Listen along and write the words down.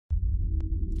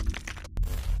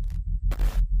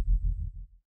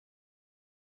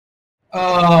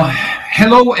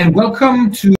Hello and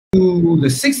welcome to the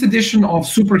 6th edition of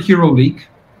SuperheroLeague.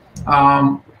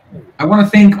 I want to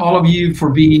thank all of you for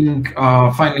being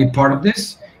finally part of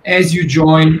this. As you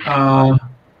join,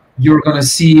 you're going to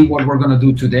see what we're going to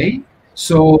do today.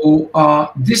 So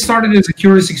this started as a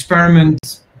curious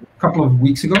experiment a couple of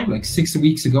weeks ago, like 6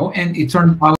 weeks ago, and it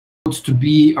turned out to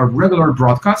be a regular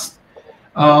broadcast.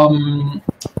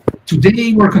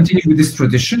 Today we're continuing with this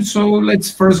tradition, so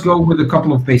let's first go with a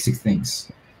couple of basic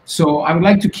things. So I would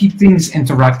like to keep things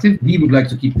interactive. We would like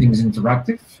to keep things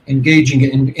interactive, engaging,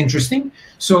 and interesting.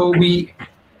 So we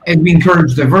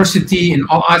encourage diversity in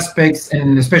all aspects,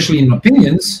 and especially in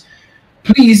opinions.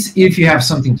 Please, if you have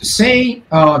something to say,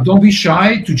 don't be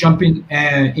shy to jump in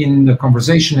the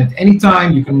conversation at any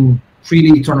time. You can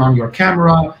freely turn on your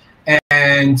camera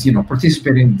and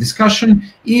participate in the discussion.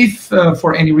 If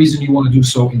for any reason you want to do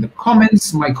so in the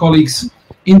comments, my colleagues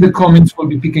in the comments will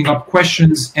be picking up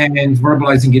questions and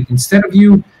verbalizing it instead of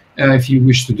you, if you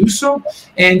wish to do so.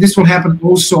 And this will happen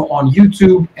also on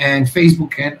YouTube and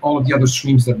Facebook and all of the other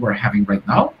streams that we're having right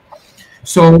now.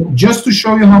 So just to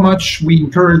show you how much we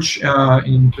encourage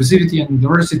inclusivity and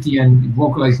diversity and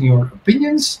vocalizing your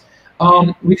opinions,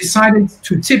 we decided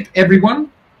to tip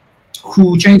everyone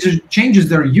who changes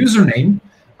their username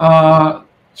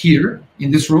here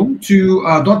in this room to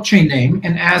 .chain name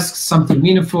and asks something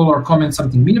meaningful or comment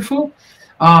something meaningful.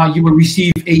 You will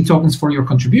receive 8 tokens for your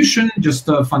contribution. Just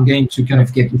a fun game to kind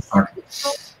of get you started.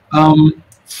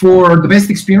 For the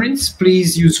best experience,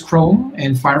 please use Chrome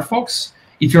and Firefox.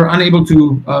 If you're unable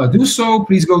to do so,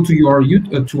 please go to our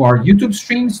YouTube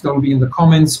streams. That will be in the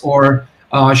comments or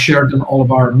shared on all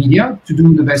of our media to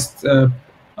do the best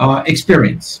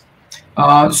experience.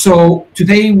 So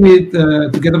today,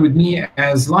 together with me,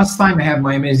 as last time, I have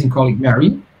my amazing colleague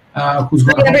Mery, who's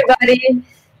going to. Hi, everybody.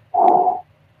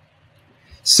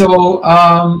 So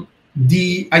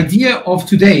the idea of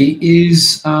today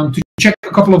is to check a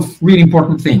couple of really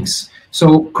important things.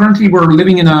 So currently, we're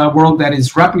living in a world that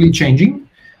is rapidly changing.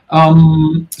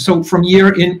 So from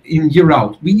year in, year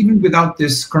out, even without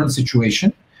this current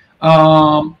situation,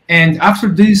 and after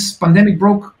this pandemic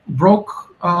broke.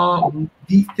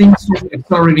 The things started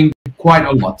accelerating quite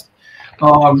a lot,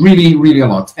 really a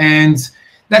lot, and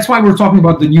that's why we're talking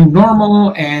about the new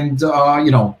normal. And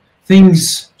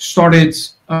things started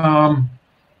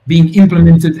being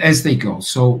implemented as they go.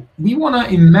 So we want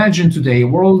to imagine today a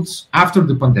world after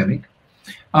the pandemic,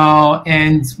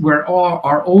 and where all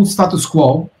our old status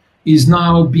quo is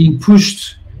now being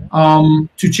pushed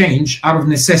to change out of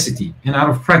necessity and out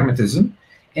of pragmatism,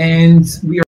 and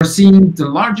we are seeing the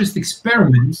largest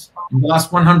experiments in the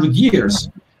last 100 years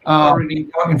already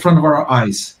in front of our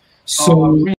eyes.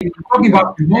 So we're talking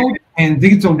about remote and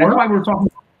digital work. Why we're talking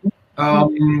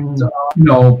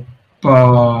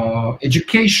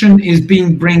education is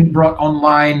being brought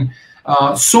online,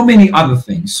 so many other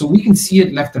things. So we can see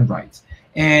it left and right.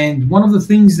 And one of the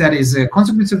things that is a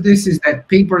consequence of this is that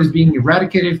paper is being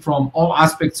eradicated from all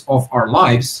aspects of our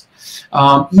lives.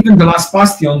 Even the last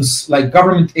bastions, like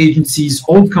government agencies,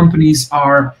 old companies,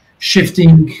 are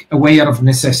shifting away out of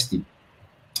necessity.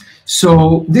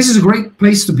 So this is a great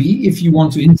place to be if you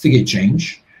want to instigate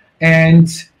change. And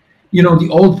the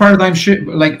old paradigm shift,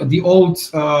 like the old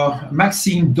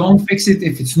maxim, "Don't fix it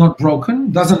if it's not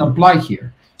broken," doesn't apply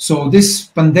here. So this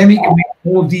pandemic made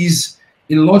all these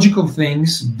illogical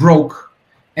things broke.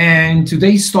 And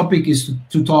today's topic is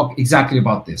to talk exactly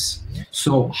about this.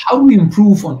 So how do we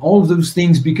improve on all of those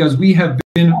things? Because we have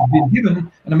been given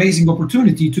an amazing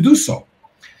opportunity to do so.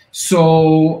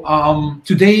 So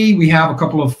today we have a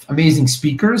couple of amazing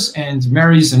speakers, and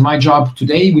Mary's and my job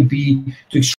today would be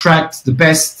to extract the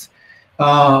best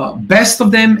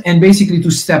of them and basically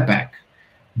to step back.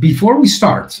 Before we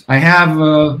start, I have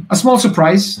a small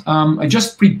surprise. I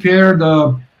just prepared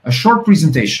a short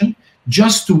presentation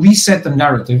just to reset the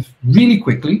narrative really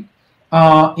quickly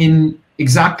in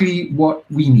exactly what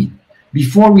we need.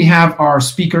 Before we have our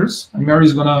speakers, Mary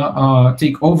is going to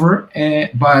take over,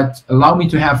 but allow me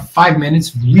to have 5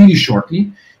 minutes really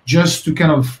shortly just to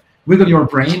kind of wiggle your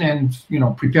brain and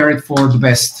prepare it for the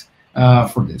best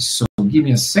for this. So give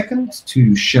me a second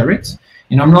to share it.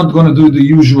 And I'm not going to do the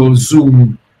usual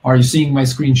Zoom, "Are you seeing my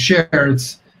screen shared?"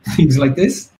 things like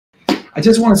this. I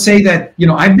just want to say that,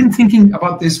 I've been thinking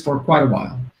about this for quite a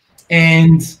while,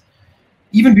 and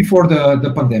even before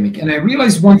the pandemic. And I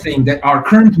realized one thing, that our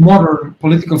current modern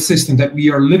political system that we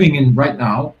are living in right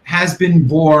now has been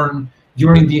born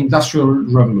during the Industrial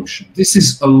Revolution. This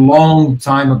is a long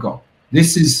time ago.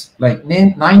 This is like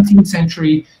 19th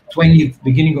century, 20th,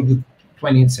 beginning of the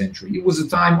 20th century. It was a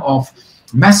time of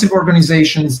massive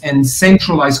organizations and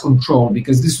centralized control,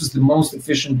 because this was the most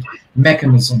efficient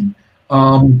mechanism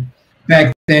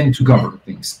back then to govern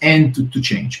things and to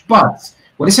change. But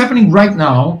what is happening right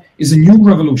now is a new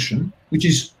revolution, which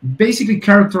is basically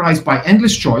characterized by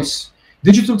endless choice,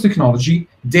 digital technology,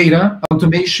 data,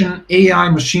 automation, AI,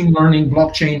 machine learning,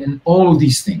 blockchain, and all of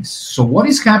these things. So what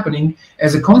is happening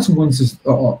as a consequence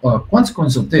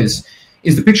of this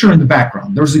is the picture in the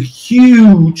background. There's a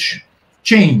huge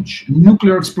change,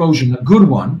 nuclear explosion, a good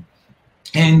one,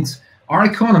 and our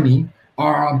economy,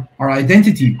 our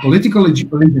identity, political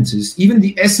allegiances, even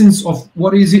the essence of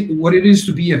what it is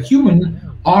to be a human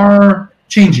are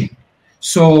changing.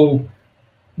 So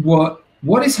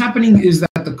what is happening is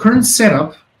that the current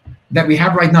setup that we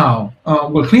have right now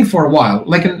will cling for a while,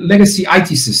 like a legacy IT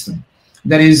system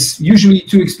that is usually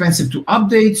too expensive to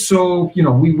update. So, you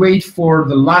know, we wait for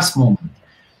the last moment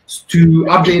to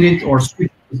update it or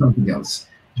switch to something else.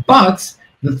 But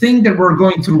the thing that we're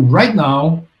going through right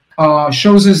now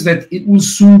shows us that it will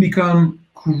soon become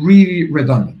really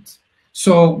redundant.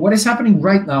 So what is happening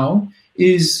right now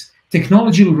is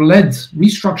technology-led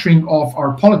restructuring of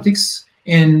our politics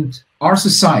and our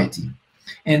society.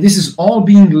 And this is all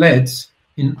being led,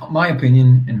 in my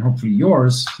opinion, and hopefully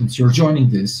yours, since you're joining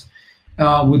this,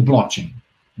 with blockchain.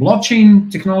 Blockchain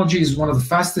technology is one of the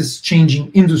fastest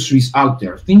changing industries out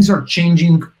there. Things are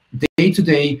changing day to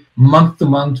day, month to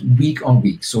month, week on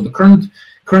week. So the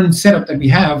current setup that we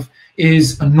have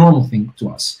is a normal thing to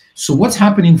us. So what's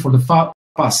happening for the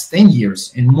past 10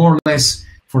 years and more or less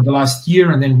for the last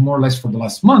year and then more or less for the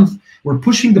last month, we're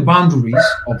pushing the boundaries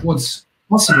of what's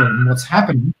possible and what's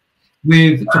happening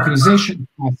with tokenization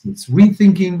of assets,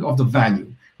 rethinking of the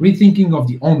value, rethinking of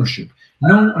the ownership,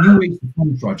 new ways to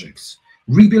fund projects,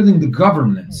 rebuilding the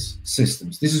governance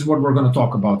systems. This is what we're going to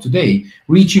talk about today,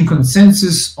 reaching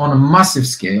consensus on a massive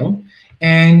scale.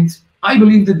 And I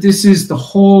believe that this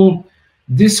whole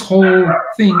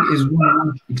thing is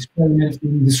one experiment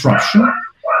in disruption.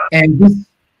 And this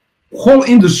whole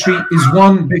industry is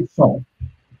one big solve.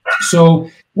 So I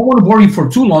don't want to bore you for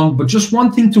too long, but just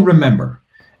one thing to remember.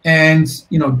 And,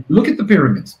 you know, look at the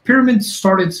pyramids. Pyramids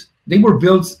they were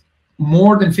built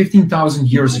more than 15,000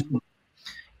 years ago.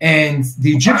 And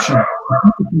the Egyptians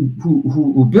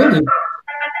who built it,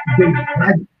 they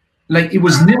had, like, it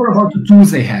was never about the tools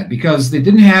they had, because they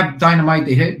didn't have dynamite,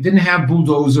 they didn't have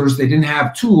bulldozers, they didn't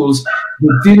have tools.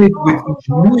 They did it with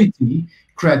ingenuity,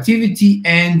 creativity,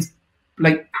 and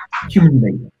like human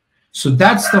labor. So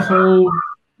that's the whole,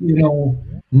 you know,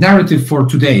 narrative for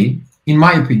today, in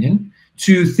my opinion,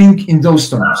 to think in those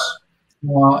terms.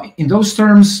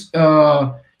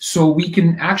 So we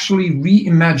can actually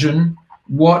reimagine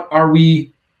what are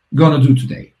we going to do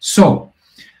today. So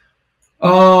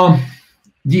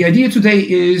the idea today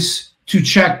is to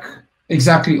check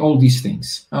exactly all these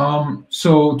things.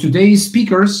 So today's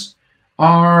speakers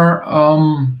are,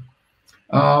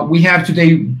 we have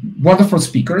today wonderful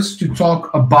speakers to talk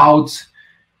about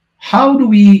how do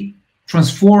we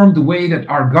transform the way that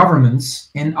our governments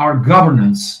and our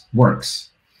governance works.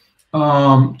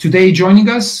 Today joining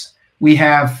us, we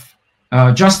have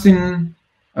Justin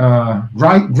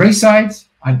Graside.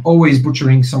 I'm always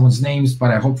butchering someone's names,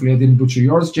 but hopefully I didn't butcher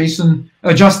yours. Justin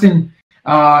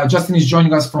is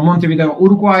joining us from Montevideo,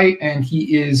 Uruguay, and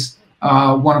he is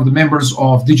one of the members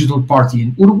of Digital Party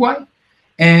in Uruguay.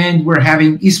 And we're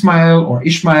having Ismael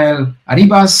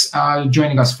Arribas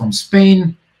joining us from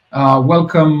Spain.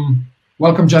 Welcome,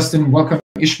 Justin. Welcome,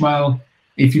 Ismael.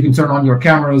 If you can turn on your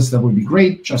cameras, that would be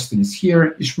great. Justin is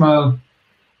here. Ismael,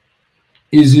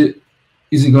 is it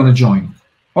going to join?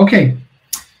 Okay.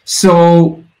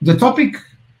 So the topic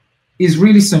is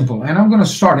really simple, and I'm going to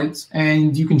start it,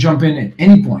 and you can jump in at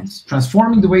any point.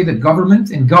 Transforming the way that government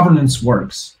and governance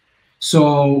works.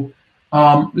 So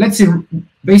let's say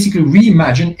basically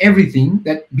reimagine everything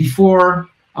that before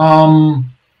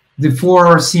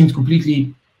seemed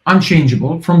completely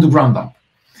unchangeable from the ground up.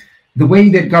 The way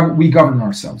that we govern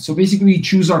ourselves. So basically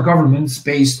choose our governments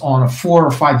based on a 4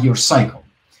 or 5 year cycle.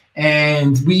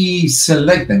 And we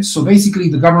select them. So basically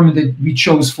the government that we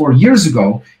chose 4 years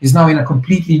ago is now in a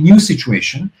completely new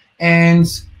situation. And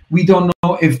we don't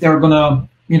know if they're going to,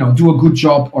 you know, do a good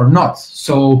job or not.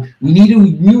 So we need a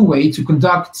new way to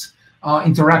conduct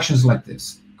interactions like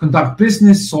this. Conduct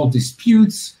business, solve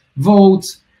disputes, vote,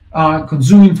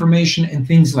 consume information, and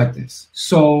things like this.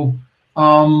 So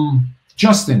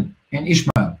Justin and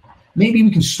Ismael, maybe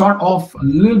we can start off a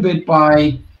little bit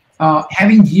by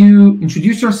having you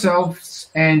introduce yourselves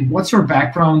and what's your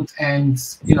background, and,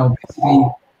 you know, basically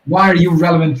why are you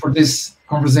relevant for this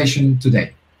conversation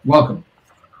today? Welcome.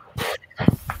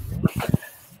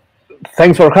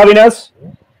 thanks for having us.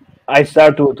 I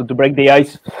start to break the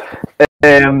ice.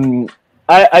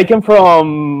 I came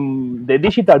from the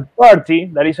Digital Party.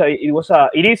 That is,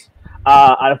 it is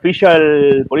an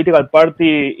official political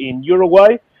party in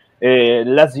Uruguay.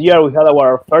 Last year we had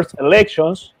our first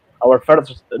elections, our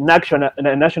first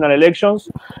national elections,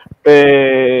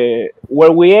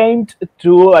 where we aimed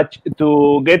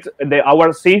to get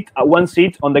our seat, one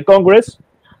seat on the Congress.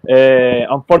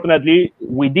 Unfortunately,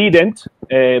 we didn't,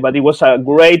 but it was a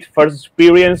great first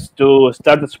experience to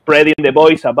start spreading the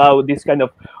voice about this kind of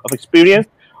experience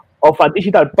of a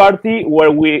digital party,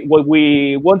 where what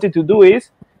we wanted to do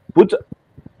is put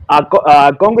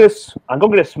a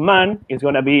congressman is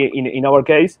going to be in our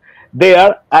case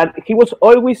there, and he was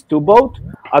always to vote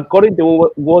according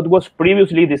to what was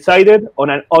previously decided on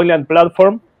an online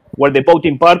platform, where the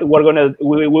voting part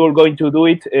we were going to do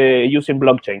it using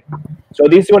blockchain. So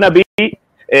this is going to be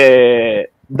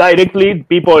directly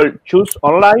people choose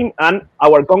online, and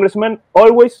our congressman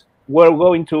always was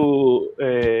going to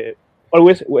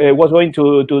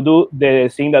do the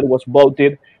thing that was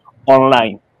voted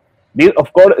online. This,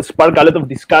 of course, sparked a lot of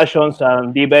discussions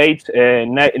and debates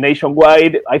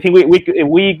nationwide. I think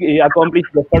we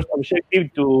accomplished the first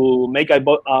objective to make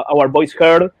our voice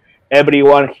heard.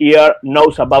 Everyone here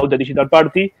knows about the digital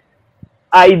party.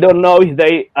 I don't know if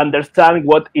they understand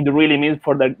what it really means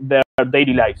for their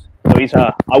daily lives. So it's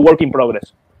a work in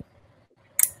progress.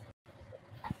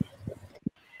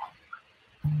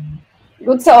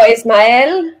 Good. So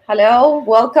Ismael, hello,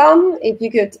 welcome. If you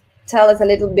could tell us a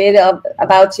little bit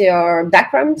about your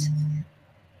background.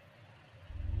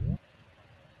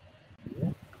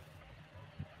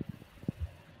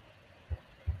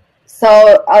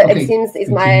 So okay. It seems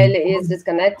Ismael is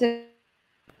disconnected.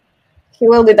 He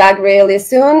will be back really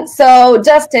soon. So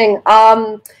Justin,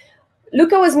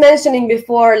 Luka was mentioning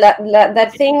before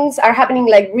that things are happening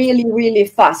like really, really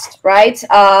fast, right?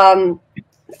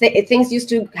 Things used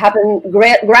to happen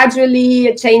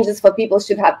gradually. Changes for people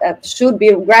should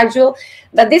be gradual,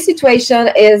 but this situation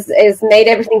is made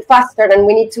everything faster, and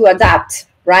we need to adapt,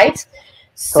 right?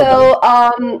 So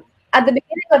at the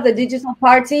beginning of the digital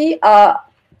party,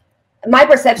 my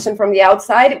perception from the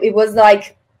outside, it was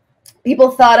like people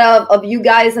thought of you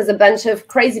guys as a bunch of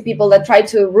crazy people that try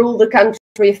to rule the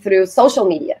country through social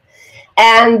media.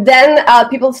 And then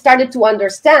people started to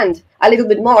understand a little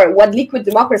bit more what liquid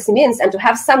democracy means, and to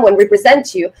have someone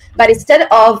represent you. But instead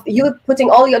of you putting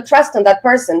all your trust on that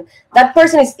person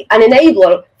is an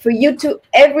enabler for you to,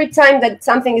 every time that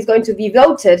something is going to be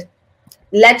voted,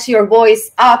 let your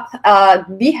voice up,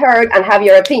 be heard, and have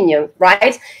your opinion,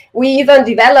 right? We even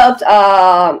developed,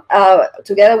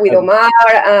 together with Omar,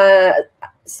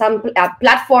 some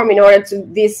platform in order to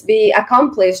this be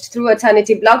accomplished through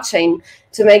Eternity blockchain,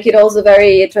 to make it also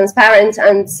very transparent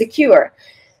and secure.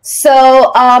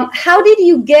 So how did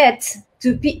you get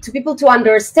to people to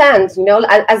understand, you know,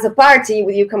 as a party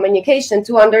with your communication,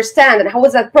 to understand, and how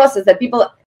was that process that people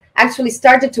actually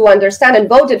started to understand and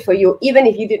voted for you, even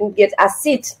if you didn't get a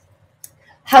seat?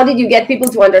 How did you get people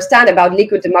to understand about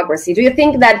liquid democracy? Do you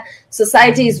think that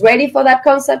society is ready for that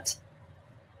concept?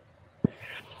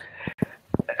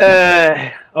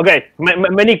 Okay,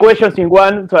 many questions in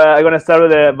one, so I'm going to start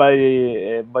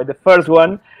by the first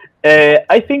one.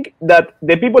 I think that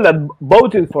the people that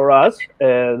voted for us,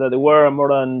 that there were more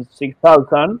than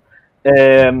 6,000,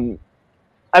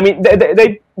 I mean,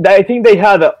 I think they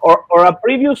had or a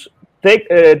previous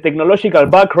technological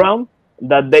background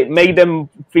that they made them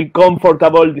feel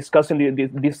comfortable discussing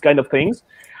these kind of things,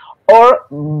 or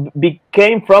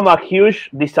became from a huge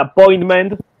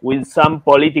disappointment with some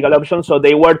political options, so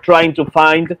they were trying to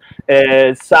find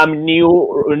some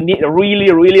new,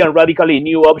 really and radically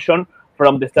new option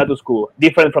from the status quo,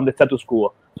 different from the status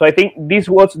quo. So I think this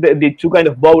was the two kind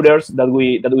of voters that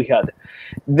we had.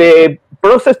 The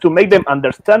process to make them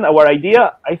understand our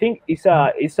idea, I think, is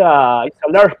a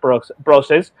large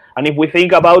process. And if we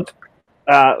think about,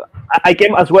 I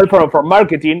came as well from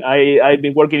marketing. I've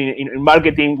been working in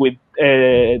marketing with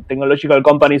technological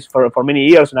companies for many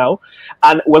years now.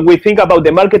 And when we think about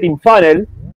the marketing funnel,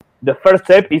 the first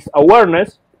step is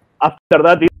awareness. After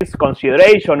that is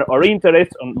consideration or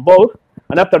interest on both.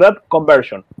 And after that,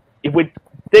 conversion. If we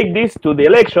take this to the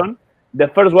election, the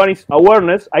first one is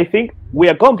awareness. I think we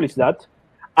accomplished that.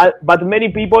 But many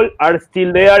people are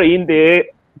still there in the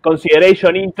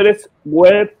consideration interest,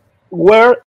 where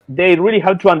they really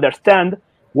have to understand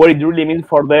what it really means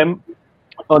for them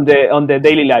on the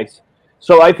daily lives.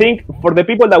 So I think for the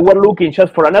people that were looking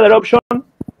just for another option,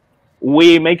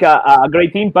 we make a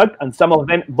great impact, and some of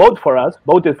them voted for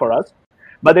us.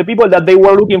 But the people that they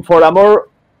were looking for a more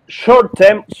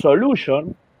short-term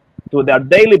solution, to their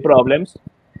daily problems,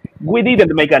 we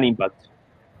didn't make an impact.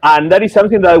 And that is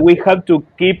something that we have to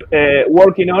keep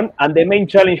working on. And the main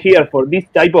challenge here for this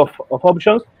type of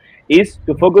options is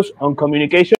to focus on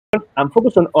communication and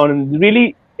focus on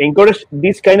really encourage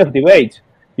this kind of debate.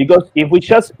 Because if we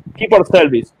just keep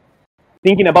ourselves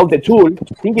thinking about the tool,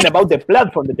 thinking about the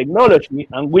platform, the technology,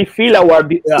 and we fill our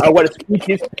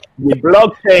speeches with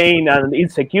blockchain and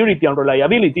its security and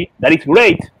reliability, that is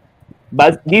great.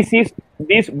 But this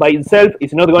by itself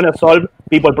is not going to solve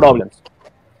people problems.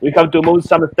 We have to move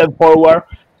some step forward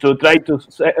to try to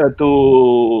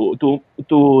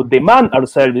demand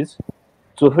ourselves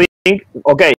to think,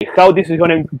 okay, how this is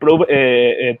going to improve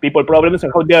people problems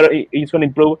and how it's going to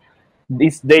improve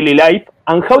this daily life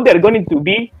and how they're going to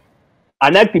be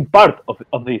an active part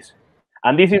of this.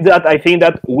 And this is that I think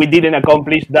that we didn't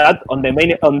accomplish that on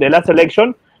the last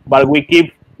election, but we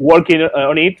keep working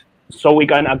on it so we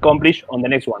can accomplish on the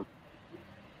next one.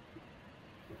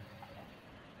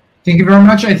 Thank you very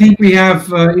much. I think we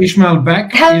have Ismael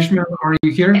back. Ismael, are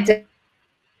you here?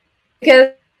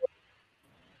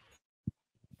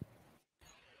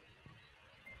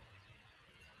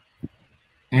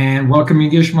 And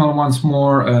welcoming Ismael once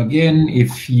more again.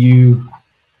 If you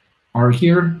are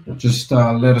here, just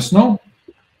let us know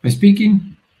by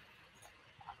speaking.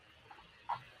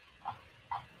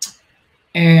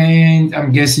 And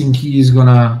I'm guessing he is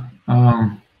gonna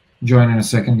join in a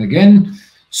second again.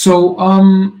 So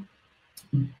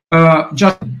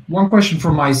just one question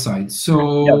from my side.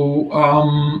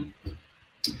 So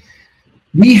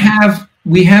we have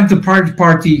the Pirate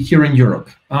Party here in Europe,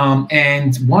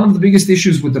 and one of the biggest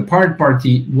issues with the Pirate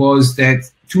Party was that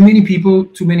too many people,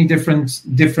 too many different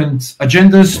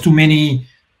agendas,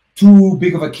 too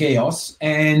big of a chaos,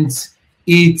 and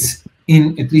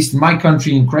at least in my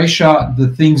country, in Croatia, the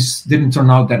things didn't turn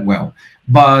out that well.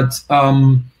 But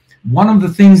one of the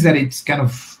things that it kind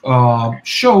of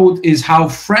showed is how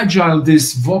fragile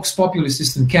this Vox Populi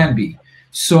system can be.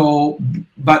 So,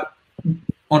 but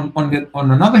on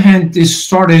another hand, this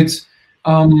started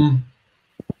 5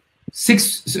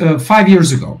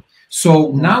 years ago.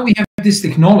 So now we have this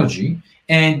technology,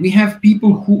 and we have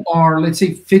people who are, let's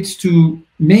say, fit to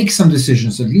make some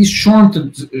decisions, at least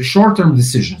short-term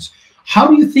decisions. How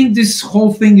do you think this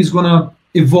whole thing is going to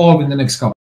evolve in the next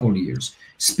couple of years?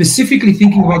 Specifically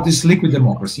thinking about this liquid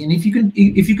democracy, and if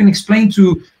you can explain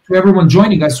to everyone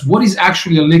joining us what is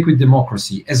actually a liquid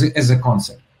democracy as a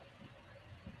concept.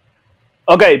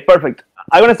 Okay, perfect.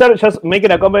 I'm gonna start just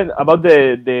making a comment about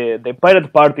the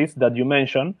pirate parties that you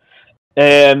mentioned.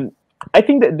 I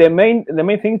think that the main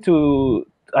thing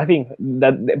I think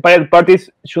that the pirate parties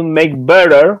should make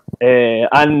better.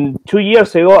 And 2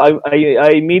 years ago,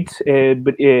 I meet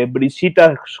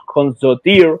Brigitta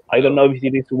Jonsdottir. I don't know if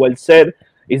it is well said.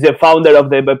 Is the founder of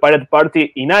the Pirate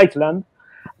Party in Iceland,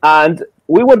 and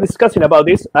we were discussing about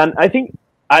this. And I think,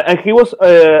 and he was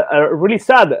really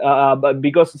sad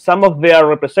because some of their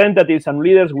representatives and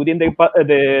leaders within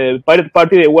the Pirate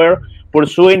Party, they were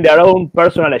pursuing their own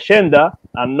personal agenda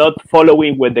and not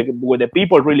following what the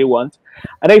people really want.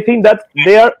 And I think that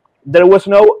there was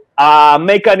no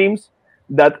mechanisms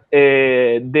that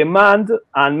demand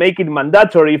and make it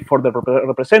mandatory for the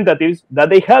representatives that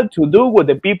they have to do what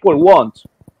the people want.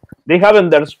 They have in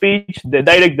their speech the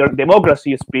direct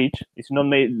democracy speech. It's not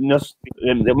made.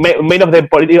 Many of the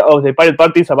pirate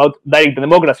parties about direct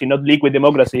democracy, not liquid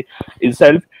democracy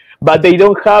itself. But they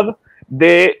don't have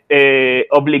the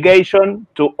obligation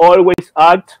to always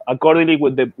act accordingly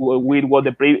with what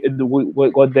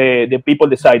the people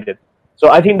decided. So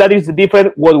I think that is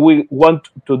different what we want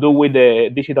to do with the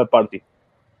digital party.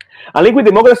 And liquid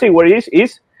democracy, where it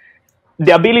is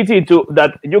the ability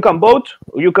that you can vote,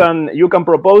 you can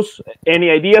propose any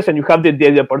ideas, and you have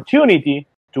the opportunity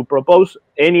to propose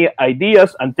any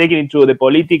ideas and take it into the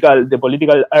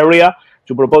political area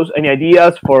to propose any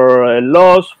ideas for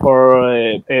laws,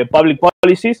 for public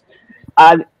policies.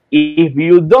 And if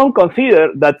you don't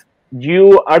consider that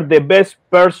you are the best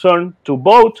person to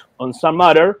vote on some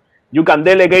matter, you can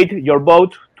delegate your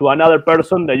vote to another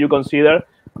person that you consider.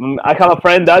 I have a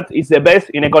friend that is the best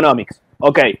in economics.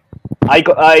 Okay,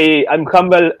 I'm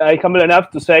humble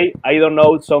enough to say I don't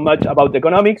know so much about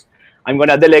economics. I'm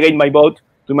gonna delegate my vote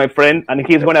to my friend, and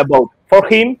he's gonna vote for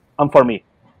him and for me.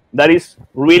 That is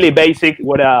really basic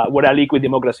what a liquid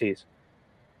democracy is.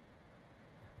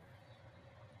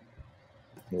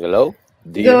 Hello?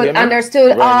 Do you Good, hear me?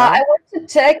 understood. Right I want to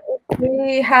check if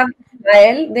we have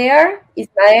Ismael there.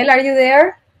 Ismael, are you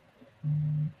there?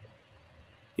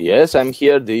 Yes, I'm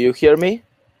here. Do you hear me?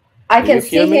 I can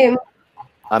see him.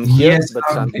 I'm here, Yes, but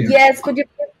I'm here. Yes, could you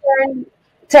please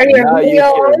turn your now video you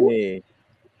hear on? me.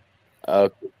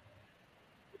 Okay.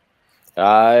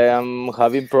 I am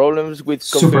having problems with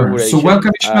Super. configuration. So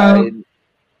welcome, Ismael.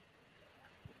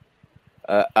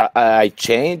 I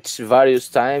changed various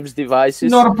times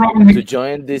devices Not a problem to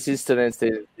join this instance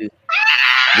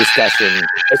discussion.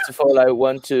 First of all, I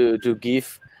want to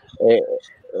give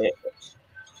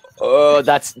oh,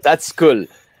 that's cool.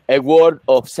 A word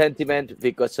of sentiment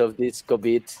because of this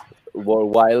COVID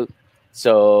worldwide.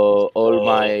 So all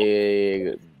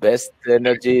my best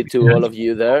energy to all of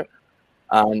you there,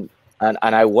 and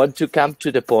I want to come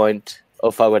to the point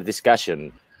of our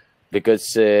discussion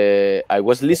because I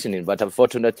was listening, but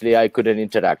unfortunately I couldn't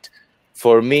interact.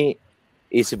 For me,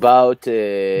 it's about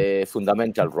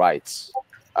fundamental rights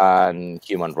and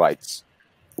human rights.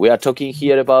 We are talking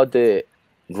here about the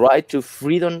right to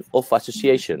freedom of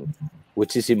association,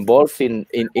 which is involved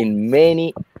in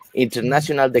many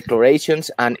international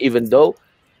declarations, and even though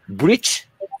breach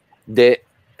the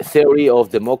theory of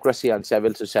democracy and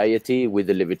civil society with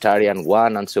the libertarian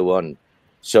one and so on.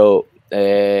 So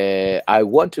I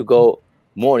want to go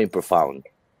more in profound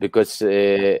because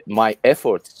my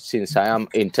effort, since I am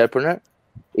entrepreneur,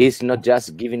 is not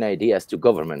just giving ideas to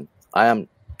government. I am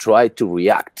trying to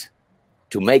react,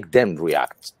 to make them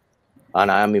react. And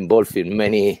I am involved in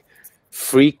many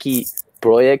freaky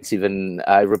projects. Even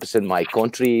I represent my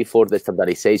country for the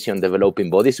standardization developing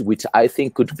bodies, which I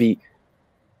think could be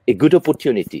a good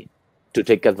opportunity to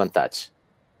take advantage,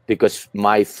 because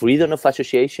my freedom of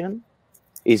association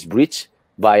is breached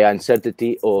by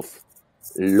uncertainty of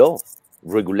law,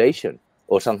 regulation,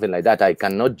 or something like that. I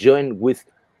cannot join with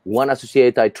one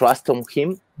associate I trust on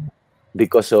him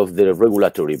because of the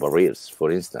regulatory barriers,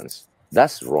 for instance.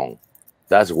 That's wrong.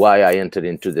 That's why I entered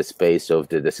into the space of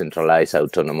the decentralized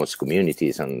autonomous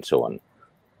communities and so on.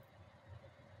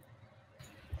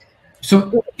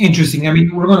 So interesting. I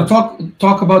mean, we're going to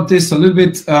talk about this a little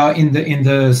bit in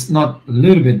the not a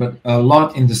little bit, but a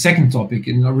lot in the second topic,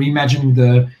 in reimagining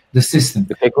the system.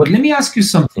 Okay, but let me ask you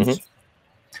something. Mm-hmm.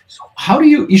 So how do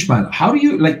you, Ismael? How do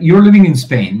you, like, you're living in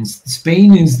Spain?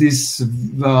 Spain is this,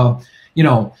 you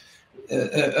know,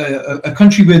 a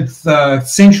country with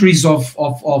centuries of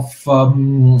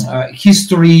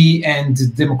history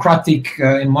and democratic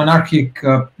and monarchic,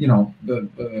 you know,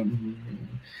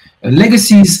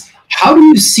 legacies. How do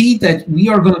you see that we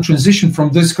are going to transition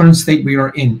from this current state we are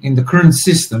in the current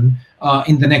system,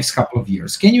 in the next couple of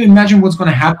years? Can you imagine what's going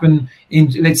to happen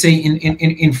in, let's say,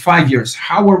 in 5 years?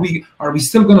 How are we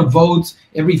still going to vote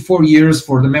every 4 years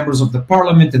for the members of the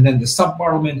parliament and then the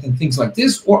sub-parliament and things like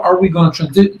this? Or are we going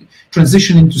to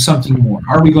transition into something more?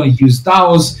 Are we going to use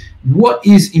DAOs? What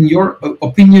is, in your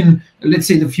opinion, let's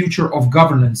say, the future of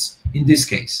governance in this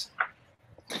case?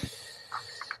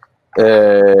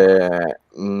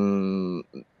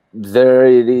 There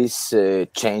is a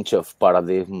change of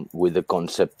paradigm with the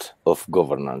concept of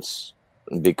governance,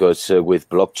 because with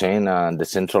blockchain and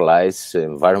decentralized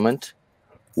environment,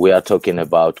 we are talking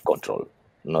about control,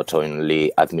 not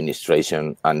only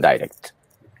administration and direct.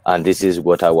 And this is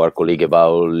what our colleague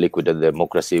about liquid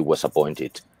democracy was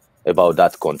appointed, about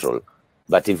that control.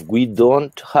 But if we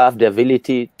don't have the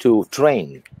ability to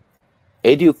train,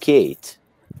 educate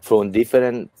from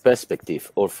different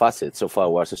perspectives or facets of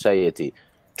our society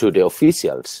to the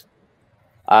officials,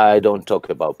 I don't talk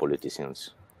about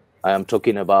politicians. I am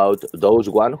talking about those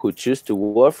one who choose to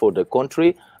work for the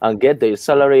country and get their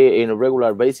salary in a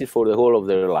regular basis for the whole of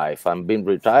their life and being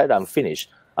retired and finished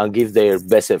and give their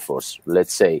best efforts.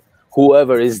 Let's say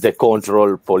whoever is the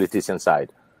control politician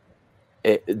side,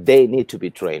 they need to be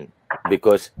trained,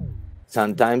 because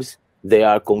sometimes they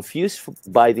are confused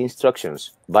by the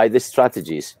instructions, by the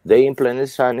strategies. They implement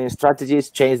some strategies,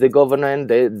 change the government,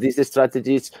 these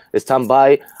strategies stand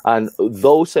by, and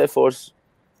those efforts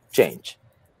change.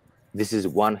 This is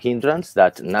one hindrance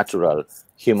that natural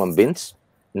human beings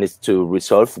need to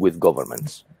resolve with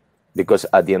governments, because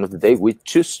at the end of the day, we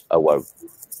choose our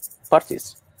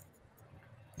parties.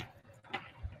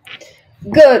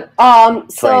 Good.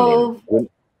 So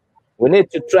we need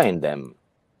to train them.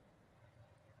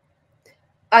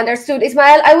 Understood.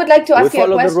 Ismael, I would like to ask you a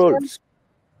question. We follow the rules.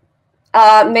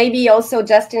 Maybe also,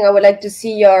 Justin, I would like to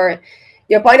see your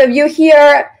point of view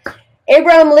here.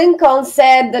 Abraham Lincoln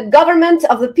said, "The government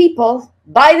of the people,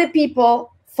 by the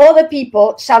people, for the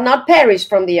people, shall not perish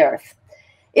from the earth."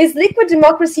 Is liquid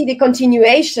democracy the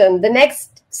continuation, the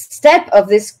next step of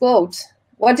this quote?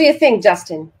 What do you think,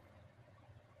 Justin?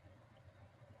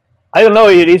 I don't know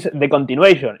if it is the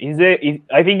continuation.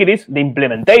 I think it is the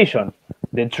implementation,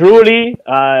 the truly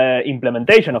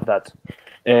implementation of that.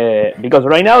 Because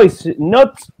right now it's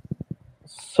not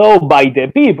so by the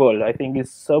people. I think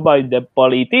it's so by the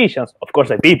politicians. Of course,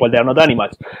 the people, they are not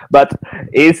animals. But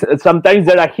it's sometimes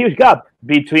there are a huge gap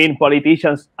between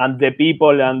politicians and the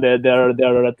people and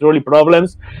their truly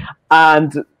problems.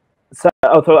 And so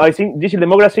I think digital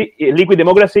democracy, liquid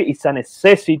democracy, is a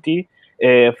necessity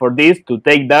for this, to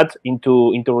take that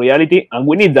into reality. And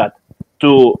we need that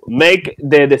to make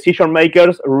the decision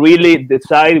makers really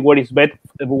decide what is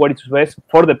best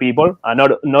for the people,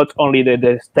 and not only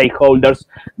the stakeholders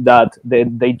that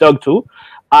they talk to.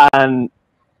 And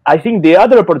I think the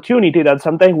other opportunity that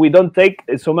sometimes we don't take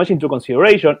so much into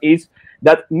consideration is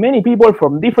that many people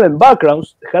from different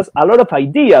backgrounds has a lot of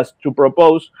ideas to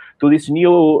propose to this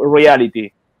new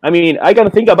reality. I mean, I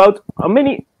can think about a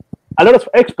lot of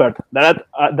experts that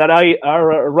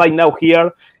are right now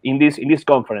here in this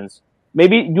conference.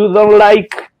 Maybe you don't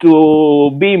like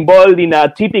to be involved in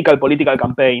a typical political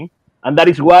campaign, and that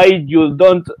is why you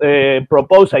don't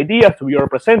propose ideas to your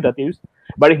representatives.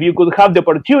 But if you could have the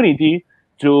opportunity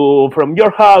to, from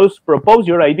your house, propose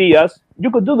your ideas, you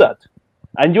could do that.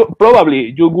 And you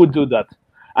would do that.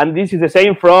 And this is the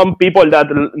same from people that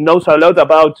knows a lot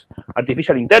about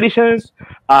artificial intelligence,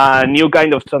 new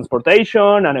kind of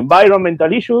transportation and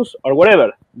environmental issues, or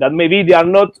whatever, that maybe they are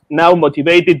not now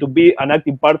motivated to be an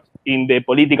active part in the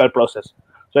political process.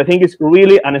 So I think it's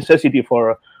really a necessity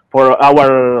for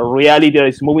our reality that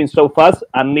is moving so fast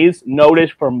and needs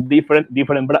knowledge from different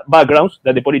backgrounds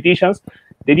that the politicians,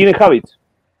 they didn't have it.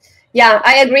 Yeah,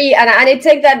 I agree, and I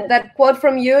take that quote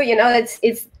from you. You know,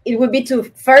 it would be the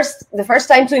first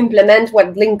time to implement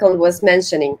what Lincoln was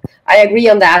mentioning. I agree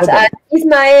on that. Okay.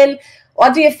 Ismael,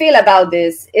 what do you feel about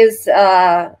this? Is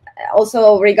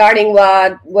also regarding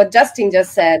what Justin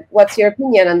just said. What's your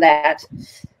opinion on that?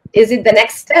 Is it the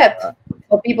next step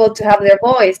for people to have their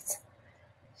voice?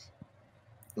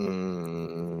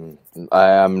 I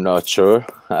am not sure.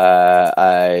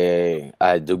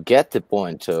 I do get the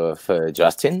point of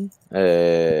Justin,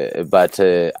 but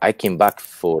I came back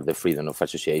for the freedom of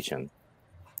association.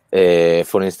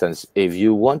 For instance, if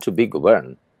you want to be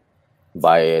governed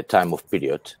by a time of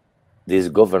period, this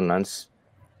governance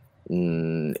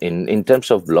in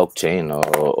terms of blockchain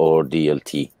or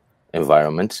DLT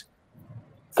environments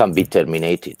can be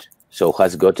terminated. So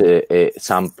has got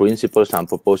some principles, some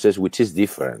purposes, which is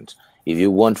different. If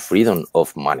you want freedom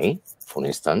of money, for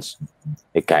instance,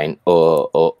 a kind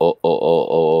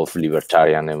of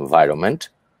libertarian environment,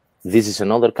 this is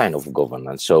another kind of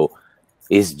governance. So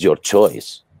it's your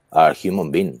choice, as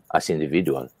human being, as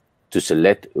individual, to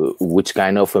select which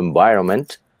kind of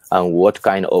environment and what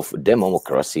kind of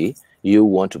democracy you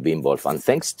want to be involved. And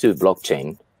thanks to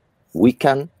blockchain, we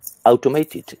can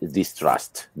automate it, this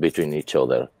trust between each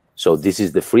other. So this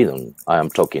is the freedom I am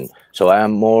talking. So I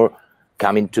am more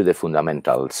coming to the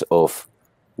fundamentals of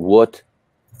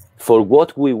for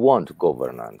what we want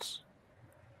governance.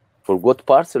 For what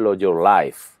parcel of your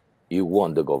life you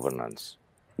want the governance.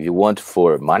 If you want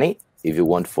for money, if you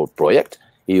want for project,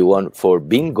 if you want for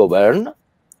being governed,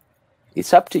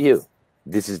 it's up to you.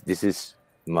 This is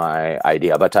my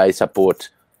idea, but I support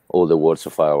all the words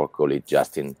of our colleague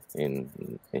Justin in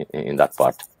that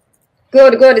part.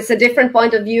 Good. It's a different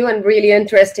point of view and really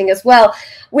interesting as well.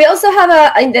 We also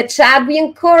have in the chat, we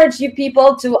encourage you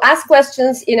people to ask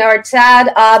questions in our chat.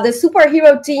 The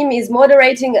Superhero team is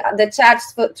moderating the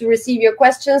chats to receive your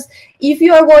questions. If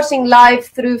you are watching live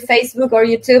through Facebook or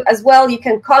YouTube as well, you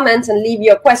can comment and leave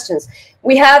your questions.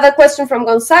 We have a question from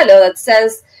Gonzalo that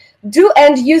says, do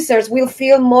end users will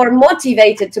feel more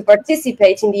motivated to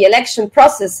participate in the election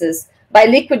processes by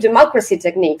liquid democracy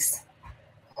techniques?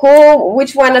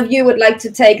 Which one of you would like to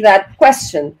take that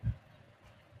question?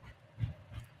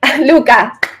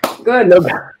 Luka, good.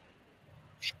 Luka.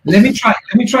 Let me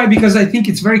try because I think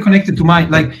it's very connected to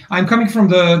mine. Like, I'm coming from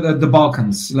the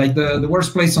Balkans, like the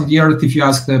worst place on the earth if you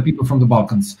ask the people from the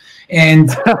Balkans.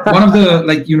 And one of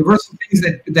the universal things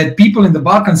that people in the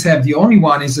Balkans have, the only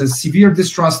one, is a severe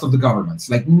distrust of the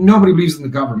governments. Like, nobody believes in the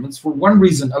governments for one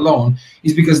reason alone,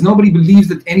 is because nobody believes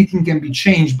that anything can be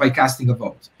changed by casting a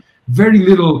vote. Very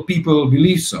little people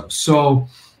believe so. So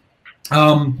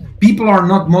people are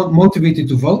not motivated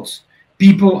to vote.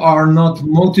 People are not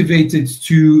motivated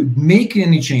to make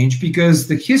any change because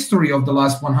the history of the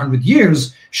last 100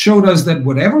 years showed us that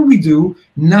whatever we do,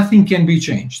 nothing can be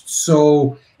changed.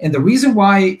 So, and the reason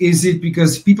why is it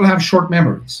because people have short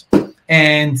memories.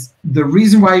 And the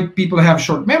reason why people have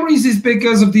short memories is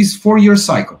because of this 4-year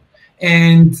cycle.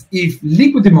 And if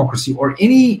liquid democracy or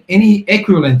any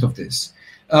equivalent of this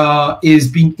is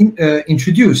being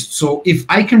introduced. So if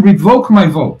I can revoke my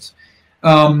vote,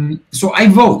 so I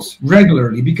vote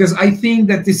regularly because I think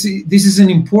that this is an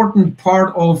important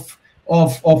part of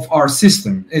of our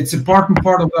system. It's a part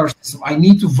of our system. I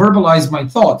need to verbalize my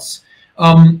thoughts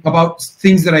about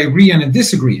things that I agree and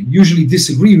disagree. Usually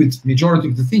disagree with majority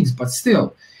of the things, but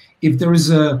still, if there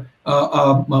is a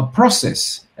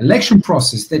process, election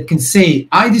process that can say,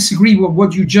 I disagree with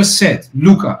what you just said,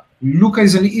 Luka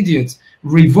is an idiot,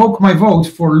 revoke my vote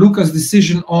for Luka's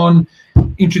decision on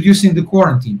introducing the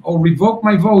quarantine, or revoke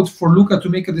my vote for Luka to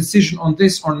make a decision on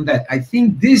this or on that. I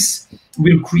think this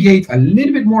will create a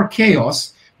little bit more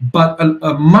chaos, but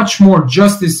a much more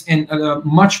justice and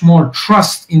much more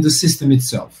trust in the system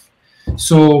itself.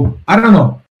 So I don't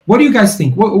know. What do you guys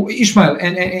think? Ismael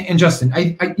and Justin,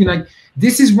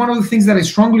 this is one of the things that I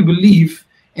strongly believe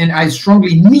and I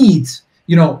strongly need,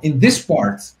 in this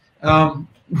part.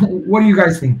 What do you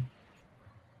guys think?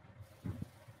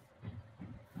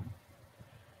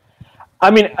 I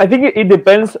mean, I think it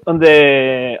depends on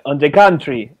the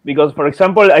country, because, for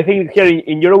example, I think here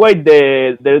in Uruguay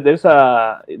it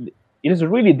is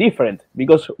really different,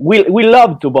 because we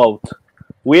love to vote.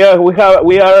 We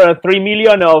are 3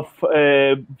 million of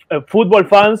football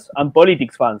fans and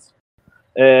politics fans,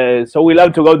 so we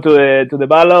love to go to the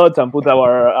ballots and put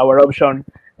our option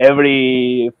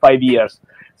every 5 years.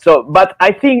 So, but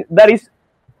I think that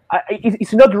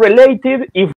it's not related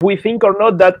if we think or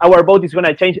not that our vote is going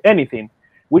to change anything.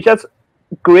 We just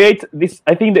create this.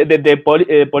 I think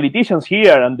the politicians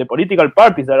here and the political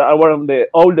parties that are one of the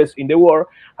oldest in the world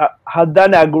have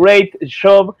done a great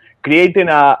job creating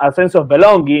a sense of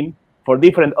belonging for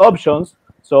different options.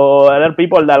 So there are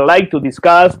people that like to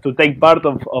discuss, to take part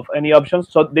of any options.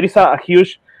 So there is a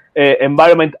huge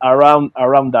environment around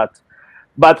that.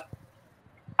 But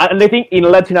and I think in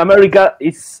Latin America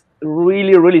it's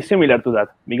really similar to that,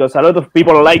 because a lot of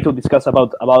people like to discuss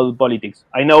about politics.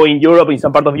 I know in Europe, in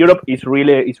some part of Europe, it's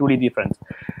really different.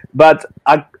 But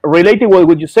related with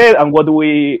what you said and what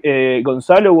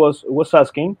Gonzalo was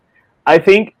asking, I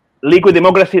think liquid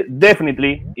democracy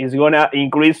definitely is gonna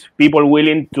increase people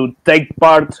willing to take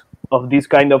part of this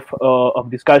kind of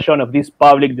discussion, of these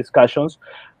public discussions.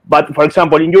 But for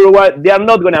example, in Uruguay, they are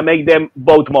not gonna make them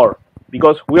vote more,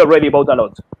 because we already vote a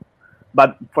lot.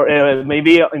 But for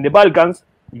maybe in the Balkans,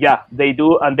 yeah, they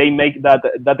do, and they make that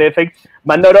effect.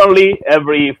 But not only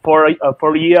every 4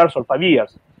 years or 5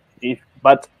 years,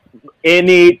 but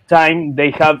any time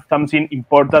they have something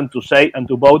important to say and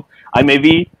to vote. I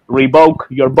maybe revoke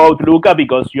your vote, Luka,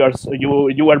 because you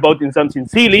are voting something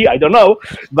silly. I don't know,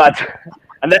 but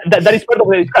and that is part of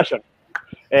the discussion.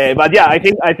 But yeah, I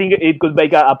think it could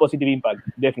make a positive impact,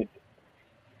 definitely.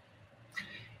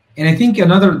 And I think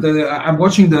I'm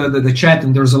watching the chat,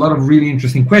 and there's a lot of really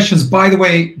interesting questions. By the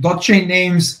way, .chain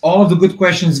names, all of the good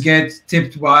questions get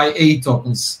tipped by A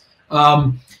tokens.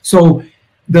 So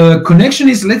the connection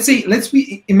is, let's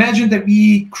imagine that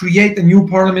we create a new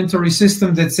parliamentary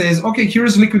system that says, okay,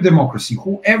 here's liquid democracy.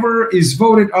 Whoever is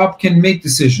voted up can make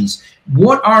decisions.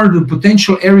 What are the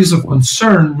potential areas of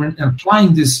concern when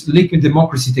applying this liquid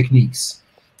democracy techniques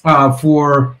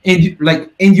for end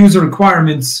user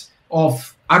requirements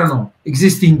of, I don't know,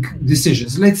 existing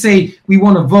decisions? Let's say we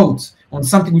want to vote on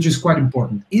something which is quite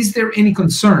important. Is there any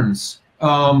concerns,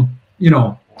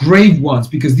 grave ones,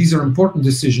 because these are important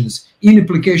decisions in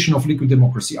application of liquid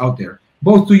democracy out there?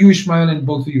 Both to you, Ismael, and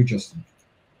both to you, Justin.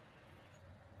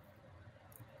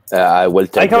 I will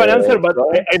take. I have an answer, but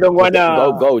I don't want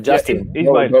to. Go, Justin. Yeah,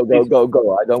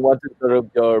 go. I don't want to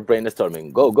interrupt your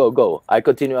brainstorming. Go. I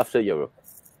continue after you.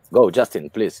 Go, Justin,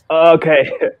 please.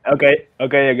 Okay.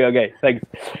 Thanks.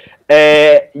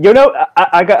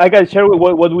 I can share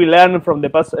what we learned from the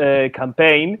past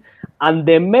campaign, and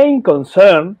the main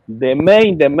concern,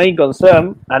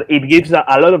 and it gives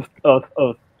a lot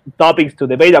of topics to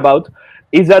debate about,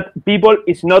 is that people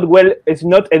is not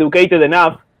educated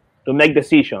enough to make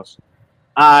decisions.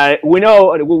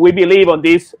 We believe on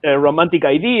this romantic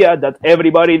idea that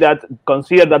everybody that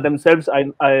consider that themselves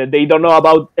they don't know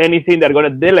about anything, they're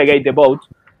going to delegate the vote.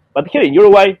 But here in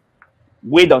Uruguay,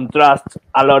 we don't trust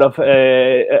a lot of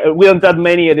we don't trust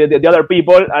many of the other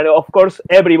people, and of course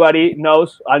everybody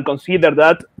knows and consider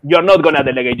that you're not going to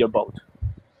delegate your vote.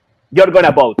 You're going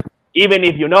to vote, even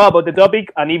if you know about the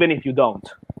topic and even if you don't.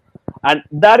 And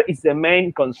that is the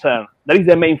main concern. That is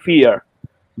the main fear,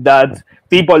 that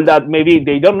people that maybe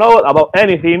they don't know about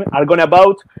anything are gonna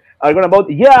vote.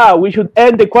 Yeah, we should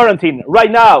end the quarantine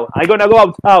right now. I'm gonna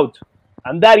go out,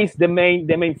 and that is the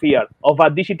main fear of a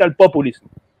digital populism.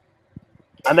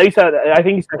 And that is I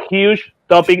think it's a huge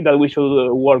topic that we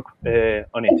should work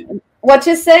on it. What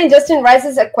you're saying, Justin,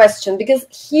 raises a question, because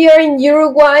here in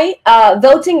Uruguay,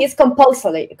 voting is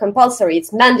compulsory.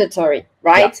 It's mandatory,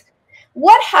 right? Yeah.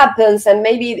 What happens, and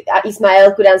maybe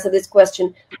Ismael could answer this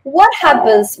question, what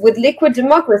happens with liquid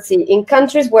democracy in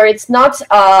countries where it's not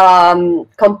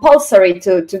compulsory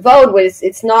to vote, where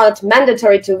it's not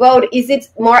mandatory to vote? Is it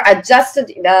more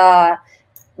adjusted,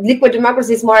 liquid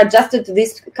democracy is more adjusted to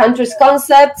these countries'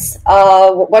 concepts?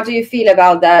 What do you feel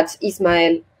about that,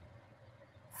 Ismael?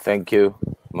 Thank you,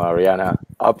 Mariana.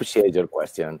 I appreciate your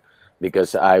question,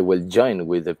 because I will join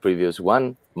with the previous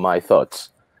one, my thoughts.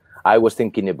 I was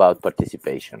thinking about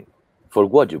participation. For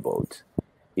what you vote?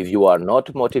 If you are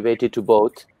not motivated to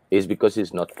vote, it's because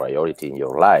it's not priority in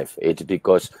your life. It's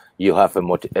because you have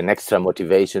an extra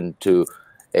motivation to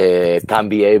can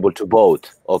be able to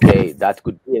vote. Okay, that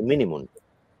could be a minimum.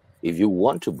 If you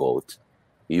want to vote,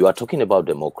 you are talking about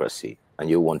democracy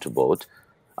and you want to vote,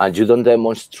 and you don't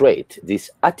demonstrate this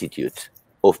attitude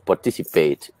of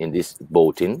participate in this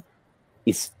voting,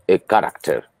 is a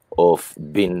character of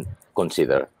being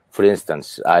considered. For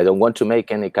instance, I don't want to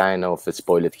make any kind of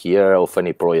spoiler here of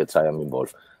any projects I am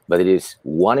involved, but it is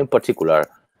one in particular.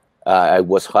 I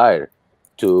was hired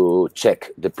to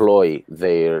deploy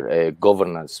their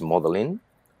governance modeling,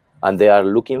 and they are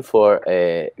looking for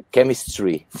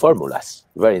chemistry formulas.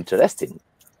 Very interesting,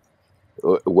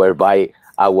 whereby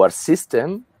our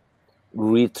system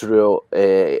give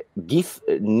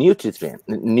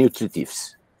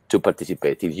nutritives to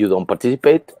participate. If you don't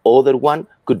participate, other one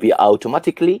could be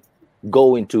automatically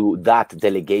go into that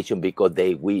delegation because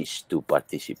they wish to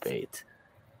participate.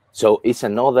 So it's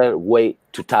another way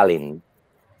to talent,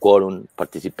 quorum,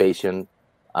 participation,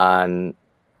 and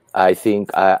I think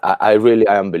I really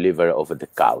am a believer of the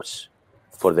cause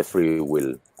for the free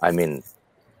will. I mean,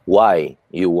 why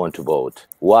you want to vote?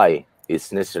 Why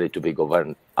it's necessary to be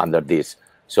governed under this?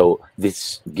 So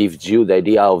this gives you the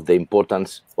idea of the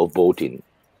importance of voting.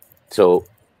 So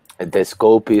the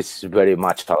scope is very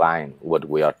much aligned. What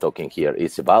we are talking here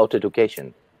is about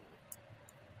education.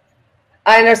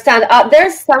 I understand.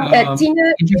 There's some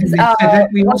Tina.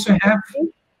 We also have.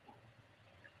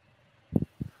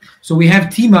 So we have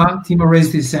Tima. Tima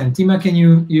raised his hand. Tima, can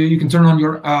you can turn on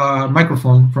your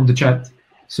microphone from the chat?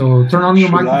 So turn on your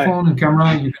microphone and camera.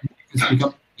 And you can speak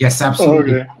up. Yes,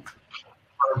 absolutely. Okay.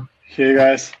 Hey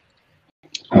guys.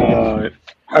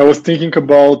 I was thinking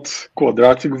about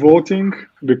quadratic voting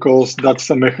because that's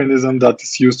a mechanism that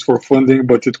is used for funding,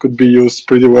 but it could be used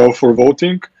pretty well for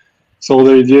voting. So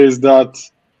the idea is that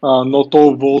not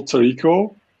all votes are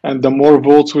equal, and the more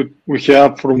votes we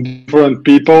have from different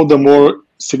people, the more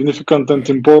significant and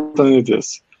important it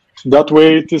is. That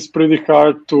way, it is pretty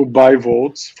hard to buy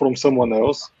votes from someone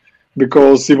else,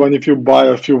 because even if you buy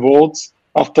a few votes,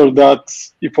 after that,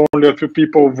 if only a few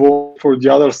people vote for the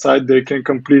other side, they can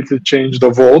completely change the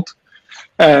vote.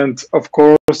 And of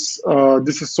course,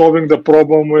 this is solving the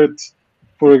problem with,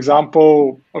 for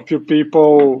example, a few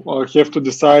people have to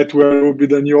decide where will be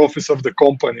the new office of the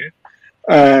company.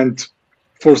 And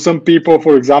for some people,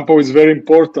 for example, it's very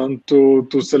important to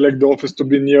select the office to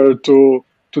be near to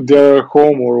their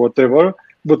home or whatever.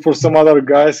 But for some other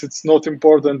guys, it's not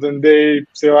important, and they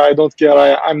say, I don't care,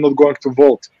 I'm not going to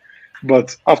vote.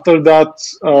 But after that,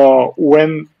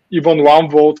 when even one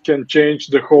vote can change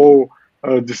the whole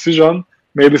decision,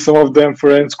 maybe some of them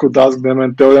friends could ask them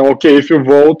and tell them, okay, if you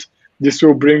vote, this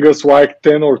will bring us like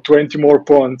 10 or 20 more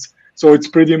points. So it's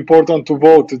pretty important to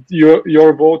vote.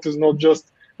 Your vote is not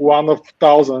just one of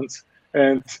thousands,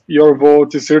 and your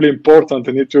vote is really important,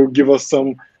 and it will give us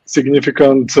some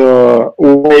significant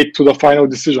weight to the final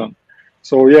decision.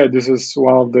 So yeah, this is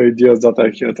one of the ideas that I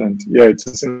had, and yeah,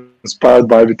 it's inspired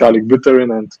by Vitalik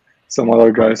Buterin and some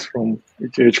other guys from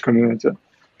ETH community.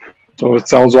 So it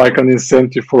sounds like an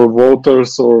incentive for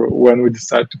voters, or when we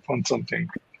decide to fund something,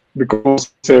 because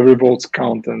every vote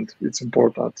counts and it's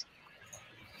important.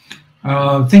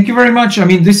 Thank you very much. I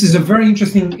mean, this is a very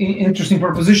interesting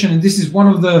proposition, and this is one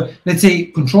of the, let's say,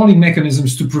 controlling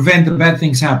mechanisms to prevent the bad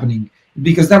things happening.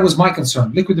 Because that was my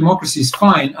concern. Liquid democracy is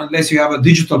fine unless you have a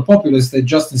digital populace that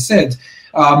Justin said,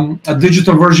 a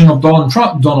digital version of Donald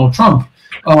Trump,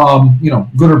 you know,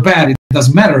 good or bad, it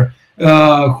doesn't matter,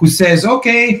 who says,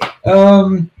 okay,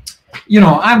 you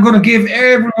know, I'm going to give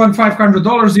everyone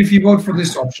 $500 if you vote for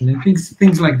this option, and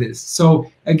things like this.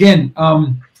 So again,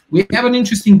 we have an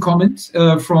interesting comment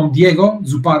from Diego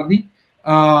Zupardi.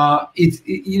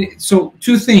 So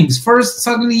two things. First,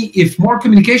 suddenly, if more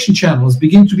communication channels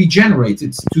begin to be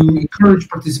generated to encourage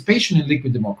participation in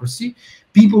liquid democracy,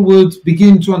 people would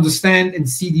begin to understand and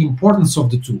see the importance of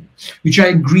the tool, which I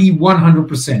agree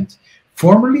 100%.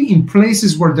 Formerly, in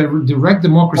places where the direct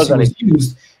democracy was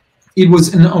used, it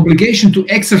was an obligation to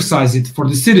exercise it for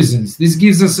the citizens. This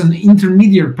gives us an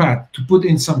intermediate path to put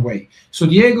in some way. So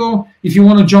Diego, if you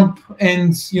want to jump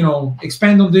and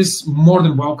expand on this, more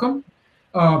than welcome.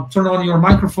 Turn on your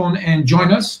microphone and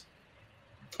join us.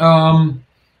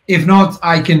 If not,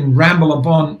 I can ramble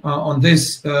upon on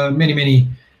this many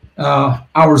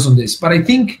hours on this. But I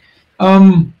think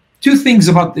two things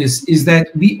about this is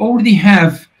that we already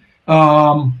have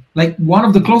like one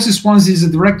of the closest ones is a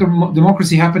direct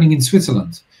democracy happening in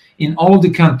Switzerland, in all of the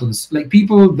cantons. Like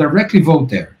people directly vote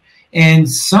there, and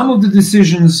some of the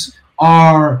decisions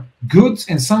are good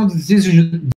and some of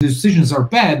the decisions are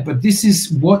bad. But this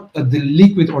is what the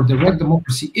liquid or direct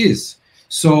democracy is.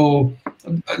 So,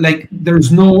 like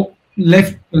there's no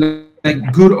left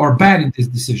like good or bad in these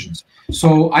decisions.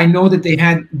 So I know that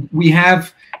we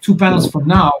have two panels from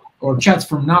now or chats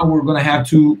from now. We're going to have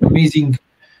two amazing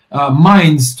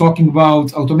minds talking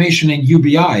about automation and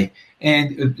UBI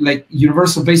and like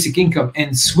universal basic income.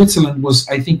 And Switzerland was,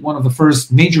 I think, one of the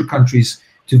first major countries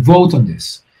to vote on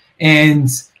this. And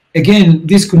again,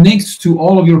 this connects to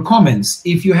all of your comments.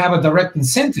 If you have a direct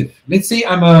incentive, let's say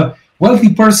I'm a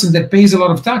wealthy person that pays a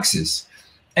lot of taxes,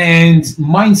 and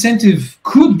my incentive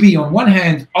could be, on one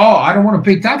hand, oh, I don't want to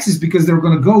pay taxes because they're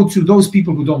going to go to those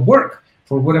people who don't work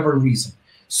for whatever reason.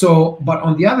 So, but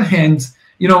on the other hand,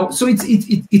 so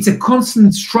it's a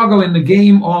constant struggle in the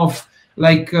game of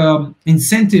like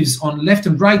incentives on left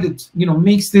and right that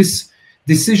makes this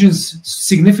decisions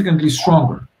significantly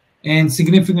stronger and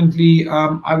significantly,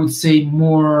 I would say,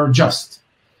 more just.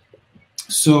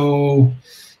 So,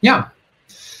 yeah.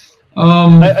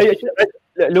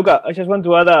 Luka, I just want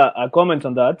to add a comment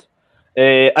on that.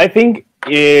 I think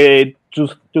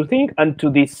to think and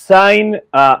to design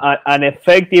an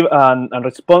effective and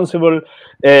responsible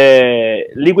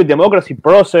liquid democracy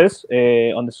process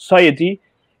on the society,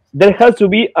 there has to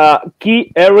be a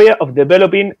key area of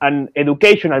developing an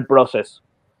educational process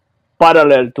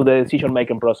parallel to the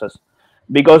decision-making process,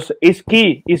 because it's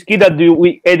key that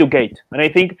we educate. And I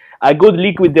think a good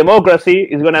liquid democracy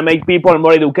is going to make people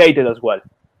more educated as well.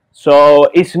 So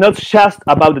it's not just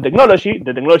about the technology.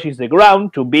 The technology is the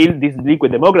ground to build this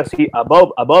liquid democracy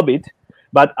above it.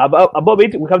 But above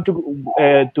it, we have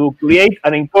to create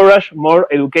and encourage more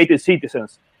educated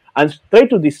citizens and try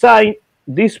to design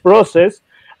this process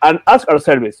and ask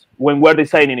ourselves when we're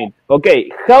designing it, okay,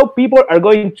 how people are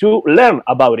going to learn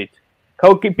about it?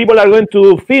 How people are going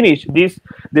to finish this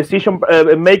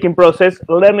decision-making process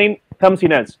learning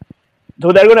something else?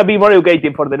 So they're going to be more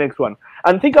educated for the next one.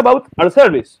 And think about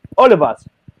ourselves, all of us.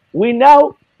 We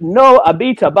now know a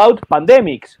bit about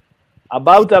pandemics,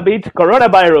 about a bit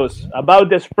coronavirus, about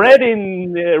the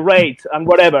spreading rate and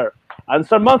whatever. And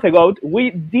some months ago, we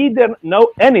didn't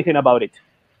know anything about it.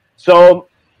 So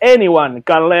anyone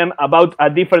can learn about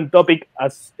a different topic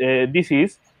as this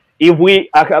is, if we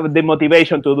have the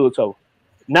motivation to do so.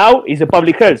 Now is the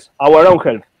public health, our own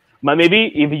health. But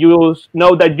maybe if you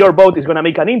know that your vote is going to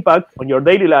make an impact on your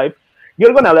daily life,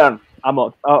 you're going to learn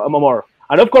more.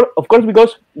 And of course,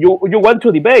 because you want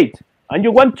to debate and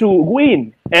you want to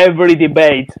win every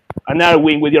debate and not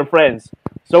win with your friends.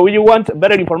 So you want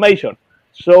better information.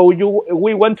 So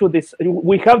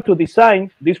we have to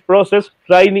design this process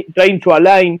trying to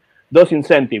align those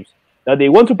incentives that they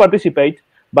want to participate,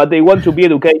 but they want to be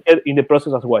educated in the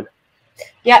process as well.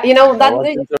 Yeah,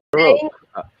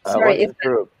 sorry.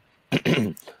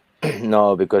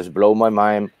 No, because blow my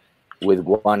mind with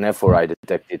one effort I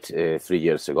detected 3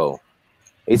 years ago.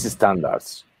 It's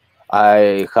standards.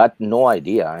 I had no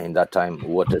idea in that time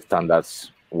what the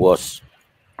standards was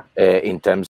in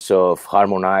terms of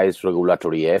harmonized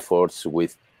regulatory efforts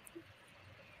with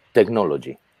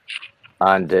technology.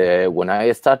 And when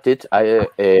I started, I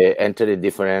entered in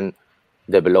different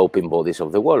developing bodies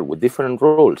of the world with different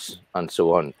roles and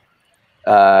so on.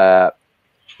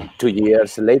 2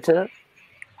 years later,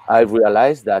 I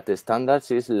realized that the standards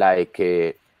is like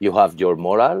you have your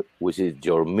moral, which is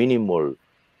your minimal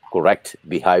correct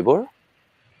behavior,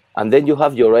 and then you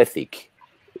have your ethic,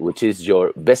 which is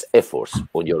your best efforts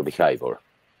on your behavior.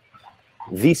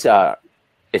 These are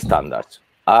standards,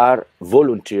 are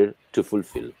volunteer to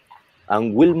fulfill,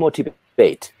 and will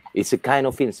motivate. It's a kind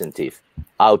of incentive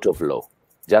out of law.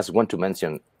 Just want to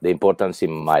mention the importance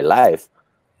in my life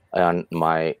and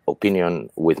my opinion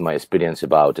with my experience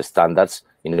about the standards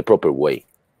in the proper way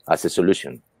as a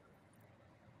solution.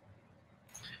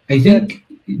 I think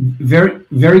very,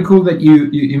 very cool that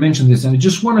you mentioned this, and I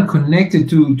just want to connect it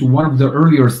to one of the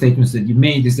earlier statements that you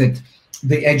made, is that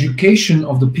the education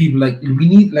of the people, like we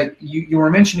need, like you were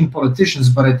mentioning politicians,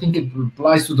 but I think it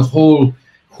applies to the whole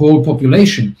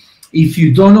population. If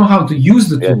you don't know how to use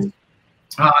the tool,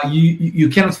 you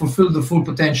cannot fulfill the full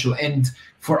potential. And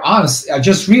for us, I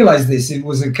just realized this, it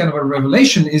was a kind of a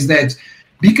revelation, is that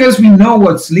because we know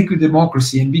what's liquid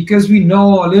democracy, and because we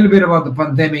know a little bit about the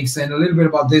pandemics and a little bit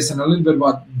about this and a little bit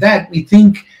about that, we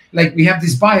think like we have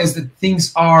this bias that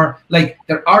things are like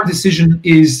that our decision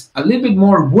is a little bit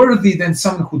more worthy than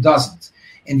someone who doesn't.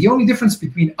 And the only difference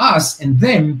between us and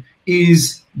them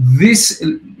is this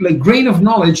like grain of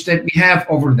knowledge that we have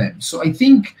over them. So I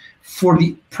think for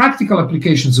the practical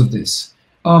applications of this,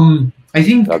 I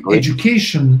think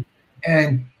education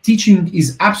and teaching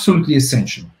is absolutely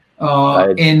essential.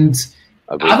 And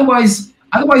otherwise,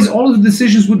 all of the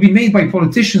decisions would be made by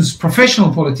politicians,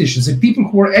 professional politicians, and people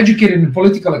who are educated in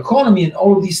political economy and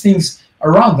all of these things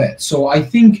around that. So I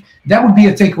think that would be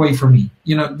a takeaway for me.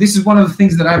 You know, this is one of the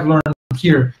things that I've learned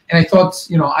here, and I thought,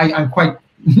 you know, I'm quite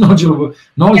knowledgeable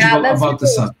about the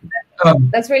subject.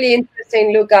 That's really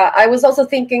interesting, Luka. I was also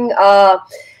thinking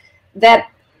that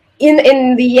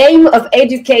in the aim of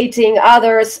educating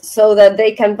others so that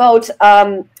they can vote,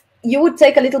 you would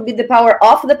take a little bit the power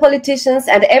off the politicians,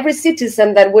 and every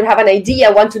citizen that would have an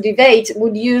idea, want to debate,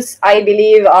 would use, I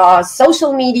believe,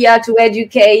 social media to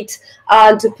educate,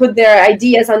 to put their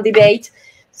ideas on debate.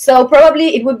 So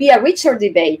probably it would be a richer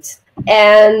debate,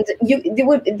 and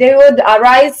there would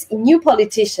arise new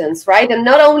politicians, right? And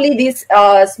not only this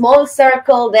small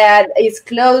circle that is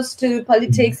close to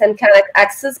politics and can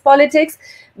access politics,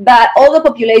 but all the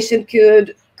population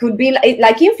could be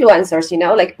like influencers, you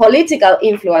know, like political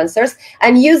influencers,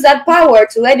 and use that power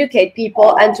to educate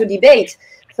people and to debate.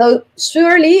 So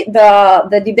surely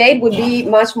the debate would be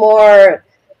much more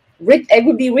rich. It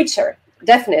would be richer,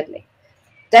 definitely.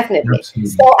 Absolutely.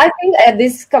 So I think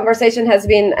this conversation has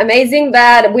been amazing,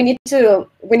 but we need to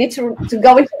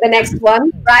go into the next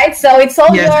one, right? So it's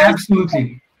all yours.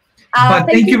 Absolutely. But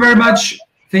thank you very much.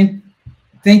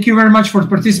 Thank you very much for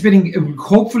participating.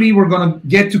 Hopefully, we're going to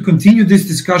get to continue this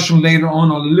discussion later on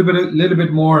a little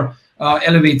bit more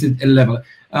elevated level.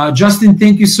 Justin,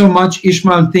 thank you so much.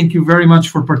 Ismael, thank you very much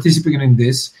for participating in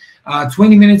this.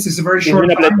 20 minutes is a very short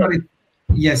time, but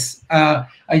yes,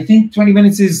 I think 20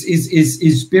 minutes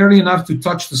is barely enough to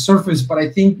touch the surface, but I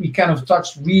think we kind of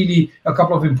touched really a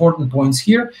couple of important points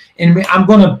here. And I'm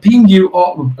going to ping you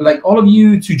all, like all of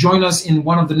you, to join us in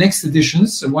one of the next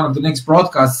editions, one of the next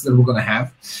broadcasts that we're going to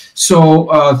have.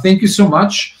 So thank you so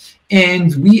much.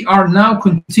 And we are now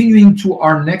continuing to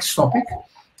our next topic.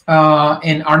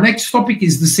 And our next topic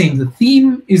is the same. The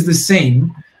theme is the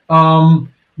same.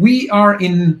 We are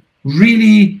in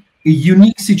really a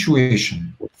unique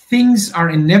situation. Things are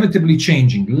inevitably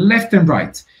changing left and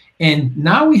right. And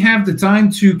now we have the time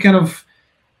to kind of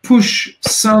push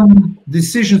some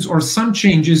decisions or some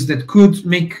changes that could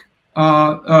make,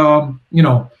 you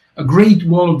know, a great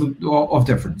world of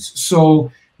difference. So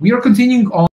we are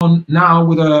continuing on now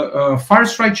with a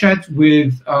fireside chat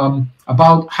with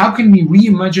about how can we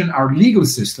reimagine our legal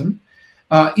system.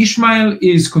 Ismael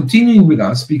is continuing with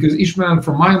us because Ismael,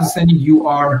 from my understanding, you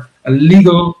are a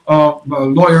legal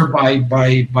lawyer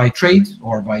by trade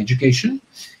or by education.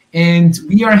 And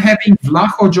we are having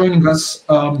Vlaho joining us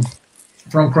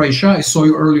from Croatia. I saw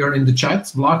you earlier in the chat.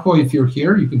 Vlaho, if you're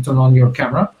here, you can turn on your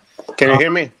camera. Can you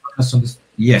hear me?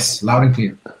 Yes, loud and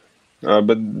clear.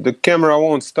 But the camera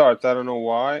won't start. I don't know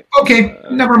why. Okay,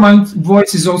 never mind.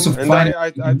 Voice is also fine.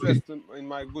 I dressed in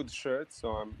my good shirt,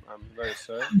 so I'm very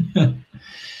sorry.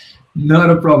 Not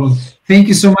a problem. Thank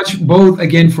you so much both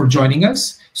again for joining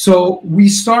us. So we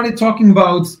started talking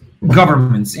about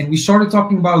governments, and we started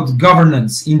talking about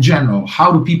governance in general.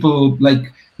 How do people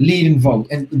like lead and vote?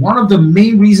 And one of the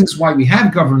main reasons why we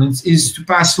have governance is to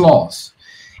pass laws.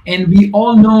 And we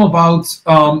all know about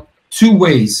two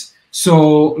ways.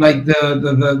 So like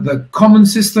the common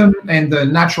system and the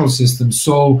natural system.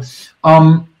 So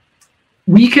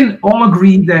we can all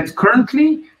agree that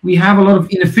currently we have a lot of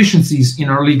inefficiencies in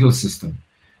our legal system.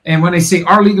 And when I say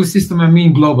our legal system, I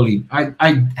mean globally.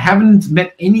 I haven't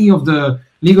met any of the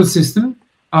legal system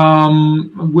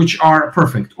which are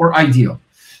perfect or ideal.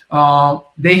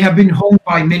 They have been honed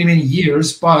by many, many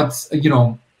years, but you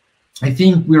know, I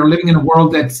think we are living in a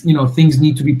world that, you know, things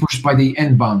need to be pushed by the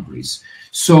end boundaries.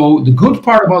 So the good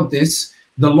part about this,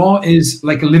 the law is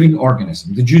like a living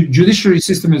organism. The judiciary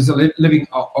system is a living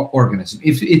organism.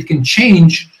 If it can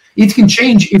change, if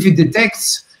it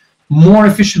detects more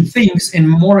efficient things and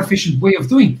more efficient way of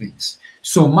doing things.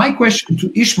 So my question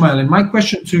to Ismael and my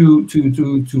question to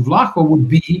Vlaho would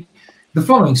be the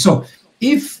following. So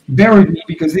if, bear with me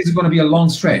because this is going to be a long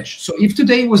stretch. So if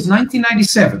today was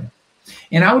 1997,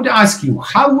 and I would ask you,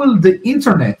 how will the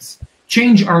internet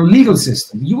change our legal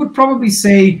system? You would probably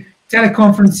say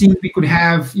teleconferencing, we could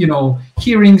have, you know,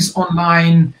 hearings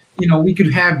online, you know, we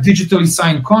could have digitally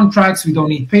signed contracts. We don't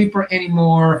need paper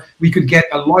anymore. We could get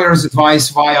a lawyer's advice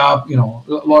via, you know,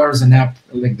 lawyers and app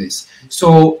like this.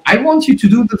 So I want you to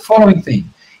do the following thing.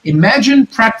 Imagine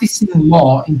practicing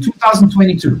law in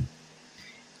 2022.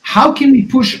 How can we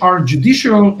push our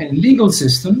judicial and legal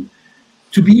system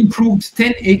to be improved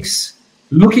 10x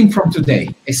looking from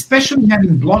today, especially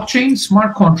having blockchain,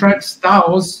 smart contracts,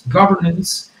 DAOs,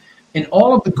 governance, and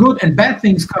all of the good and bad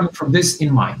things coming from this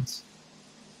in mind?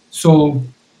 So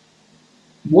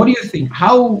what do you think?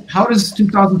 How does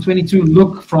 2022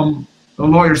 look from a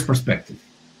lawyer's perspective?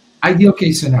 Ideal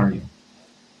case scenario.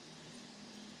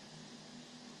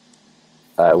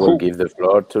 I will give the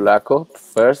floor to Laco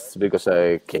first because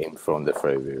I came from the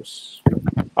previous.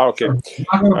 Okay.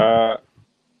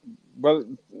 Well,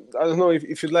 I don't know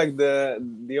if you'd like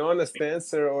the honest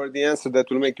answer or the answer that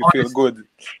will make you feel good,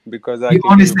 because I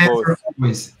can give both.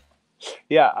 Always.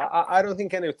 Yeah, I don't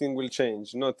think anything will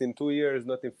change. Not in 2 years,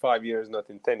 not in 5 years, not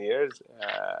in 10 years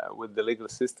with the legal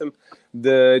system.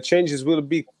 The changes will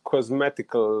be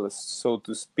cosmetical, so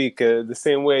to speak, the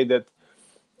same way that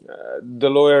the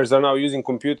lawyers are now using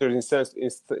computers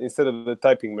instead of the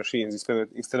typing machines,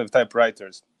 instead of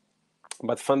typewriters.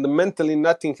 But fundamentally,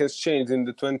 nothing has changed in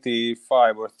the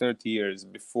 25 or 30 years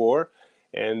before.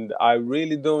 And I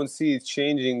really don't see it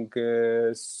changing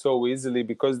so easily,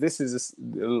 because this is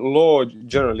a law.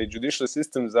 Generally, judicial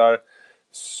systems are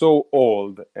so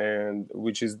old, and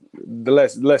which is the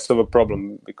less of a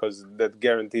problem, because that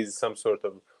guarantees some sort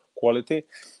of quality.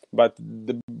 But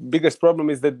the biggest problem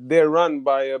is that they're run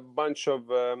by a bunch of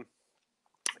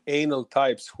anal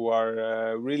types who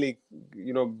are really,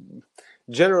 you know,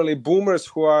 generally boomers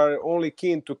who are only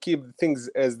keen to keep things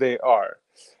as they are.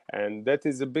 And that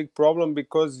is a big problem,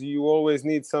 because you always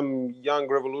need some young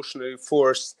revolutionary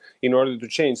force in order to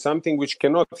change something, which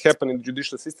cannot happen in the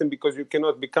judicial system, because you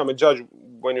cannot become a judge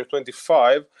when you're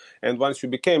 25. And once you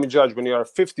became a judge when you are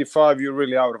 55, you're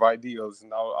really out of ideals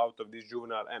and out of this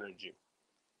juvenile energy.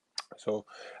 So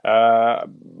I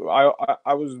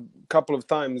was a couple of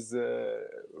times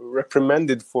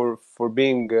reprimanded for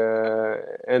being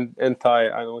anti,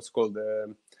 I know it's called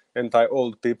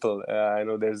anti-old people. I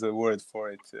know there's a word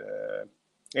for it,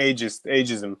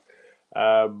 ageism.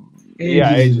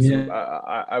 Yeah, ageism.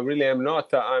 Yeah. I really am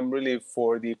not. I'm really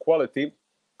for the equality,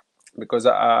 because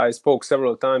I spoke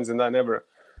several times and I never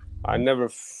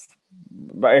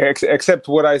except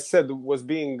what I said was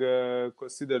being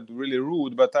considered really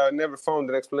rude, but I never found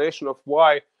an explanation of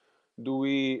why do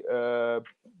we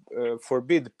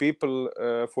forbid people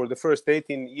for the first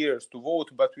 18 years to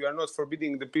vote, but we are not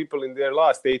forbidding the people in their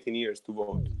last 18 years to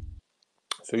vote.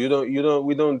 So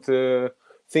we don't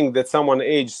think that someone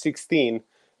age 16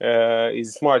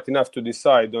 is smart enough to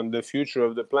decide on the future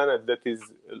of the planet that is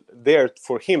there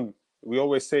for him. We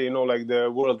always say, you know, like the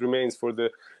world remains for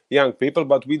the young people,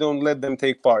 but we don't let them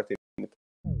take part in it.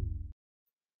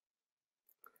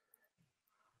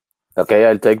 Okay,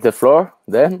 I'll take the floor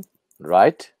then,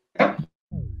 right?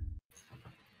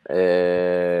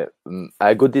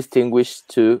 I could distinguish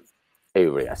two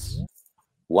areas.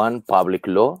 One, public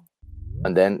law,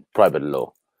 and then private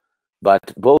law.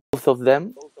 But both of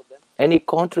them, any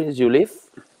countries you live,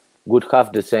 would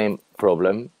have the same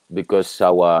problem, because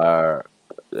our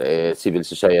civil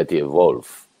society evolved.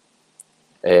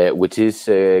 Which is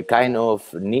kind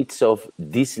of needs of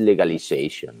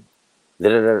dislegalization.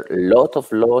 There are a lot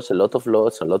of laws.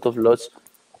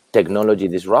 Technology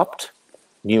disrupt.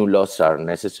 New laws are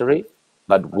necessary.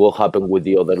 But what happened with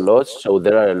the other laws? So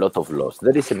there are a lot of laws.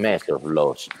 There is a mess of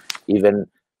laws. Even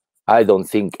I don't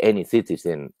think any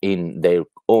citizen in their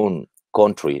own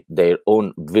country, their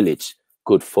own village,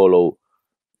 could follow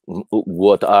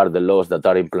what are the laws that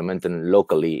are implemented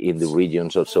locally in the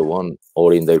regions or so on,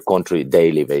 or in their country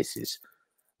daily basis.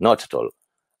 Not at all.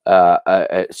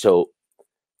 So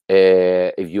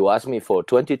if you ask me for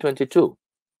 2022,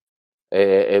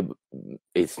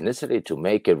 it's necessary to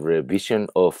make a revision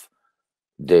of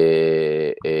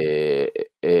the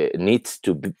needs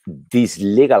to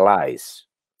dislegalize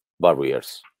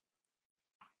barriers,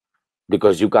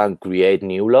 because you can create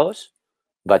new laws,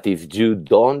 but if you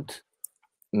don't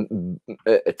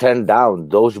turn down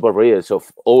those barriers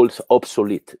of old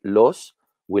obsolete laws,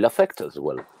 will affect as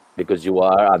well, because you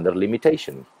are under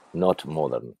limitation, not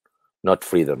modern, not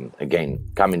freedom. Again,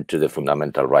 coming to the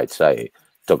fundamental rights I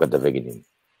talked at the beginning.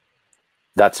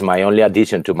 That's my only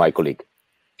addition to my colleague.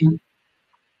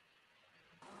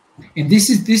 And this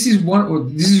is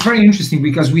very interesting,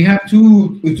 because we have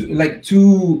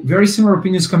two very similar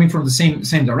opinions coming from the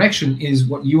same direction. Is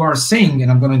what you are saying, and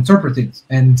I'm going to interpret it,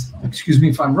 and excuse me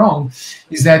if I'm wrong,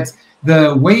 is that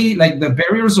the way, like, the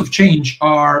barriers of change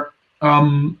are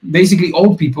basically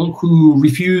old people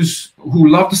who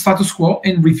love the status quo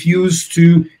and refuse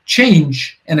to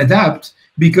change and adapt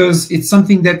because it's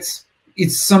something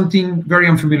very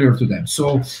unfamiliar to them.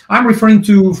 So I'm referring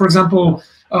to, for example,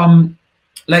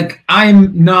 like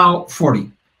I'm now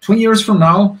 40. 20 years from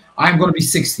now, I'm going to be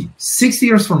 60. 60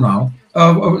 years from now,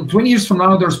 20 years from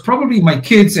now, there's probably my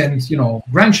kids and, you know,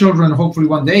 grandchildren, hopefully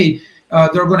one day,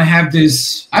 they're going to have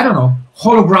this, I don't know,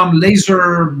 hologram,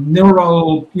 laser,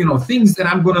 neural, you know, things that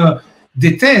I'm going to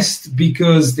detest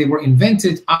because they were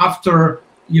invented after,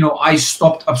 you know, I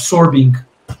stopped absorbing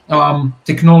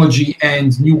technology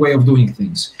and new way of doing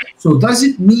things. So does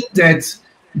it mean that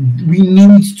we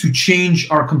need to change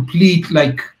our complete,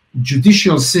 like,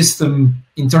 judicial system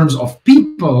in terms of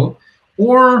people,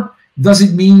 or does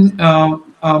it mean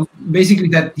basically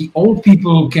that the old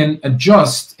people can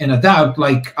adjust and adapt,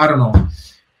 like, I don't know,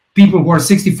 people who are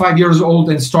 65 years old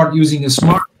and start using a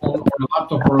smartphone or a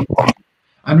laptop or a computer?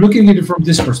 I'm looking at it from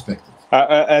this perspective.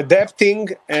 Adapting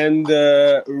and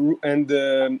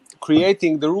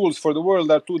creating the rules for the world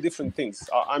are two different things.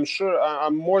 I'm sure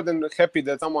I'm more than happy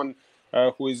that someone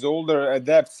who is older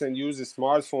adapts and uses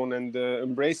smartphone and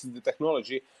embraces the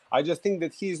technology. I just think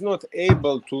that he is not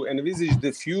able to envisage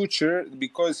the future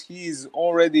because he is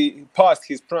already past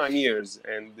his prime years,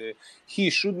 and he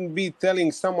shouldn't be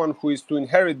telling someone who is to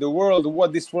inherit the world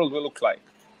what this world will look like.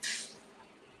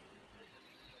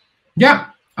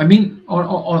 Yeah, I mean,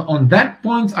 on that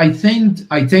point, I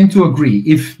tend to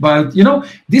agree. But you know,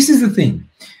 this is the thing.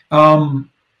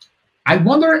 I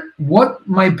wonder what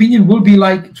my opinion will be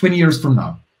like 20 years from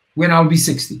now, when I'll be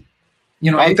 60.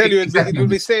 You know, I'll tell you, it will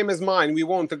be same as mine. We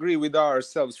won't agree with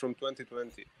ourselves from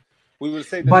 2020. We will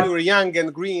say that we were young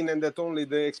and green, and that only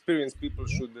the experienced people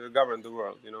should govern the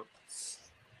world. You know.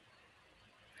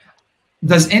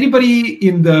 Does anybody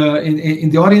in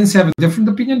the audience have a different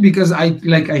opinion? Because I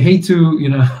hate to, you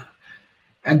know.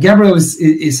 Gabriel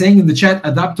is saying in the chat,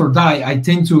 adapt or die. I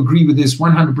tend to agree with this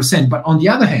 100%. But on the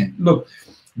other hand, look,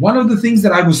 one of the things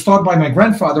that I was taught by my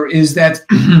grandfather is that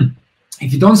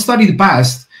if you don't study the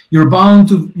past, you're bound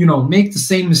to, you know, make the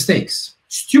same mistakes,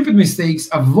 stupid mistakes,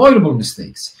 avoidable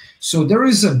mistakes. So there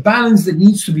is a balance that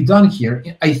needs to be done here,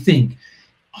 I think.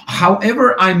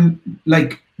 However, I'm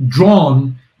like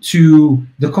drawn to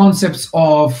the concepts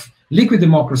of liquid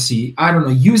democracy, I don't know,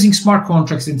 using smart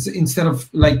contracts instead of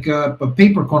like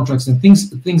paper contracts and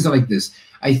things like this.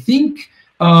 I think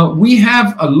we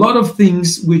have a lot of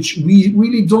things which we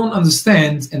really don't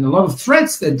understand, and a lot of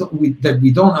threats that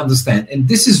we don't understand. And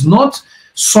this is not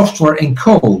software and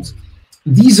code.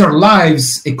 These are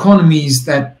lives, economies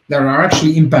that are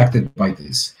actually impacted by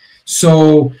this.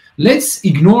 So let's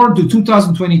ignore the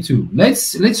 2022.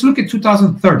 Let's look at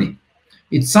 2030.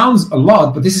 It sounds a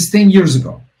lot, but this is 10 years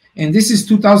ago. And this is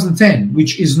 2010,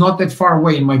 which is not that far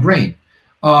away in my brain.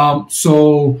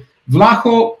 So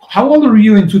Vlaho, how old were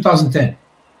you in 2010?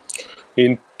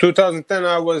 In 2010,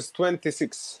 I was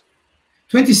 26.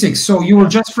 26. So you were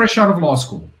just fresh out of law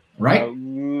school, right?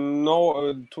 No,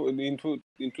 in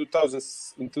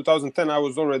 2010, I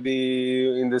was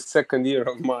already in the second year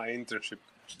of my internship.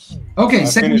 Okay,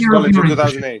 second year of your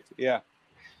 2008. Yeah.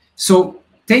 So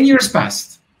 10 years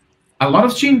passed. A lot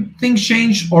of things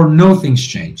changed, or no things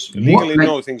changed? Legally,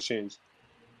 no things changed.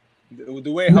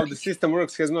 The way how the system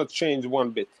works has not changed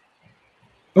one bit.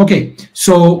 Okay,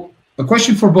 so a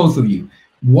question for both of you.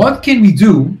 What can we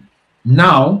do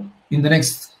now in the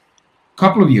next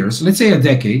couple of years, let's say a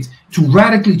decade, to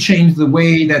radically change the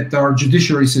way that our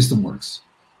judiciary system works?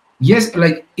 Yes,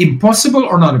 like impossible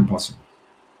or not impossible?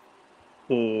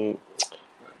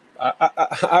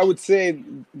 I would say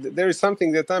there is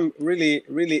something that I'm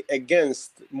really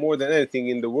against more than anything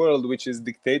in the world, which is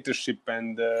dictatorship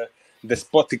and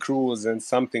despotic rules and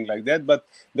something like that. But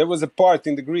there was a part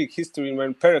in the Greek history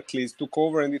when Pericles took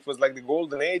over, and it was like the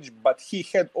golden age, but he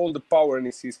had all the power in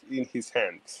his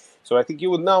hand. So I think you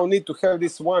would now need to have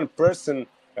this one person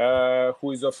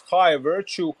who is of high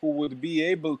virtue, who would be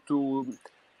able to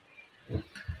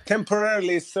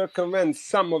temporarily circumvent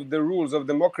some of the rules of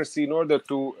democracy in order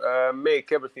to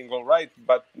make everything all right.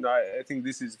 But I think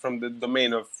this is from the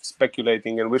domain of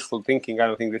speculating and wishful thinking. I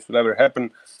don't think this will ever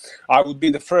happen. I would be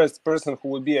the first person who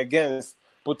would be against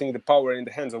putting the power in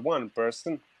the hands of one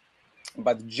person.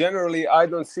 But generally, I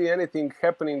don't see anything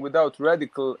happening without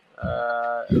radical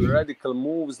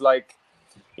moves. Like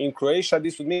in Croatia,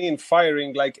 this would mean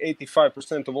firing like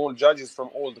 85% of all judges from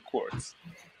all the courts.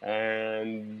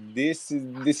 And this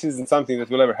isn't something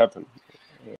that will ever happen.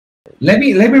 Let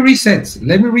me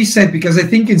reset because I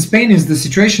think in Spain the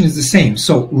situation is the same.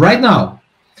 So right now,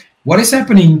 what is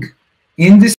happening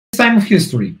in this time of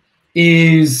history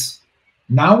is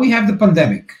now we have the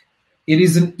pandemic. It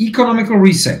is an economical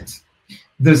reset.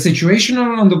 The situation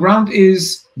on the ground is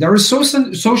there is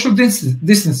social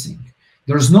distancing.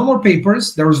 There's no more papers.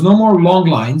 There's no more long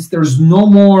lines. There's no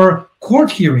more court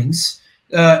hearings,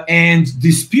 and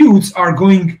disputes are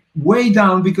going way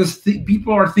down because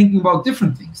people are thinking about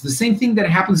different things. The same thing that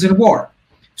happens in war.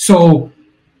 So,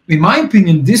 in my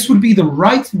opinion, this would be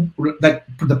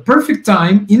the perfect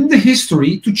time in the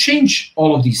history to change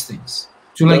all of these things.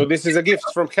 So this is a gift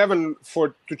from heaven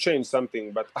to change something,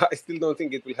 but I still don't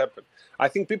think it will happen. I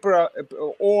think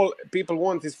all people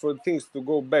want is for things to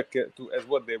go back to as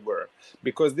what they were,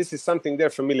 because this is something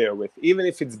they're familiar with. Even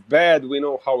if it's bad, we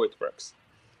know how it works.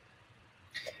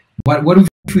 What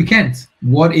if we can't?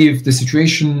 What if the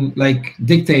situation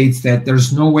dictates that there's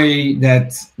no way that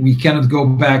we cannot go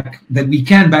back, that we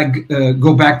can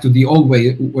go back to the old way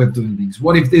of doing things?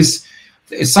 What if this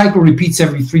cycle repeats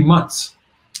every 3 months?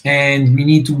 And we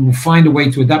need to find a way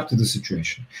to adapt to the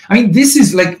situation. I mean, this is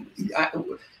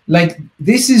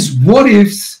this is what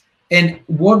ifs, and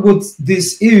what would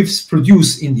these ifs produce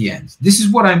in the end? This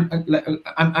is what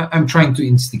I'm trying to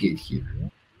instigate here.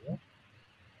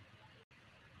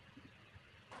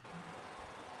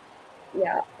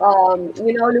 Yeah,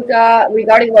 Luka,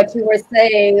 regarding what you were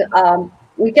saying,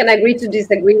 we can agree to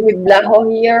disagree with Blaho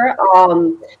here.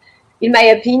 In my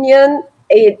opinion,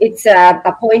 it's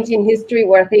a point in history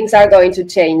where things are going to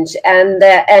change, and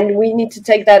we need to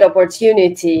take that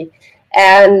opportunity.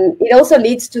 And it also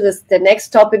leads to the next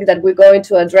topic that we're going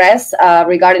to address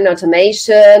regarding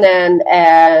automation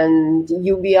and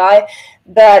UBI.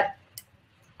 But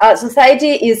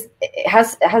society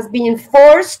has been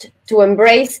forced to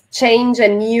embrace change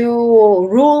and new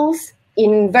rules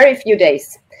in very few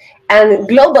days, and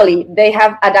globally they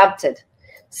have adapted.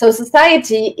 So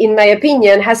society, in my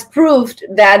opinion, has proved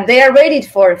that they are ready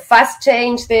for fast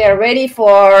change. They are ready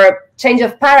for change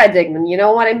of paradigm. You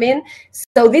know what I mean?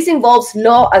 So this involves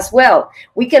law as well.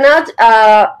 We cannot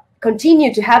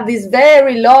continue to have these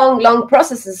very long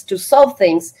processes to solve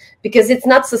things, because it's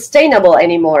not sustainable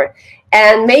anymore.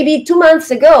 And maybe 2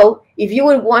 months ago, if you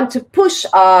would want to push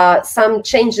some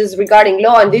changes regarding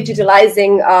law and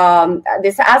digitalizing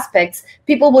these aspects,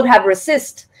 people would have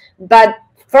resisted. But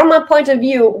from my point of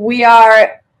view, we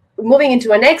are moving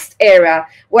into a next era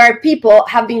where people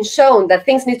have been shown that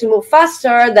things need to move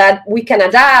faster, that we can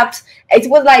adapt. It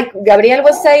was like Gabriel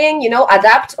was saying,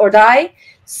 adapt or die.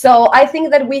 So I think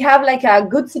that we have a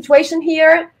good situation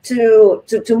here to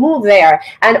move there.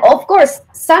 And of course,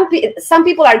 some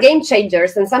people are game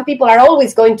changers, and some people are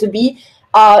always going to be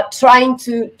trying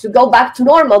to go back to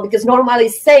normal, because normal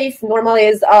is safe, normal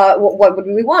is what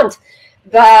we want.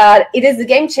 But it is the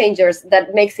game changers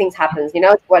that make things happen.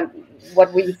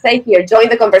 What we say here, join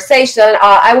the conversation.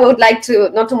 I would like to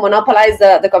not to monopolize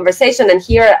the conversation, and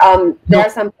here there are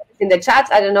some in the chat.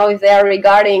 I don't know if they are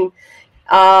regarding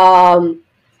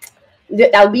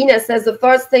Albina says the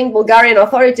first thing Bulgarian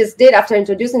authorities did after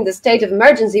introducing the state of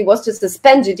emergency was to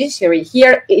suspend judiciary.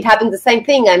 Here it happened the same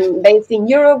thing. I'm based in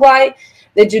Uruguay.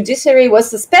 The judiciary was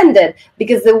suspended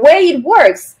because the way it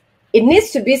works, it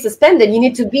needs to be suspended. You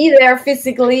need to be there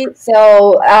physically. So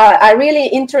a really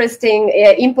interesting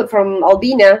input from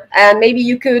Albina. And maybe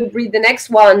you could read the next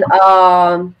one,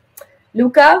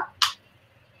 Luka.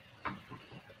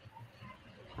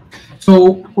 So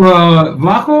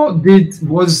Vlaho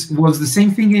was the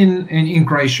same thing in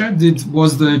Croatia.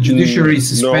 Was the judiciary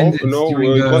suspended? No,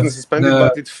 it wasn't suspended,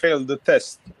 but it failed the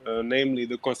test. Namely,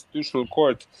 the Constitutional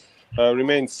Court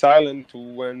remained silent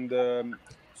when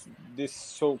this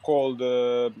so-called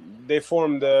they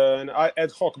formed an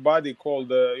ad hoc body called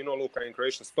Luka in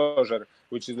Croatian Stožer,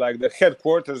 which is like the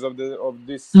headquarters of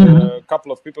this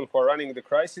couple of people who are running the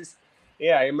crisis.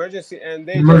 Yeah, emergency, and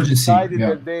they decided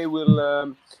that they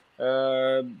will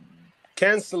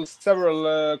cancel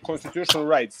several constitutional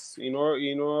rights.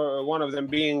 One of them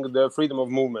being the freedom of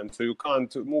movement, so you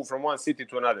can't move from one city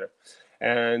to another.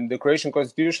 And the Croatian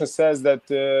constitution says that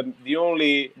the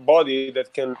only body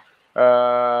that can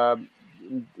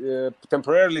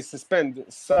temporarily suspend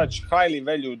such highly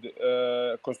valued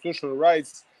constitutional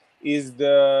rights is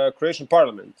the Croatian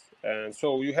parliament. And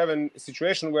so you have a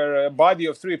situation where a body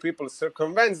of 3 people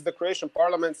circumvents the Croatian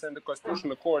parliament, and the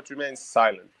Constitutional Court remains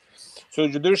silent. So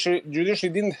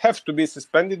judiciary didn't have to be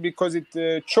suspended because it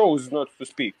chose not to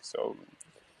speak. So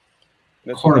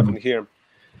that's what happened here.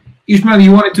 Ismael,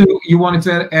 you wanted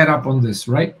to add up on this,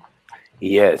 right?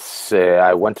 Yes,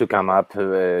 I want to come up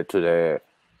to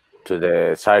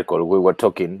the circle we were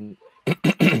talking.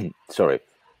 Sorry,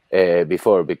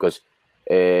 before, because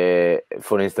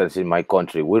for instance, in my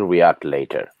country, we react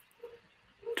later.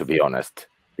 To be honest,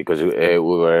 because we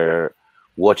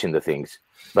watching the things.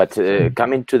 But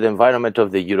coming to the environment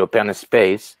of the European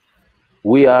space,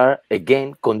 we are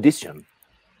again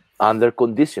under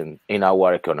condition in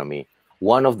our economy.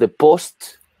 One of the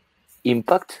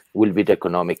post-impact will be the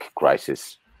economic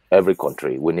crisis. Every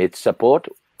country, we need support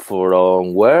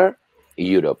from where?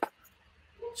 Europe.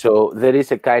 So there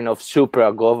is a kind of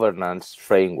supra-governance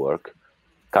framework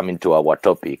coming to our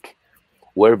topic,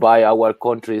 whereby our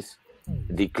countries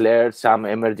declare some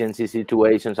emergency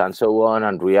situations and so on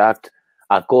and react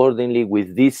accordingly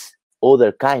with this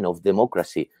other kind of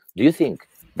democracy. Do you think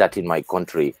that in my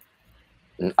country,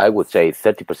 I would say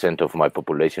 30% of my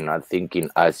population are thinking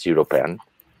as European?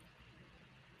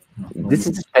 This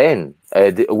is Spain.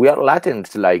 We are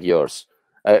Latins like yours.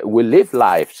 We live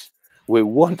lives. We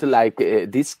want like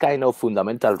this kind of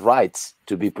fundamental rights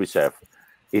to be preserved.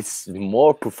 It's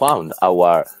more profound,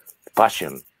 our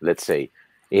passion, let's say.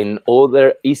 In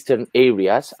other Eastern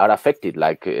areas are affected,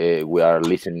 like we are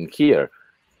listening here.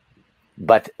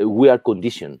 But we are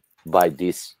conditioned by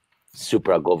this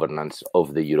supra-governance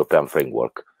of the European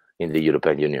framework in the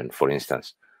European Union, for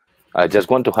instance. I just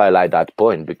want to highlight that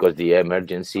point because the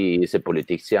emergency is a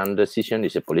politician decision,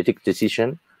 it's a political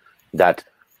decision that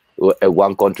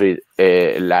one country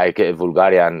like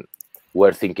Bulgaria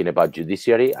were thinking about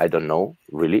judiciary. I don't know,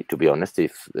 really, to be honest,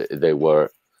 if they were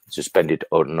suspended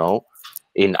or no.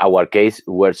 In our case,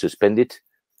 were suspended.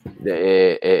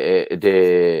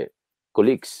 The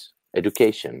colleagues,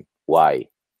 education. Why?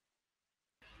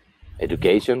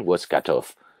 Education was cut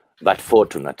off. But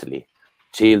fortunately,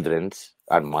 children's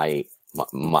and my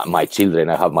children,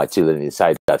 I have my children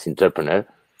inside as entrepreneur,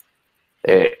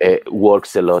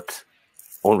 works a lot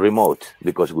on remote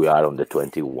because we are on the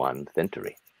 21st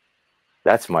century.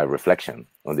 That's my reflection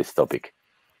on this topic.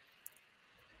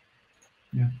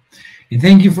 Yeah, and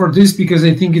thank you for this because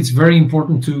I think it's very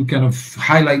important to kind of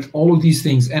highlight all of these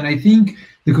things. And I think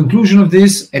the conclusion of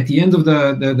this at the end of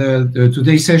the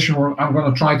today's session, I'm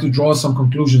going to try to draw some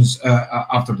conclusions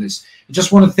after this. I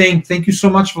just want to thank you so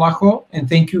much, Vlacho, and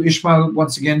thank you, Ismael,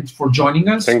 once again for joining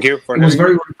us. Thank you for it was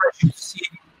very refreshing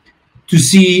to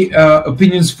see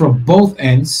opinions from both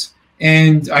ends,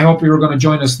 and I hope you're going to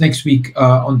join us next week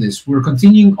on this. We're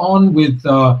continuing on with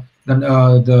the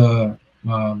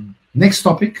next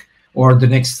topic, or the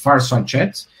next fireside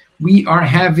chat. We are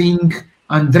having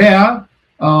Andrea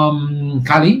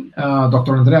Kali,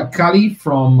 Dr. Andrea Kali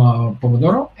from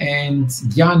Pomodoro, and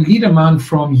Jan Liederman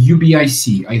from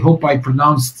UBIC. I hope I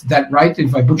pronounced that right.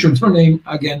 If I butchered your name,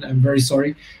 again, I'm very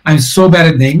sorry. I'm so bad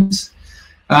at names.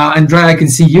 Andrea, I can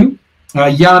see you.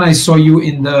 Jan, I saw you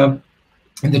in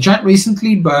the chat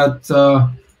recently, but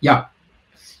yeah.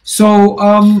 So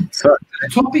the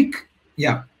topic,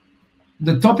 yeah.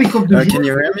 The topic of the can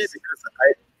you hear me?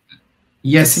 Because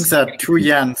yes, I think there are two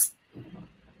Jans.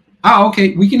 Ah,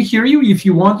 okay. We can hear you. If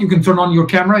you want, you can turn on your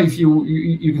camera. If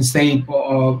you can stay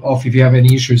off if you have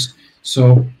any issues.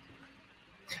 So,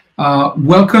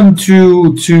 welcome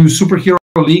to Superhero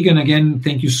League, and again,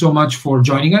 thank you so much for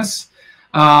joining us.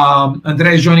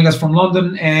 Andrea is joining us from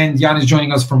London, and Jan is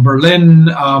joining us from Berlin.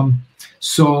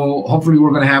 So hopefully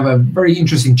we're going to have a very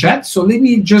interesting chat. So let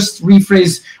me just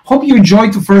rephrase. Hope you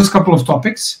enjoyed the first couple of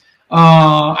topics.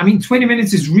 I mean, 20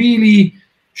 minutes is really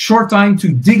short time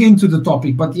to dig into the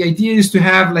topic, but the idea is to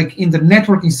have, like, in the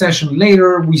networking session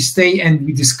later, we stay and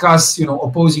we discuss, you know,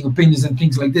 opposing opinions and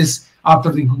things like this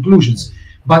after the conclusions.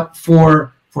 But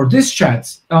for this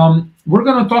chat, we're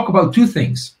going to talk about two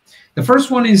things. The first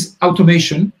one is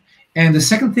automation. And the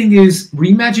second thing is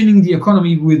reimagining the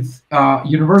economy with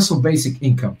universal basic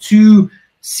income. Two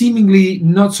seemingly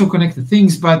not so connected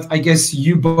things, but I guess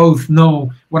you both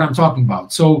know what I'm talking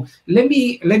about. So let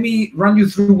me run you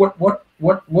through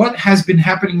what has been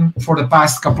happening for the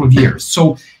past couple of years.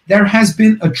 So there has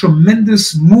been a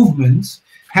tremendous movement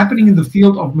happening in the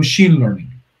field of machine learning.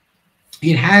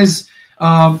 It has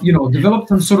developed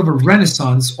some sort of a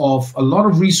renaissance of a lot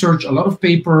of research, a lot of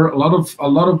paper, a lot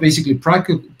of basically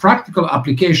practical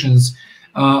applications,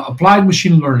 applied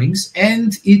machine learnings,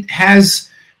 and it has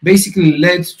basically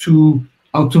led to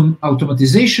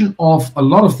automatization of a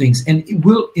lot of things, and it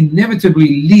will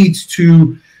inevitably lead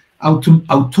to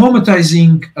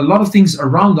automatizing a lot of things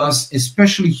around us,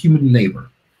 especially human labor.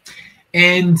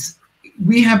 And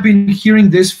we have been hearing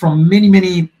this from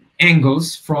many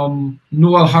angles, from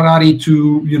Yuval Harari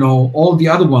to, you know, all the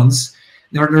other ones.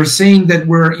 They're saying that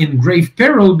we're in grave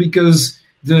peril because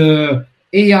the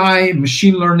AI,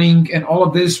 machine learning, and all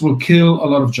of this will kill a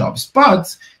lot of jobs.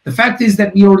 But the fact is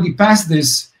that we already passed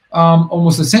this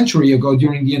almost a century ago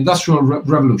during the Industrial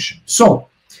Revolution. So,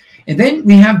 and then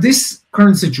we have this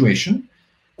current situation,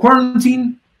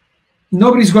 quarantine,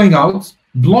 nobody's going out,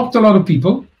 blocked a lot of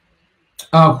people.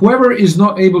 whoever is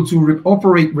not able to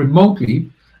operate remotely,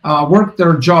 work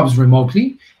their jobs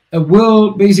remotely,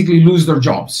 will basically lose their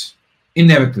jobs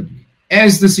inevitably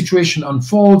as the situation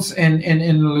unfolds and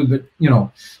a little bit,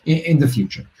 in the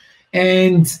future.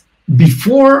 And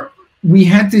before we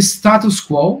had this status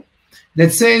quo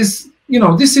that says,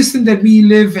 this system that we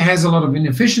live has a lot of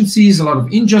inefficiencies, a lot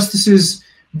of injustices,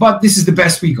 but this is the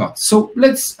best we got. So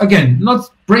let's, again, not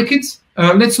break it.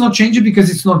 Let's not change it because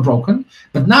it's not broken.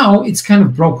 But now it's kind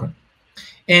of broken.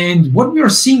 And what we are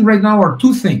seeing right now are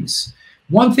two things.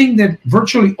 One thing, that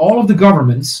virtually all of the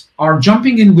governments are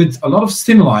jumping in with a lot of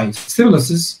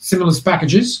stimulus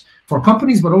packages for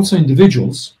companies, but also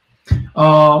individuals.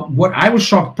 What I was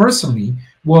shocked personally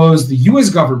was the US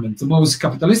government, the most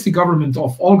capitalistic government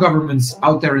of all governments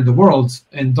out there in the world,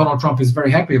 and Donald Trump is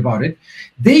very happy about it.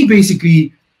 They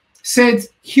basically said,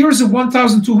 here's a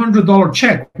 $1,200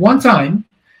 check one time,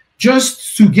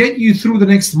 just to get you through the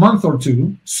next month or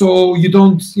two, so you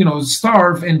don't,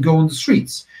 starve and go on the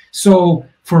streets. So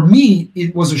for me,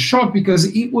 it was a shock because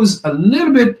it was a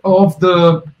little bit of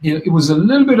the,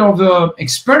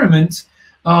 experiment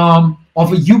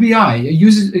of a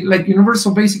UBI, like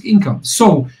universal basic income.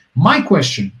 So my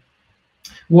question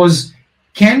was,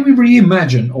 can we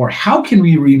reimagine, or how can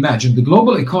we reimagine the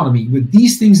global economy with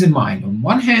these things in mind? On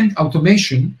one hand,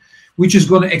 automation, which is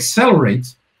going to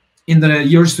accelerate in the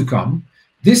years to come,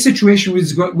 this situation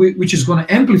which is going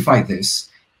to amplify this,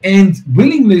 and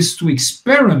willingness to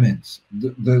experiment,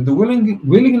 the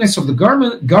willingness of the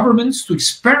governments to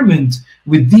experiment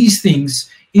with these things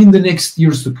in the next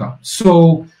years to come.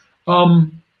 So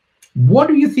what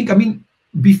do you think? I mean,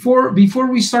 before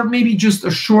we start, maybe just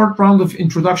a short round of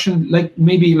introduction, like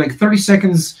maybe like 30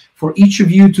 seconds for each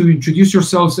of you to introduce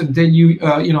yourselves, and then you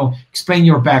explain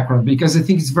your background, because I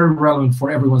think it's very relevant for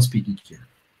everyone speaking here.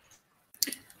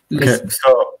 Okay,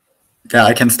 so yeah,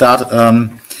 I can start.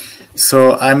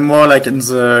 So I'm more like in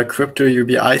the crypto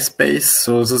UBI space.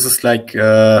 So this is like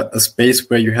a space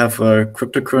where you have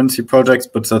cryptocurrency projects,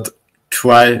 but that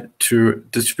try to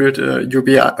distribute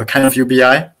a kind of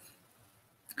UBI.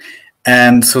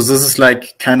 And so this is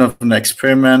like kind of an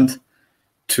experiment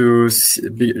to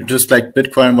be, just like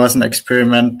Bitcoin was an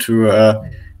experiment to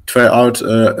try out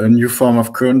a new form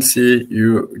of currency.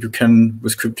 You can,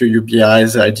 with crypto UBI,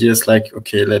 the idea is like,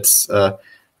 okay, let's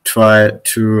try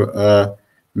to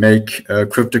make a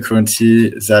cryptocurrency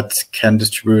that can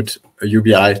distribute a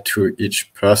UBI to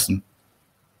each person.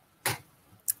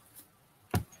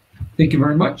 Thank you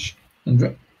very much,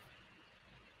 Andre.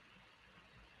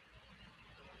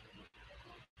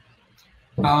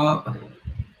 I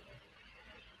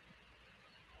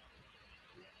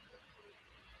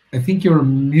think you're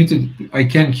muted. I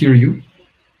can't hear you.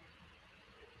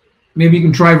 Maybe you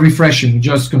can try refreshing.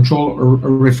 Just control or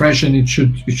refresh, and it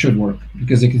should work,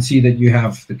 because I can see that you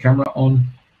have the camera on,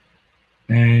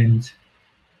 and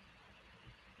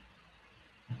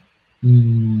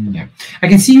yeah, I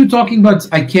can see you talking, but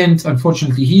I can't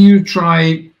unfortunately hear you.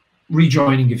 Try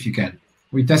rejoining if you can.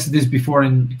 We tested this before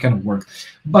and it kind of worked,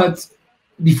 but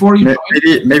before you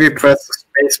maybe press the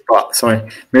space bar. Sorry,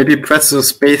 maybe press the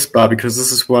space bar, because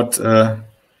this is what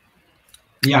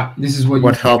yeah, this is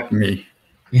what helped me.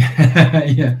 Yeah,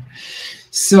 yeah.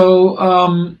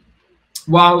 So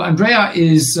while Andrea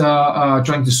is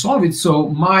trying to solve it, so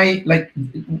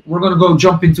we're gonna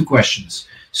jump into questions.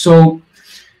 So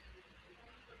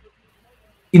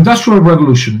Industrial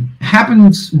Revolution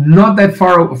happened not that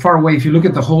far away if you look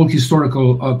at the whole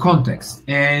historical context,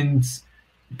 and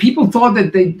people thought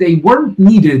that they weren't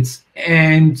needed,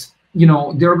 and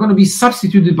they're going to be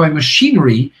substituted by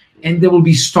machinery, and they will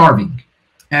be starving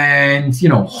and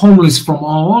homeless from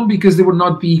all on, because they would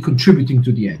not be contributing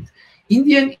to the end. In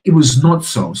the end, it was not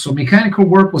so. So mechanical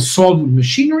work was solved with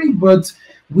machinery, but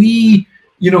we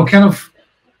kind of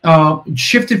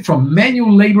shifted from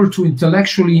manual labor to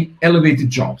intellectually elevated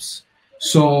jobs.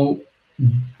 So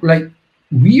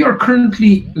we are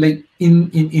currently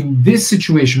in this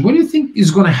situation. What do you think is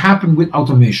going to happen with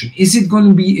automation? Is it going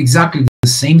to be exactly the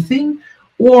same thing,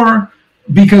 or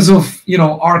because of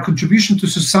our contribution to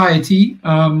society,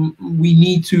 we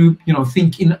need to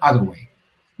think in other way?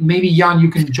 Maybe Jan,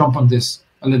 you can jump on this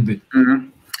a little bit. Mm-hmm.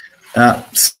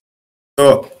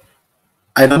 So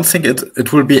I don't think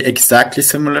it will be exactly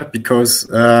similar, because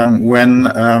when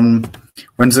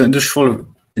the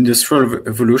industrial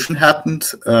revolution happened,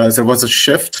 there was a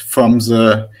shift from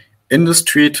the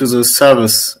industry to the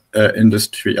service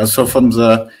industry, also from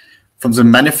the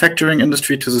manufacturing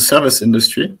industry to the service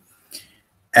industry.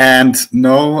 And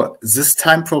now this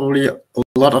time probably a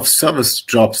lot of service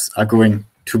jobs are going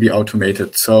to be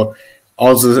automated. So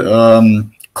all the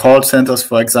call centers,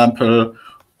 for example,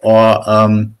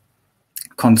 or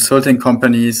consulting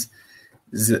companies.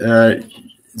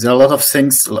 There are a lot of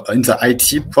things in the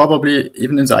IT, probably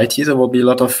even in the IT, there will be a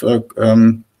lot of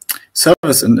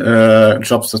service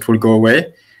jobs that will go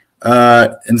away.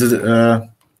 So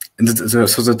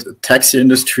the taxi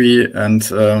industry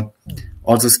and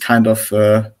all this kind of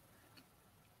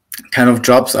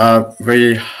jobs are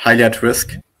very highly at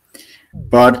risk.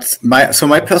 But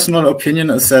my personal opinion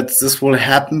is that this will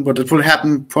happen, but it will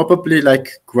happen probably like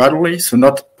gradually. So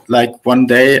not like one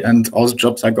day and all the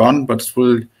jobs are gone, but it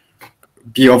will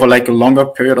be over like a longer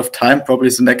period of time, probably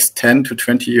the next 10 to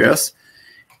 20 years.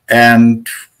 And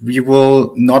we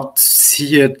will not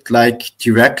see it like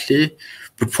directly,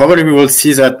 but probably we will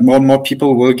see that more and more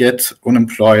people will get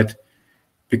unemployed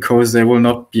because they will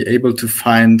not be able to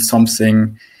find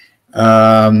something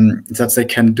that they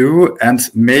can do. And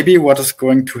maybe what is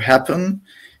going to happen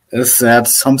is that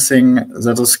something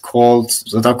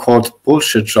that are called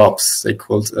bullshit jobs, they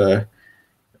called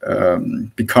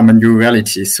become a new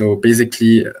reality. So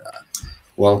basically,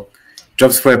 well,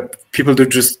 jobs where people do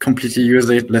just completely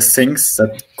useless things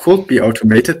that could be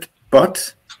automated,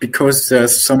 but because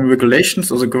there's some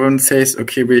regulations or the government says,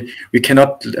 okay, we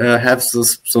cannot have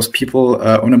those people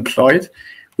unemployed,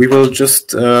 we will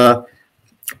just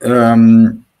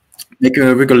make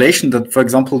a regulation that, for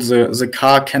example, the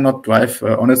car cannot drive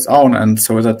on its own, and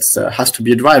so that has to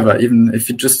be a driver, even if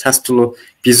it just has to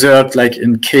be there, like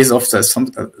in case of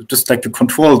just like to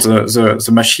control the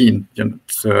machine, you know,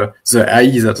 the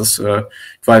AI that is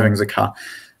driving the car.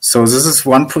 So this is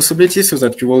one possibility, so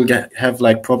that you will have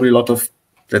like probably a lot of,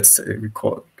 let's say, you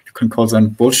can call them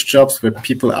bullshit jobs, where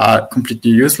people are completely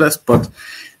useless, but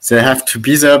they have to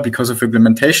be there because of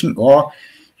implementation. Or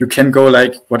you can go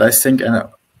like what I think, and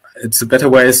it's a better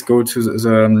way is go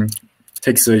to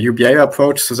take the UBI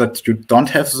approach, so that you don't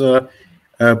have the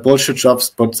bullshit jobs,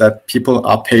 but that people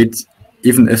are paid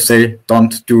even if they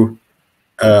don't do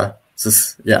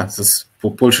this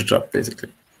bullshit job, basically.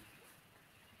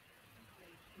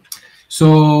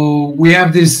 So we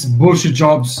have these bullshit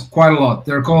jobs quite a lot.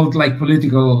 They're called like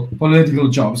political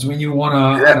jobs. When you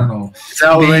wanna, I don't know,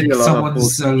 make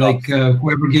someone's like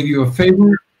whoever gave you a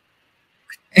favor.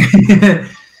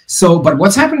 So, but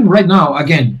what's happening right now?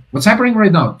 Again, what's happening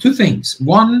right now? Two things.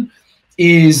 One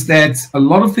is that a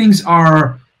lot of things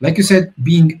are, like you said,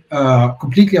 being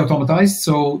completely automatized.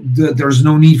 So there's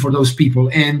no need for those people.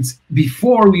 And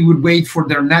before, we would wait for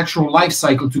their natural life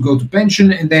cycle to go to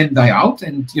pension and then die out.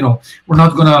 And, you know, we're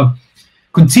not going to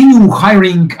continue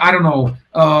hiring, I don't know,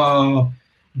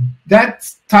 that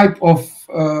type of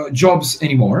jobs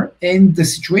anymore. And the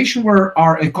situation where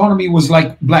our economy was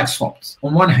like black swapped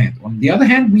on one hand. On the other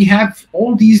hand, we have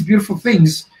all these beautiful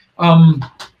things,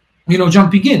 you know,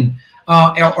 jumping in.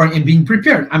 Or in being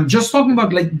prepared. I'm just talking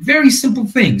about like very simple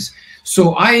things.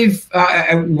 So I've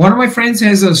one of my friends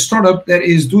has a startup that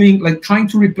is doing like trying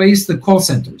to replace the call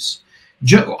centers.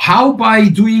 How? By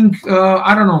doing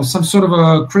I don't know, some sort of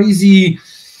a crazy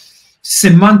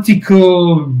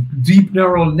semantical deep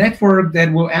neural network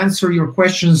that will answer your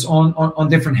questions on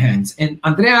different hands. And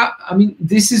Andrea, I mean,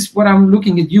 this is what I'm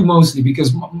looking at you mostly,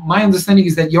 because my understanding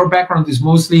is that your background is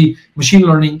mostly machine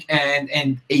learning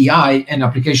and AI and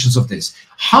applications of this.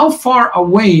 How far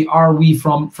away are we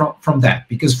from that?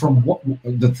 Because from what,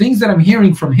 the things that I'm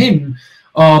hearing from him,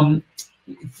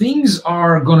 things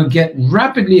are going to get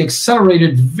rapidly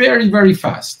accelerated very, very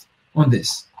fast on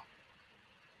this.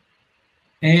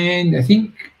 And I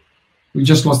think we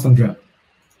just lost Andrea.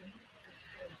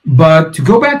 But to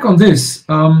go back on this,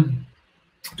 go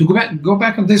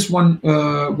back on this one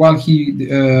while he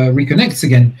reconnects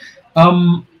again.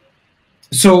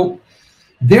 So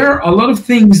there are a lot of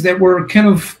things that were kind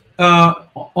of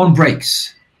on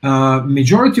brakes.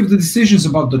 Majority of the decisions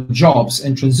about the jobs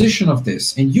and transition of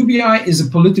this, and UBI is a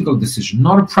political decision,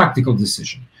 not a practical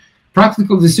decision.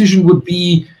 Practical decision would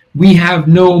be, we have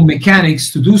no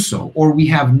mechanics to do so, or we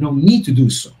have no need to do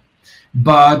so.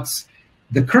 But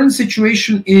the current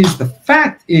situation is, the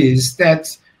fact is that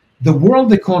the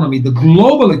world economy, the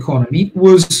global economy,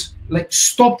 was like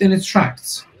stopped in its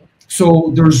tracks.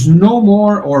 So there's no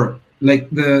more, or like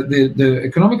the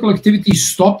economical activity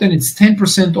stopped, and it's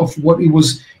 10% of what it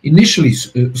was initially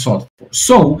sought for.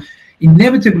 So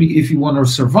inevitably, if you want to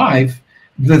survive,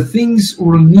 the things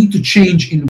will need to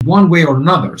change in one way or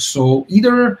another. So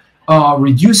either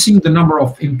reducing the number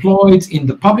of employed in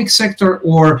the public sector,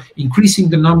 or increasing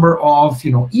the number of,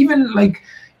 you know, even like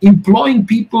employing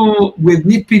people with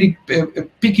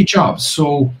picky jobs.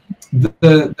 So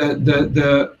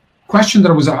the question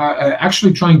that I was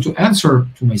actually trying to answer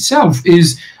to myself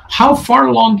is, how far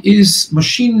along is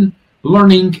machine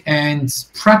learning and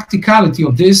practicality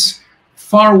of this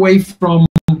far away from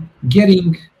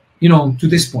getting, to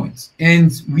this point. And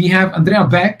we have Andrea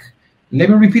back. Let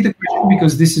me repeat the question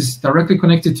because this is directly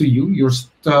connected to you.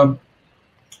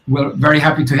 We're very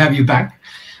happy to have you back.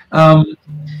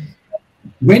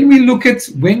 When we look at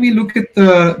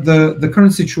the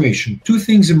current situation, two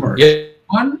things emerge. Yeah.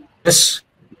 One, yes.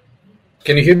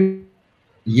 Can you hear me?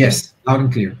 Yes, loud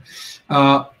and clear.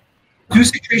 Two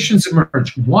situations emerge.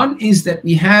 One is that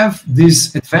we have these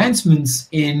advancements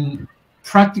in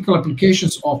practical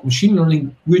applications of machine learning,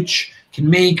 which can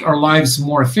make our lives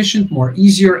more efficient, more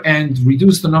easier, and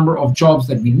reduce the number of jobs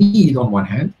that we need on one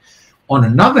hand. On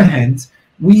another hand,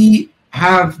 we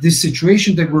have this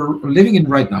situation that we're living in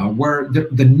right now where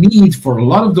the need for a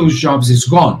lot of those jobs is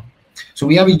gone. So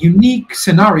we have a unique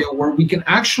scenario where we can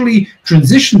actually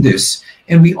transition this,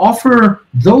 and we offer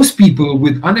those people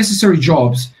with unnecessary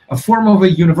jobs a form of a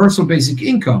universal basic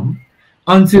income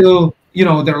until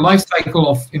their life cycle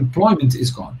of employment is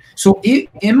gone. So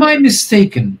am I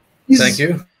mistaken? Thank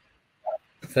you.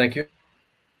 Thank you.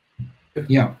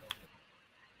 Yeah.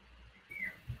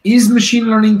 Is machine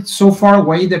learning so far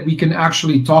away that we can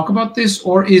actually talk about this,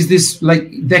 or is this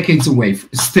like decades away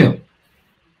still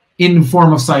in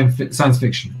form of science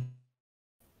fiction?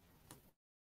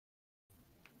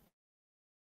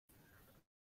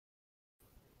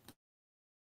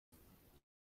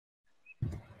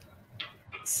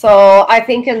 So I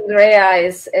think Andrea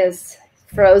is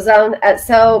frozen.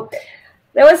 So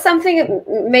there was something,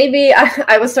 maybe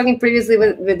I was talking previously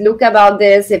with Luka about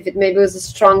this, if it maybe was a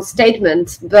strong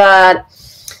statement, but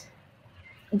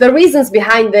the reasons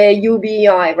behind the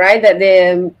UBI, right?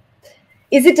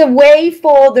 Is it a way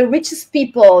for the richest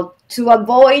people to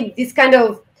avoid this kind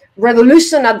of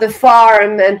revolution at the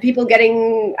farm and people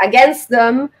getting against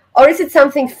them? Or is it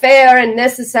something fair and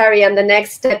necessary and the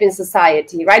next step in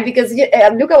society, right? Because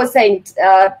Luka was saying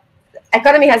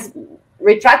economy has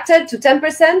retracted to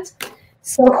 10%.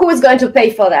 So who is going to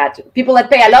pay for that? People that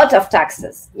pay a lot of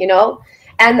taxes,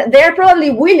 and they're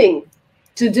probably willing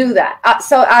to do that.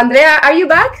 So Andrea, are you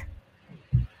back?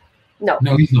 No,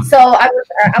 he's not. So I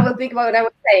will think about what I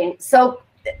was saying. So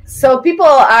people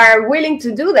are willing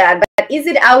to do that, but is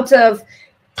it out of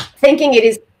thinking it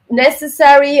is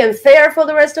necessary and fair for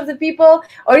the rest of the people,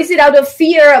 or is it out of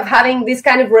fear of having this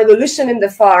kind of revolution in the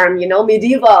farm,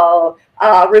 medieval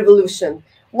revolution?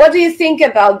 What do you think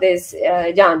about this,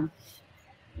 Jan?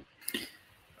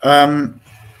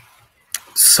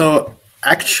 So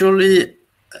actually,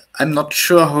 I'm not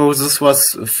sure how this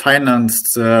was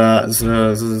financed, the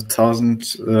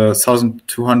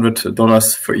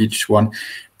 $1,200 for each one,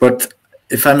 but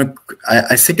if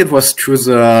I think it was through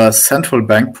the central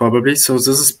bank probably. So this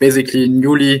is basically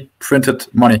newly printed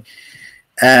money,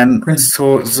 and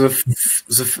so so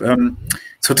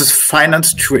it is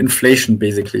financed through inflation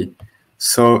basically.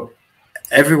 So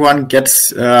everyone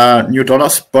gets new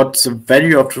dollars, but the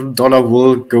value of the dollar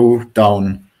will go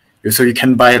down. So you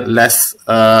can buy less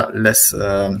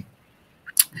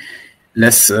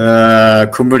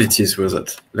commodities with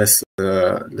it, less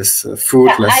food,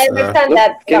 yeah, less. I understand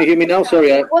that. Can you hear me now? Sorry.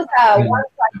 It was hi,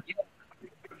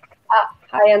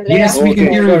 Andrea. Yes, we can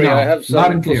hear you now. I have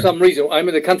for some reason, I'm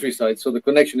in the countryside, so the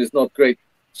connection is not great.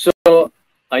 So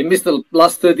I missed the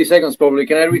last 30 seconds probably.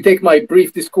 Can I retake my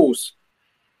brief discourse?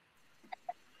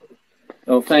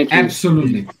 Oh, thank you.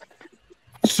 Absolutely.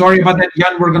 Sorry about that,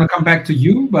 Jan. We're going to come back to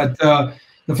you, but the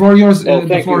floor is yours.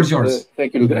 The floor is yours.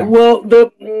 Thank you, Luka. Well,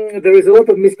 there is a lot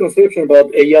of misconception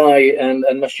about AI and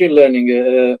machine learning.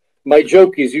 My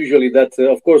joke is usually that,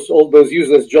 of course, all those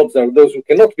useless jobs are those who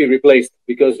cannot be replaced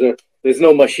because there's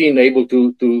no machine able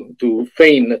to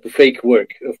fake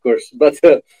work, of course. But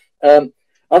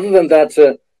other than that,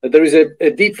 there is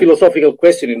a deep philosophical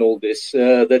question in all this.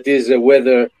 That is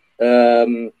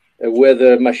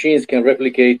whether machines can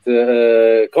replicate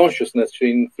consciousness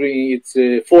in its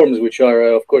forms, which are,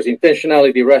 of course,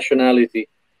 intentionality, rationality,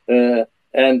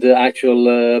 and actual,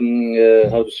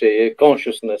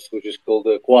 consciousness, which is called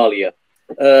qualia.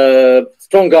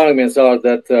 Strong arguments are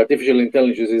that artificial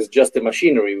intelligence is just a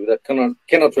machinery that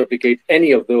cannot replicate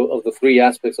any of the three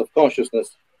aspects of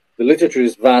consciousness. The literature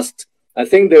is vast. I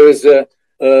think there is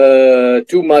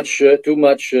too much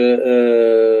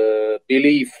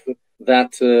belief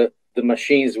that the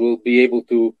machines will be able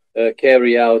to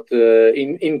carry out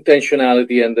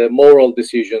intentionality and moral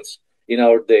decisions in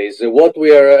our days. What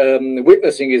we are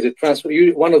witnessing is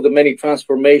one of the many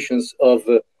transformations of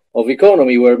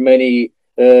economy, where many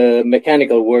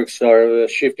mechanical works are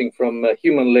shifting from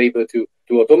human labor to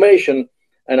automation.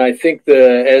 And I think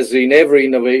as in every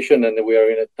innovation, and we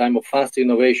are in a time of fast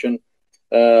innovation,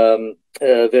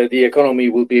 the economy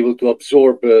will be able to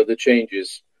absorb the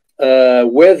changes.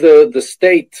 whether the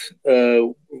state,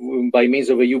 by means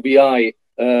of a UBI,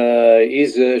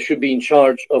 should be in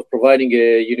charge of providing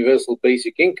a universal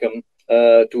basic income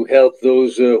to help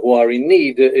those who are in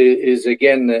need is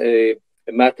again a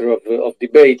matter of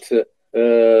debate.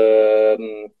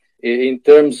 In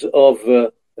terms of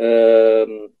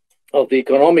the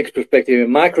economics perspective,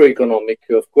 macroeconomic,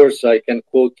 of course, I can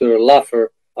quote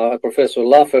Professor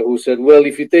Laffer, who said, "Well,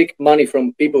 if you take money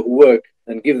from people who work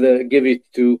and give it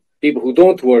to people who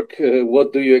don't work,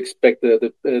 what do you expect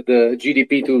the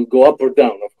GDP to go up or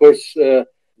down?" Of course,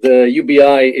 the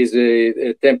UBI is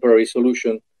a temporary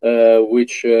solution,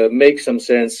 which makes some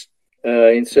sense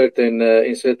in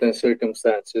certain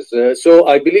circumstances. So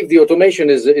I believe the automation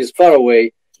is far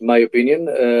away, in my opinion.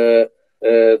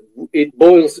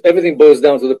 Everything boils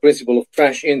down to the principle of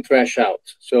trash in, trash out.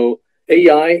 So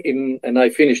AI, and I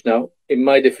finish now, in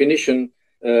my definition,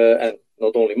 and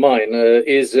not only mine,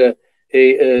 is a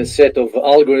set of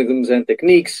algorithms and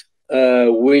techniques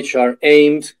which are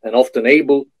aimed and often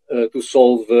able to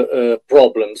solve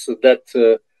problems that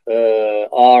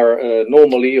are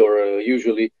normally or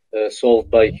usually solved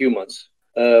by humans.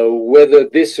 Whether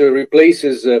this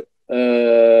replaces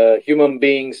human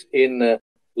beings in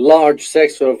large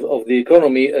sectors of the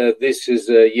economy, this is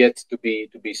yet to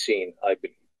be seen, I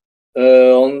believe.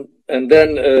 And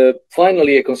then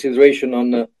finally, a consideration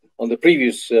on the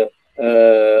previous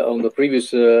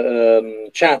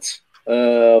chats.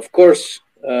 Of course,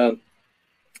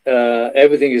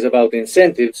 everything is about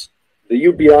incentives. The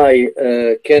UBI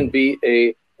can be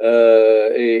a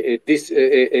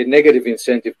negative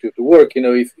incentive to work. You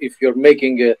know, if you're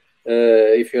making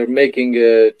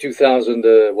 2,000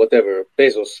 whatever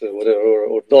pesos,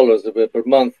 or dollars per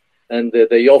month, and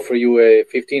they offer you a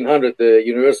 1,500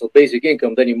 universal basic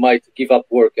income, then you might give up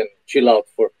work and chill out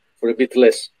for a bit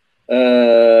less.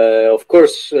 Of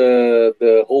course,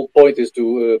 the whole point is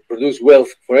to produce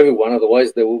wealth for everyone.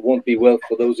 Otherwise, there won't be wealth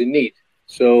for those in need.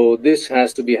 So this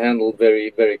has to be handled very,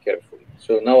 very carefully.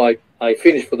 So now I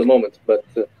finish for the moment, but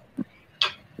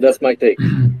that's my take.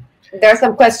 There are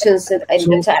some questions in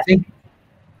the chat.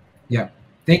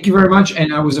 Thank you very much.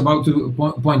 And I was about to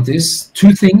point this.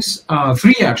 Two things,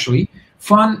 three actually.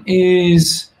 Fun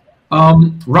is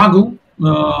Raghu.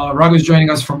 Raghu is joining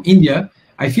us from India.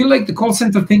 I feel like the call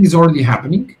center thing is already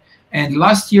happening. And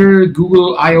last year,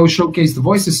 Google I/O showcased the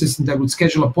voice assistant that would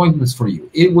schedule appointments for you.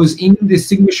 It was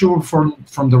indistinguishable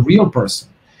from the real person.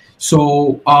 So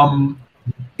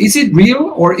is it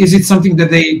real, or is it something that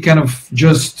they kind of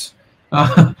just,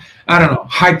 I don't know,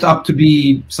 hyped up to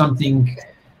be something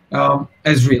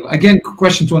as real? Again,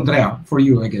 question to Andrea, for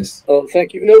you, I guess. Oh,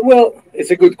 thank you. No, well,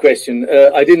 it's a good question.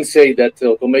 I didn't say that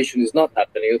automation is not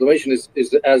happening. Automation is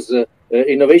as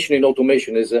innovation in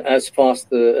automation is as fast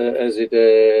as it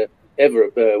ever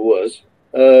was.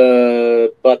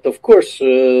 But of course,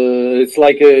 it's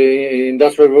like an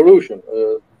industrial revolution.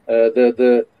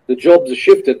 The jobs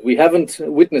shifted. We haven't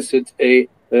witnessed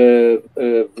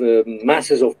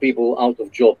masses of people out of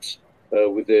jobs.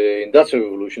 With the Industrial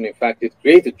Revolution, in fact, it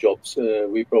created jobs,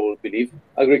 we probably believe.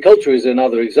 Agriculture is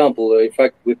another example. In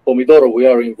fact, with Pomodoro, we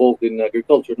are involved in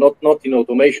agriculture, not in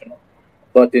automation,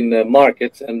 but in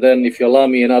markets. And then if you allow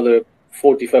me another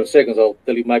 45 seconds, I'll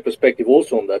tell you my perspective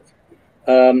also on that.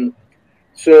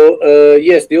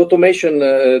 Yes, the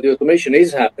automation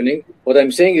is happening. What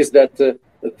I'm saying is that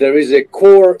there is a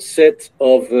core set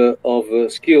of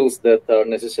skills that are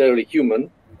necessarily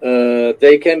human.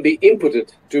 They can be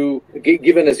inputted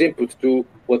given as input to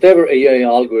whatever AI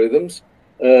algorithms.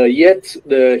 Yet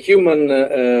the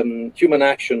human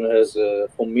action, as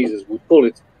von Mises would call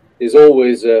it, is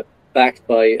always backed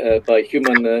by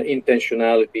human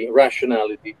intentionality,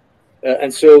 rationality,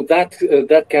 and so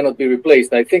that cannot be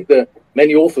replaced. I think the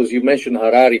many authors, you mentioned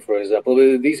Harari, for example,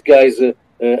 these guys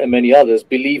and many others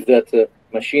believe that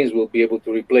machines will be able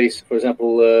to replace, for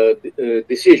example,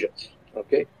 decisions.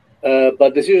 Okay.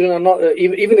 But decisions are not,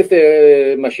 even if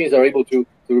the machines are able to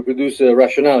reproduce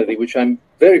rationality, which I'm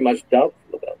very much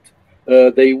doubtful about,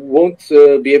 they won't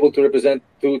be able to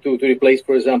replace,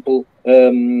 for example,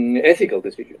 ethical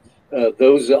decisions.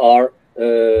 Those are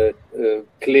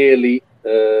clearly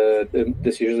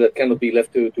decisions that cannot be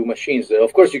left to machines.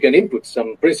 Of course, you can input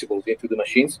some principles into the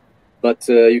machines, but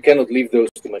you cannot leave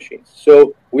those to machines.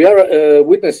 So we are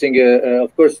witnessing,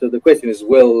 of course, the question is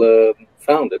well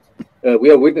founded.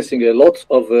 We are witnessing a lot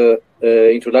of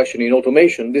introduction in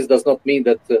automation. This does not mean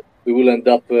that we will end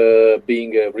up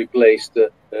being replaced to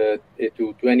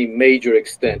any major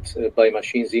extent by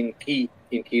machines in key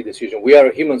decisions. We are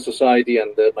a human society,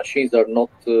 and machines are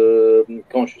not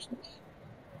consciousness.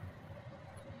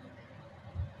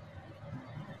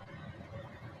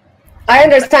 I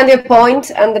understand your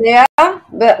point, Andrea,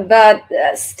 but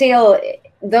still,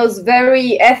 those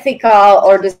very ethical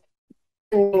or decisions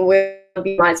will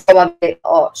be much probably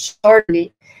or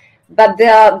shortly. But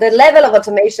the level of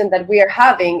automation that we are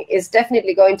having is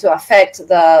definitely going to affect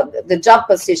the job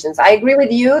positions. I agree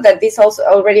with you that this also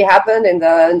already happened in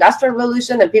the Industrial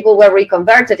Revolution, and people were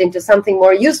reconverted into something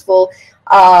more useful.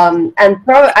 I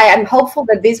am hopeful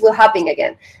that this will happen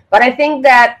again. But I think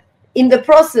that in the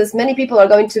process, many people are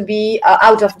going to be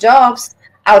out of jobs,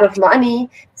 out of money.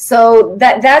 So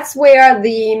that's where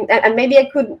and maybe I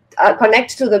could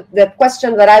connect to the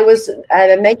question that I was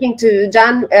making to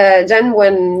Jen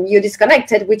when you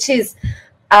disconnected, which is,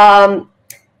 and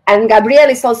Gabriel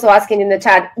is also asking in the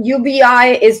chat,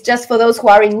 UBI is just for those who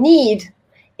are in need.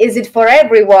 Is it for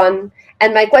everyone?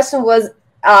 And my question was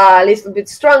a little bit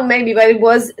strong maybe, but it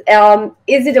was,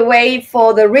 is it a way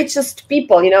for the richest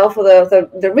people, for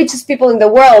the richest people in the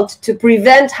world to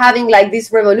prevent having like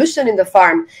this revolution in the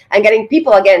farm and getting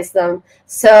people against them?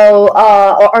 So,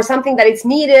 or something that it's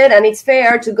needed and it's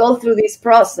fair to go through this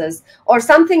process, or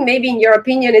something maybe in your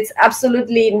opinion, it's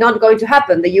absolutely not going to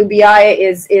happen. The UBI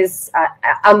is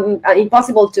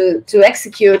impossible to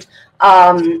execute.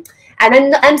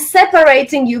 And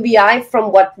separating UBI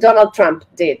from what Donald Trump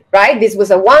did, right? This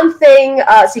was a one-thing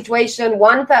situation,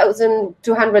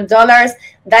 $1,200.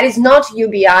 That is not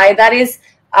UBI. That is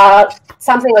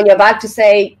something on your back to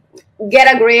say,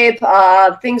 get a grip,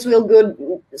 things will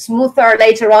go smoother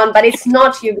later on, but it's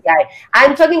not UBI.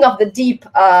 I'm talking of the deep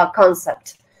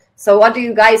concept. So what do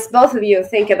you guys, both of you,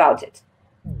 think about it?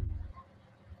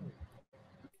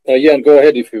 Yeah, go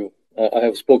ahead if you, I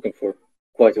have spoken for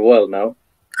quite a while now.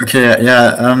 Okay,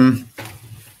 yeah.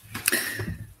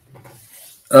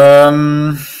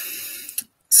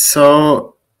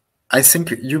 So I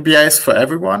think UBI is for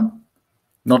everyone,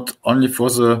 not only for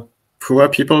the poor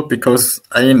people, because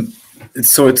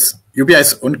it's UBI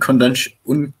is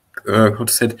unconditional. How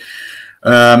to say it?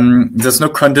 There's no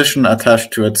condition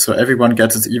attached to it, so everyone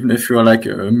gets it. Even if you're like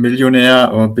a millionaire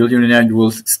or billionaire, you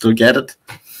will still get it.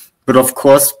 But of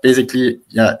course, basically,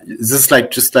 yeah, this is like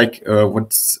just like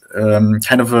what's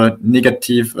kind of a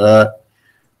negative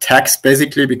tax,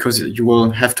 basically, because you will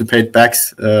have to pay it back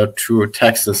through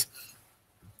taxes.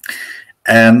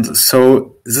 And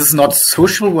so this is not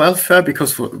social welfare,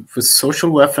 because with social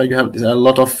welfare, there are a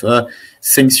lot of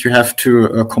things you have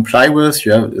to comply with.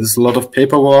 There's a lot of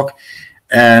paperwork.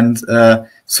 And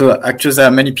so actually there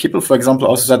are many people, for example,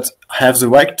 also that have the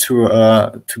right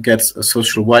to get a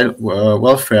social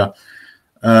welfare.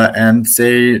 And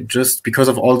they just, because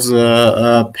of all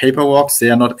the paperwork, they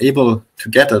are not able to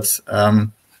get it.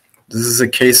 This is a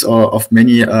case of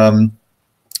many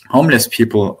homeless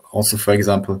people also, for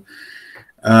example.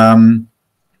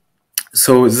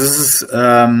 So this is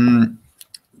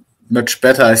much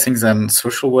better, I think, than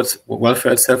social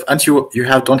welfare itself. And you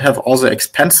don't have all the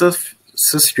expenses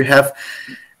you have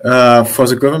for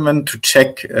the government to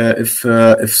check if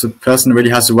the person really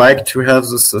has the right to have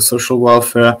this social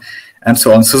welfare and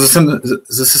so on. So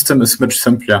the system is much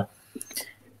simpler.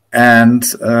 And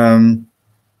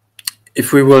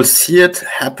if we will see it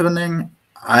happening,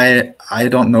 I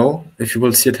don't know if you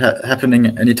will see it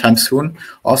happening anytime soon.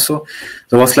 Also,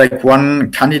 there was like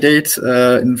one candidate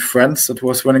in France that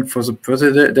was running for the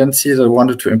presidency that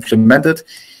wanted to implement it.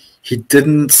 He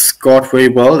didn't score very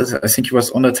well. I think he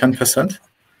was under 10%.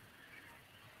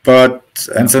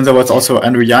 And then there was also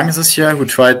Andrew Yang this year who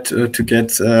tried to get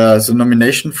the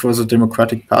nomination for the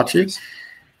Democratic Party.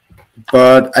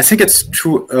 But I think it's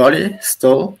too early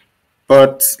still.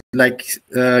 But like,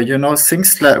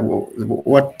 things like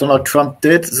what Donald Trump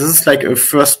did, this is like a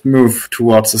first move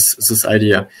towards this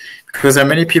idea. Because there are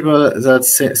many people that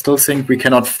still think we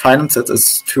cannot finance it,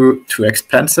 it's too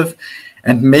expensive.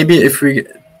 And maybe if we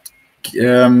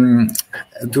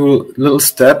do little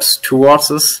steps towards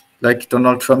this, like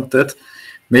Donald Trump did,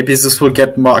 maybe this will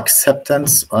get more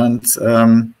acceptance. And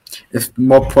if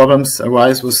more problems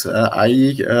arise with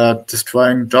AI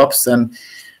destroying jobs, then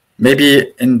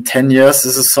maybe in 10 years,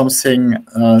 this is something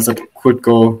that could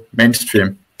go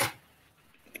mainstream.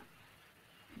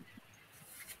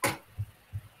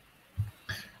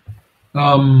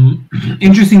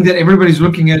 Interesting that everybody's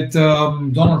looking at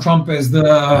Donald Trump as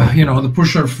the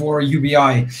pusher for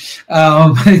UBI.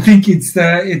 I think it's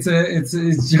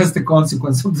just a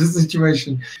consequence of the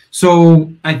situation. So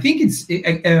I think it's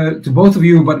to both of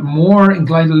you, but more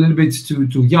inclined a little bit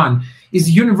to Jan.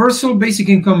 Is universal basic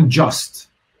income just?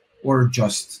 Or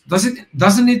just?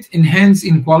 Doesn't it enhance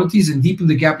inequalities and deepen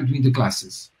the gap between the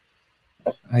classes?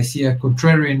 I see a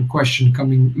contrarian question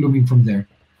looming from there.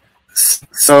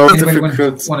 So anybody want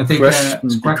to take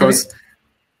question, because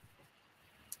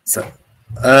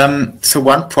So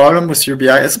one problem with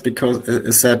UBI is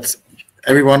that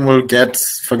everyone will get,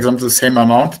 for example, the same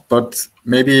amount, but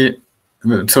maybe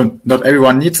so not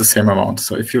everyone needs the same amount.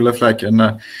 So if you live like in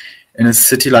a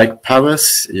city like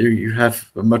Paris, you have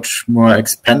much more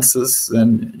expenses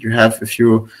than you have if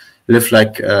you live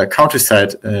like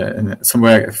countryside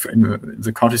somewhere in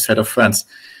the countryside of France.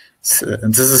 So,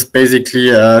 and this is basically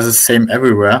the same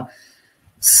everywhere.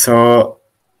 So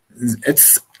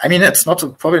it's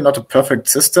probably not a perfect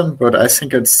system, but I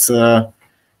think it's a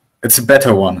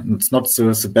better one. It's not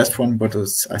the best one, but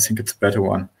I think it's a better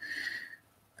one.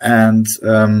 And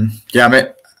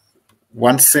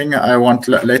one thing I want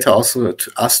later also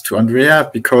to ask to Andrea,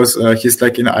 because he's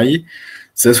like in AI.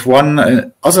 There's one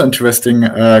other interesting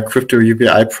crypto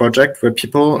UBI project where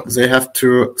they have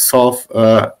to solve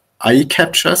AI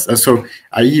captures, so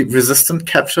AI resistant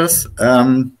captures,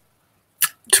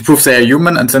 to prove they are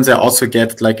human, and then they also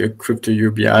get like a crypto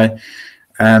UBI.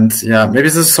 And yeah, maybe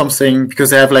this is something,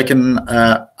 because they have like an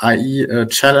AI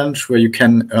challenge where you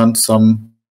can earn some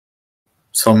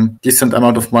decent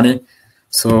amount of money.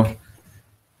 So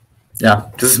yeah,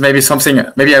 this is maybe something.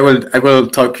 Maybe I will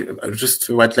talk just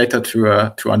right later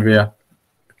to Andrea,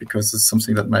 because it's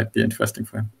something that might be interesting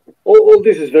for him. All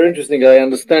this is very interesting. I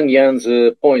understand Jan's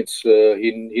points.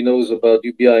 He knows about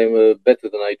UBI better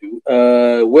than I do.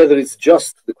 Whether it's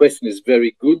just, the question is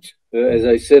very good. As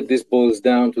I said, this boils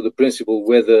down to the principle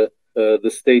whether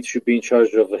the state should be in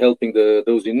charge of helping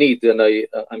those in need. And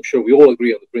I'm sure we all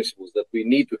agree on the principles that we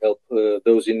need to help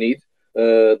those in need.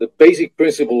 The basic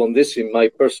principle on this, in my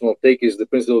personal take, is the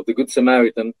principle of the Good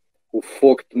Samaritan who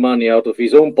forked money out of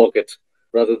his own pocket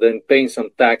rather than paying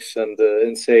some tax and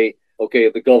say, okay,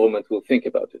 the government will think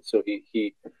about it. So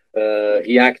he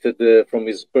acted from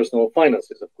his personal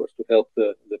finances, of course, to help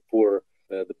the poor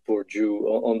Jew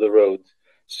on the road.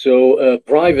 So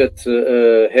private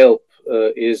help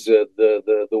is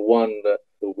the one that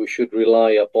we should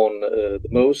rely upon the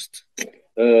most,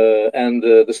 and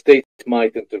the state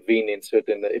might intervene in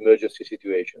certain emergency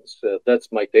situations.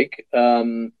 That's my take.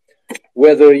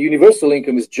 Whether universal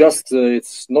income is just,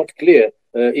 it's not clear.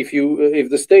 If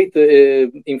the state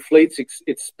inflates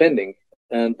its spending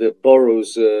and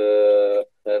borrows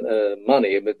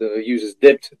money, but uses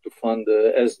debt to fund,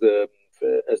 as the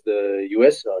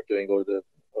US are doing, or the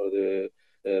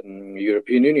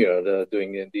European Union are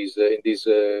doing in these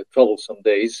troublesome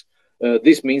days,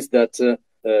 this means that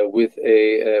with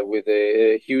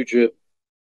a huge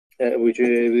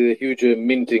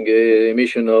minting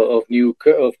emission of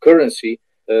currency,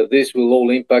 this will all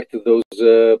impact those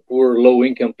poor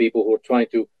low-income people who are trying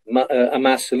to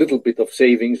amass a little bit of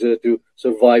savings to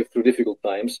survive through difficult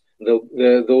times.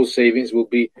 Those savings will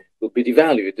be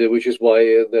devalued, which is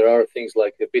why there are things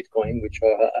like Bitcoin, which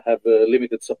have a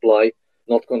limited supply,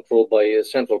 not controlled by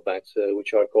central banks,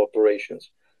 which are corporations.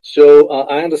 So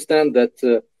I understand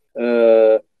that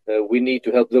we need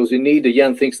to help those in need.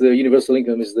 Jan thinks the universal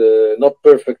income is the not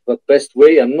perfect but best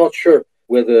way. I'm not sure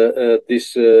whether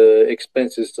this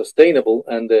expense is sustainable.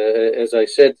 And as I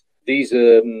said, these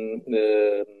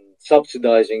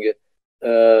subsidizing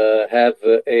have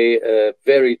a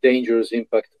very dangerous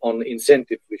impact on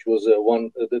incentive, which was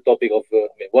one of the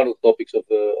topics of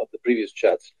the previous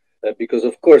chats. Because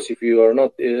of course, if you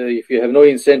have no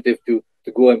incentive to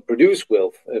go and produce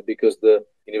wealth because the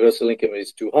universal income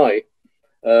is too high,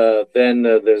 then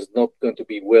there's not going to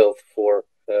be wealth for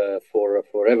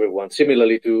everyone.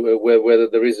 Similarly to whether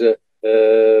there is a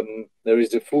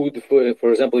food for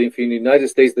example, if in the United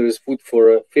States there is food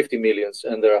for 50 millions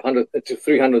and there are 100 to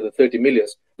 330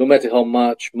 millions, no matter how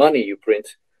much money you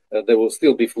print, there will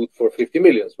still be food for 50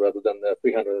 millions rather than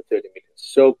 330 millions.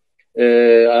 So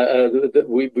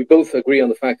we both agree on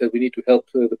the fact that we need to help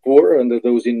the poor and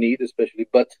those in need especially,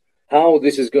 but how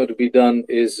this is going to be done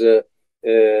is a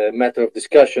matter of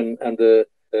discussion, and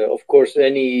of course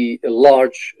any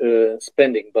large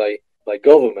spending by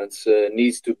governments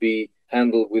needs to be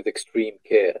handled with extreme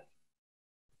care.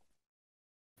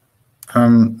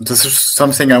 This is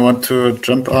something I want to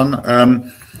jump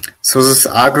on. So this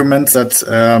argument that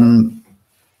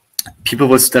people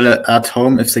will stay at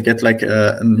home if they get like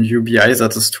an UBI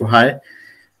that is too high.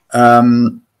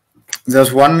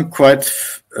 There's one quite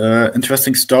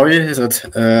interesting story that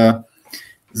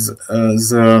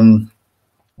the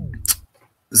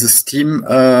Steam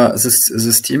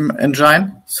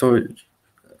engine. So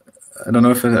I don't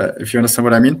know if you understand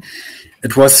what I mean.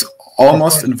 It was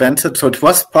almost invented. So it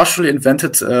was partially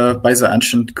invented by the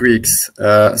ancient Greeks.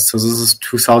 So this is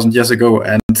 2,000 years ago,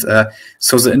 and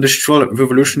so the Industrial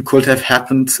Revolution could have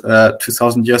happened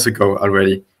 2,000 years ago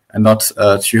already, and not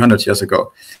 300 years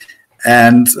ago.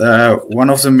 And one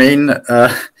of the main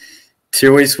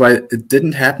theories why it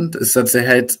didn't happen is that they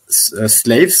had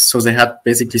slaves, so they had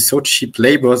basically so cheap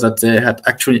labor that they had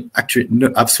actually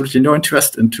absolutely no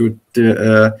interest into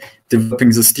the developing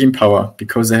the steam power,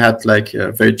 because they had like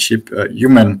very cheap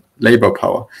human labor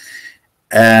power.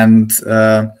 And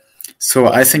so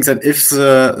I think that if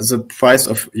the price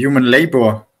of human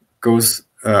labor goes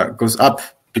up,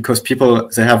 because people,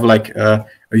 they have like a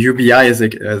UBI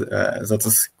that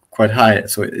is quite high.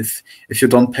 So if you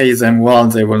don't pay them well,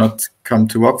 they will not come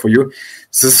to work for you.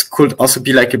 This could also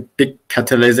be like a big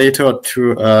catalyst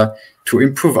to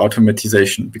improve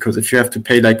automatization, because if you have to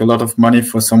pay like a lot of money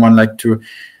for someone like to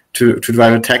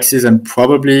drive a taxi, then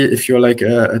probably if you're like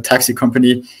a taxi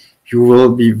company, you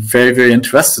will be very, very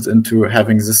interested into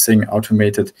having this thing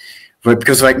automated. But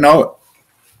because right now,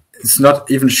 it's not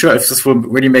even sure if this will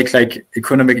really make like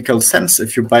economical sense.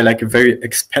 If you buy like a very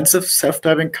expensive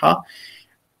self-driving car,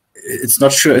 it's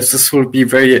not sure if this will be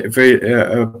very, very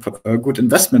a good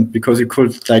investment, because you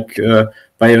could like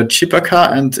buy a cheaper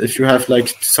car, and if you have like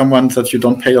someone that you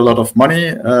don't pay a lot of money,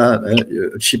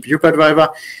 a cheap Uber driver,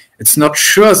 it's not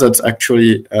sure that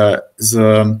actually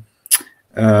the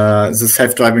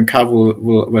self-driving car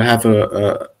will have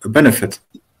a benefit.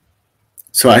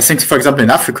 So I think, for example, in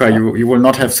Africa, you will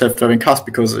not have self-driving cars,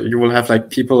 because you will have like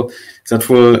people that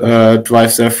will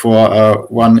drive there for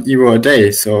 €1 a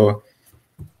day. So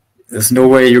there's no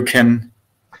way you can.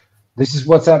 This is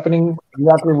what's happening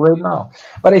exactly right now.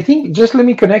 But I think, just let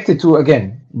me connect it to,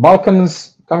 again,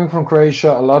 Balkans coming from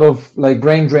Croatia, a lot of like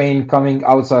brain drain coming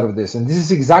outside of this. And this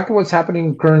is exactly what's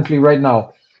happening currently right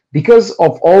now. Because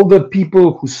of all the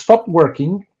people who stopped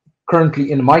working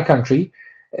currently in my country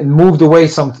and moved away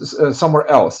somewhere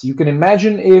else. You can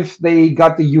imagine if they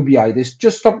got the UBI, they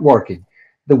just stopped working.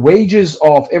 The wages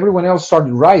of everyone else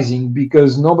started rising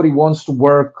because nobody wants to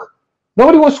work.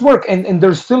 Nobody wants to work, and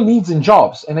there's still needs in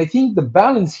jobs. And I think the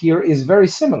balance here is very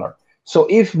similar. So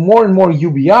if more and more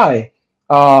UBI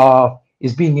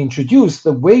is being introduced,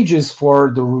 the wages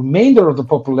for the remainder of the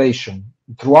population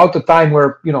throughout the time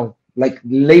where, you know, like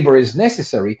labor is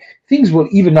necessary, things will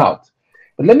even out.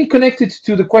 But let me connect it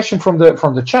to the question from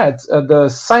the chat. The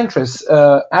Scientress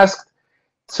asked,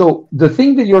 so the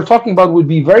thing that you're talking about would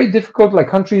be very difficult, like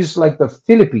countries like the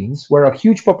Philippines, where a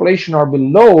huge population are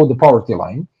below the poverty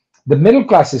line, the middle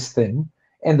class is thin,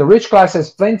 and the rich class has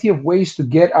plenty of ways to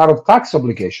get out of tax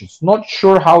obligations. Not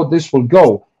sure how this will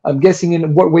go. I'm guessing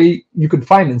in what way you could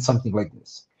finance something like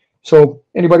this. So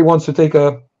anybody wants to take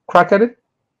a crack at it?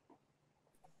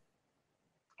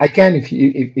 I can if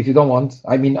you don't want.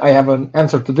 I mean, I have an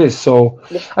answer to this. So,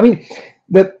 I mean,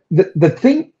 the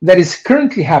thing that is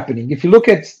currently happening, if you look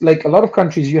at like a lot of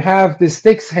countries, you have these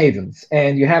tax havens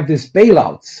and you have these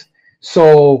bailouts.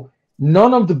 So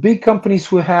none of the big companies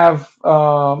who have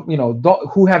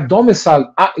who have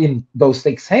domicile in those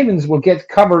tax havens will get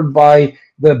covered by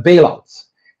the bailouts.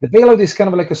 The bailout is kind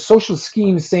of like a social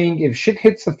scheme saying if shit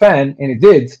hits the fan, and it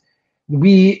did,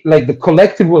 we like the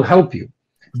collective will help you.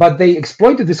 But they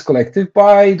exploited this collective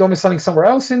by domiciling somewhere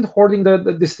else and hoarding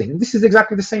this thing. And this is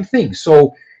exactly the same thing.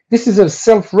 So this is a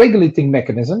self-regulating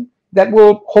mechanism that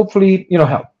will hopefully,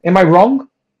 help. Am I wrong?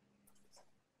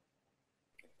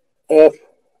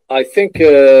 I think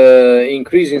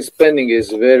increasing spending is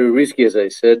very risky, as I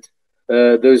said.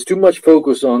 There's too much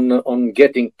focus on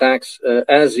getting tax,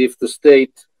 as if the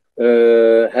state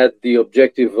had the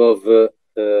objective of,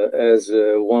 as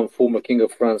one former king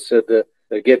of France said,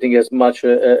 getting as much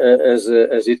as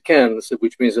it can, so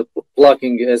which means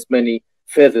plucking as many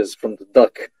feathers from the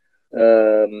duck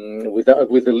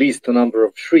with the least number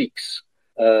of shrieks.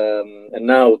 And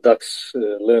now ducks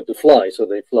learn to fly, so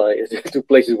they fly to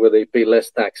places where they pay less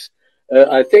tax.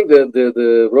 I think that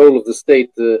the role of the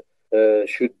state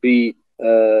should be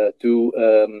to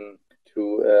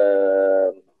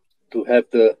have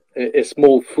a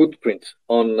small footprint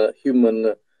on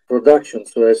human production,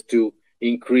 so as to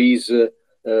increase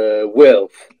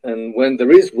wealth. And when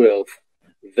there is wealth,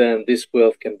 then this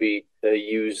wealth can be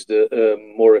used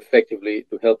more effectively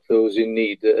to help those in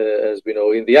need. As we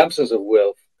know, in the absence of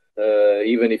wealth,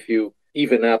 even if you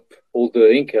even up all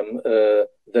the income,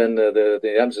 then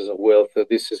the absence of wealth,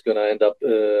 this is going to end up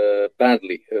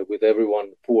badly with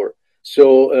everyone poor.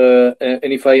 So,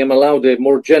 and if I am allowed a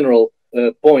more general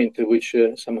point, which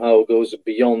somehow goes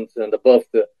beyond and above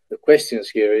the questions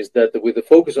here, is that with the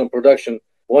focus on production,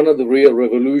 one of the real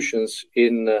revolutions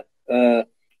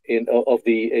of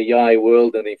the AI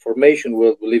world and the information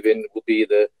world we live in will be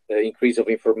the increase of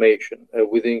information.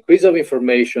 With the increase of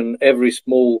information, every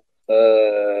small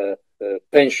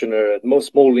pensioner,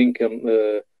 small income,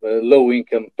 low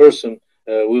income person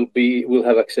will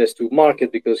have access to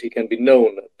market because he can be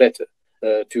known better.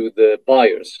 to the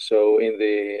buyers. So in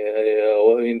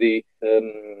the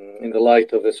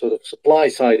light of the sort of supply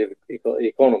side of the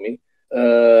economy,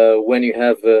 when you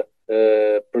have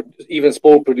even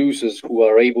small producers who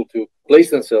are able to place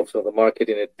themselves on the market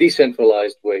in a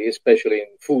decentralized way, especially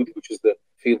in food, which is the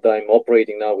field I'm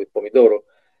operating now with Pomodoro,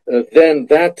 then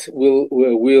that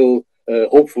will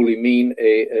hopefully mean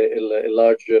a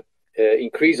large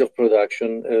increase of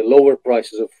production, lower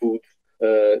prices of food,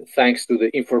 thanks to the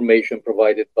information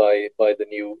provided by the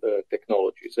new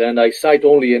technologies. And I cite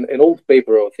only an old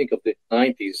paper, I think of the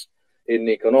 90s in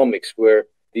economics, where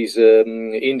these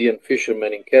Indian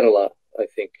fishermen in Kerala, I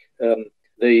think,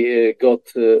 they got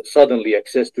suddenly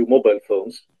access to mobile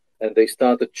phones, and they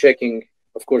started checking,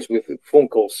 of course, with phone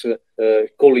calls,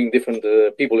 calling different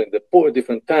people in the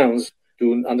different towns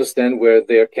to understand where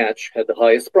their catch had the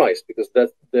highest price, because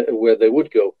that's where they would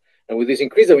go. And with this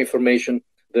increase of information,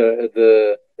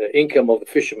 the income of the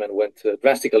fishermen went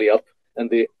drastically up, and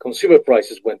the consumer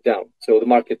prices went down. So the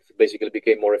market basically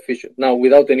became more efficient. Now,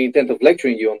 without any intent of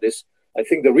lecturing you on this, I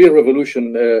think the real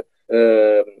revolution,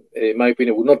 in my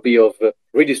opinion, would not be of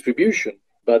redistribution,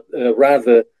 but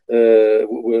rather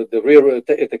the real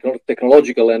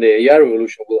technological and AI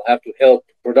revolution will have to help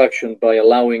production by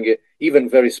allowing even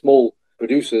very small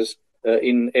producers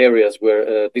in areas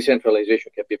where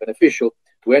decentralization can be beneficial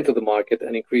to enter the market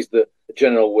and increase the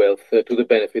general wealth to the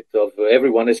benefit of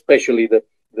everyone, especially the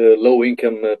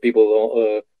low-income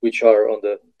people which are on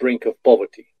the brink of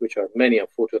poverty, which are many,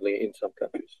 unfortunately, in some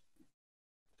countries.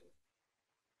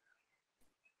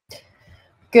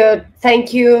 Good,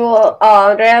 thank you,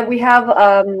 Andrea. We have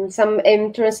some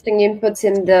interesting inputs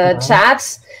in the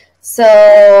chat.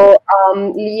 So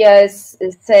Leah is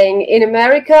saying, in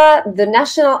America, the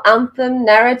national anthem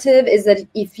narrative is that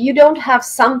if you don't have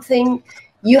something,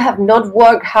 you have not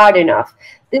worked hard enough.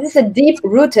 This is a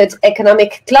deep-rooted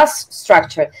economic class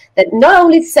structure that not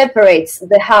only separates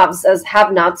the haves as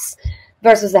have-nots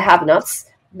versus the have-nots,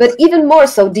 but even more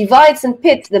so divides and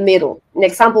pits the middle. An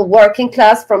example, working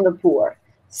class from the poor.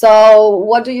 So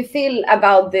what do you feel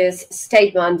about this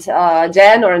statement,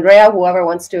 Jen or Andrea, whoever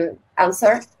wants to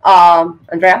answer?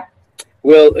 Andrea?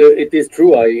 Well, it is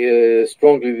true. I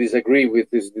strongly disagree with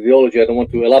this ideology. I don't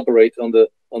want to elaborate on the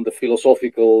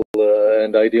philosophical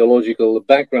and ideological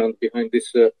background behind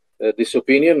this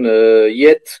opinion.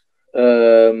 Yet,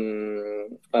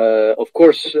 of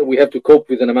course, we have to cope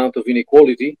with an amount of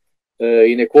inequality.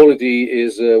 Inequality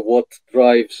is what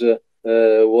drives,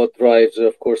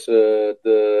 of course,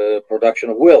 the production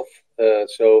of wealth.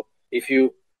 So, if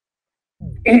you,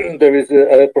 there is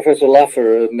Professor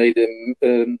Laffer made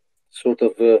a sort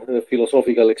of a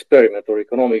philosophical experiment or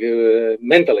economic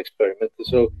mental experiment.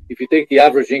 So, if you take the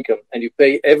average income and you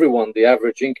pay everyone the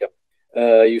average income,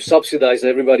 you subsidize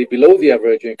everybody below the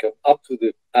average income up to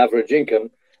the average income,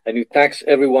 and you tax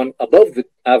everyone above the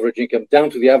average income down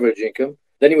to the average income,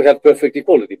 then you would have perfect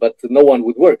equality, but no one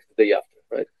would work the day after,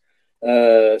 right?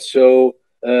 So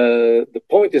the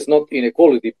point is not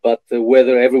inequality, but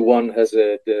whether everyone has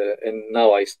and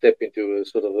now I step into a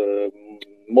sort of a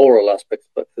moral aspect,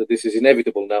 but this is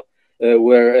inevitable now,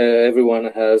 where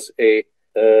everyone has a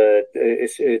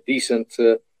decent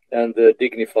and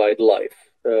dignified life.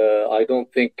 I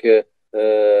don't think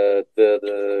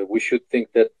we should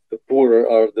think that the poor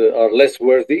are less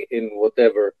worthy in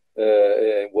whatever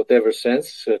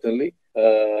sense, certainly.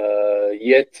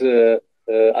 Yet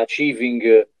achieving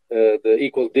the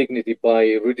equal dignity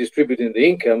by redistributing the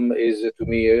income is, to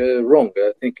me, wrong.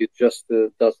 I think it just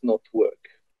does not work.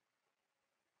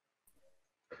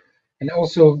 And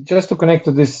also, just to connect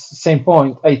to this same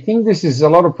point, I think this is a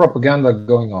lot of propaganda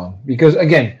going on, because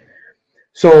again,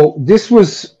 so this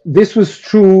was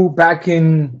true back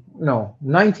in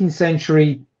 19th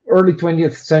century, early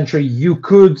 20th century. You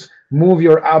could move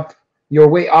your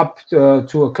way up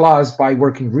to a class by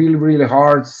working really, really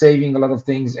hard, saving a lot of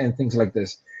things and things like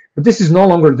this. But this is no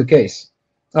longer the case.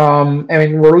 I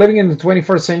mean, we're living in the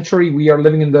 21st century. We are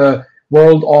living in the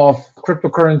world of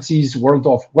cryptocurrencies, world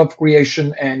of wealth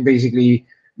creation, and basically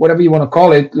whatever you want to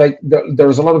call it. Like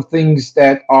there's a lot of things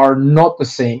that are not the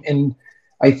same. And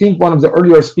I think one of the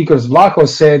earlier speakers, Vlaco,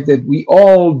 said that we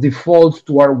all default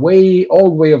to our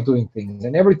old way of doing things,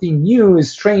 and everything new is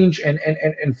strange and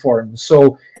foreign.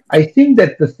 So I think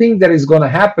that the thing that is going to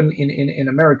happen in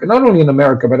America, not only in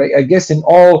America, but I guess in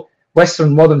all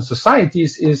Western modern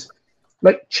societies, is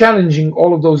like challenging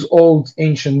all of those old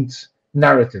ancient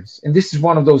narratives. And this is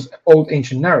one of those old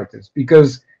ancient narratives,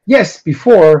 because yes,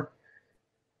 before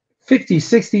 50,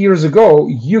 60 years ago,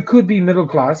 you could be middle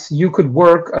class, you could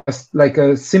work like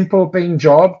a simple paying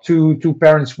job to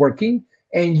parents working,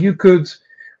 and you could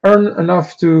earn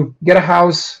enough to get a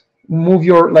house, move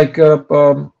your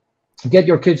get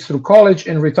your kids through college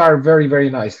and retire very, very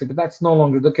nicely. But that's no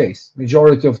longer the case.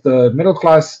 Majority of the middle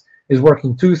class is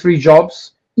working 2-3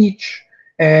 jobs each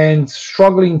and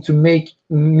struggling to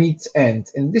meet end.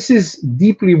 And this is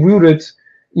deeply rooted,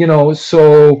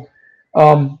 so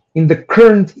in the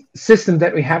current system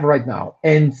that we have right now.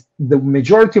 And the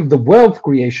majority of the wealth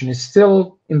creation is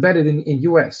still embedded in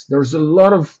US. There's a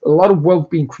lot of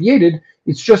wealth being created.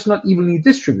 It's just not evenly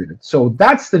distributed. So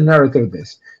that's the narrative of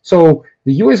this. So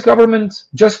the US government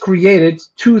just created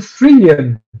 $2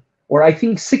 trillion, or I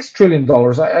think $6 trillion.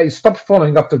 I stopped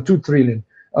following after 2 trillion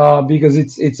because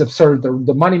it's absurd.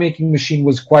 The money-making machine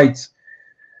was quite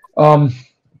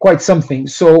something.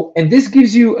 So, and this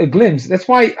gives you a glimpse. That's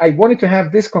why I wanted to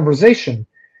have this conversation.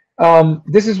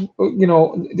 This is,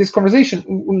 this conversation.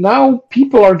 Now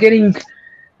people are getting,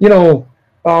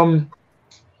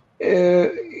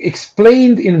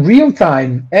 explained in real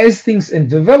time as things and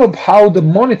develop how the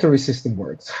monetary system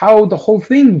works, how the whole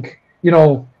thing,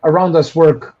 around us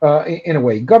work in a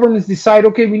way. Governments decide,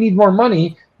 okay, we need more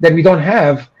money that we don't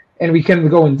have, and we can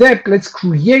go in debt. Let's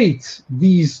create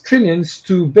these trillions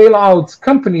to bail out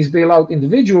companies, bail out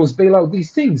individuals, bail out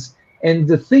these things. And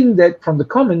the thing that from the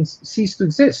commons cease to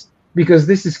exist because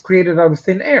this is created out of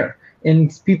thin air,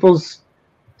 and people's,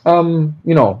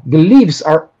 beliefs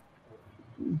are,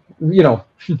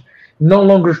 no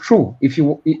longer true if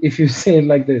you say it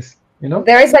like this.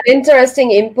 There is an interesting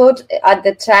input at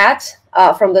the chat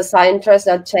from the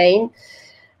Chain.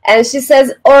 And she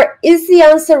says, or is the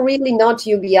answer really not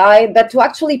UBI, but to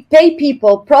actually pay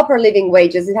people proper living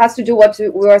wages? It has to do what we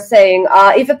were saying.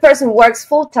 If a person works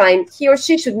full-time, he or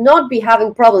she should not be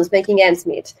having problems making ends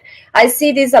meet. I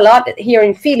see this a lot here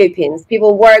in Philippines.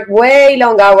 People work way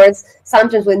long hours,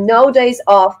 sometimes with no days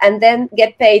off, and then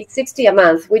get paid $60 a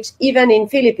month, which even in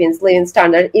Philippines, living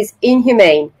standard, is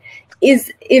inhumane.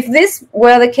 If this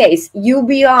were the case,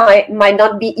 UBI might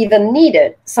not be even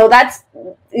needed. So that's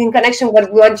in connection with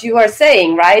what you are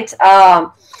saying, right?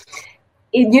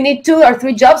 You need 2 or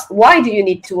 3 jobs. Why do you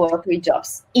need 2 or 3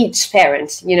 jobs, each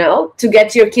parent, to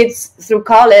get your kids through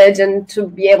college and to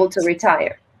be able to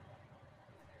retire?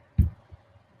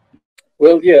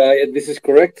 Well, yeah, this is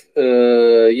correct.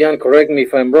 Jan, correct me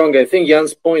if I'm wrong. I think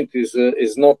Jan's point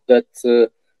is not that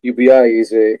UBI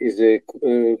is a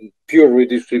pure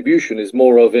redistribution, is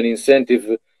more of an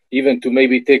incentive even to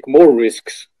maybe take more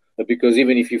risks, because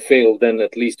even if you fail, then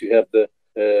at least you have the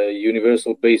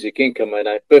universal basic income, and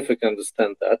I perfectly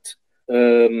understand that.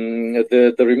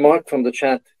 The remark from the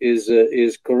chat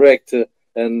is correct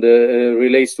and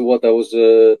relates to what I was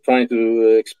trying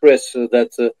to express,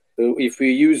 that if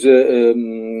we use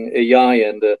AI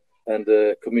and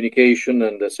communication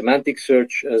and semantic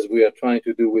search, as we are trying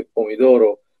to do with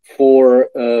Pomodoro, for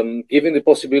giving the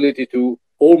possibility to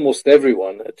almost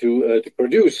everyone to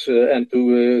produce and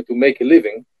to make a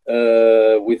living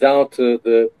without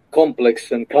the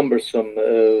complex and cumbersome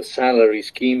salary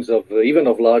schemes of even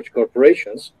of large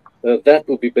corporations, that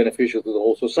would be beneficial to the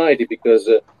whole society, because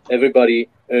everybody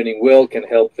earning well can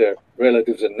help their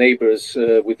relatives and neighbors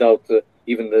without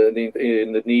even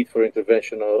the need for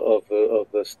intervention of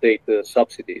the state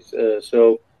subsidies.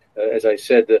 As I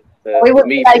said, to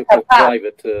me, like a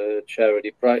private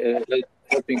charity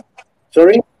helping.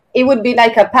 Sorry? It would be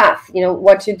like a path,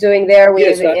 what you're doing there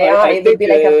with AI. It would be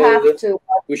like a path to.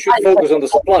 We should focus on the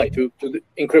supply, to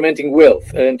incrementing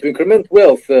wealth, and to increment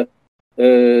wealth.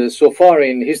 So far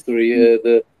in history,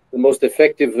 the most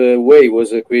effective way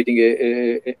was creating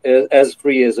as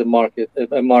free as a market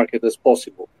as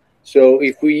possible. So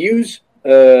if we use,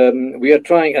 we are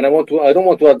trying, and I don't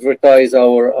want to advertise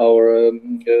our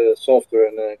software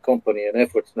and company and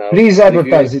efforts now. Please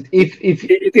advertise it. If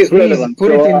it is relevant,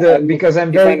 put it in the, because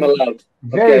I'm very allowed.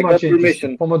 Very much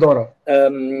interested. Pomodoro.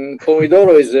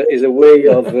 Pomodoro is a way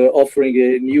of offering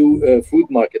a new food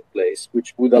marketplace,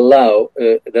 which would allow,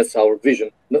 that's our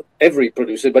vision, not every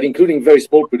producer, but including very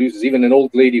small producers, even an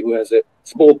old lady who has a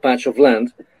small patch of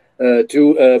land,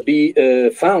 to be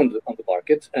found on the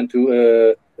market and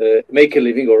to make a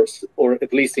living, or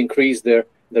at least increase their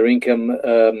income,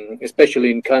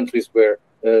 especially in countries where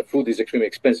food is extremely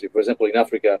expensive. For example, in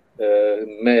Africa,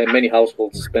 many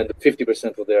households spend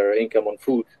 50% of their income on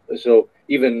food. So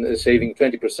even saving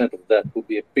 20% of that would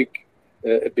be a big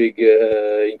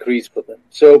increase for them.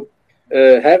 So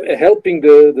helping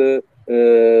the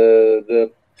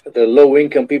low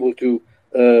income people to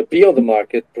be on the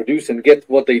market, produce and get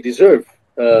what they deserve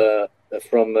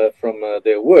from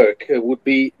their work would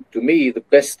be, to me, the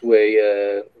best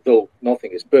way. Though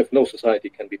nothing is perfect, no society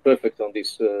can be perfect on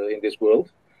this in this world.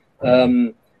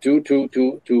 To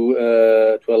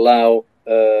allow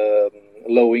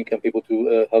low-income people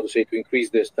to to increase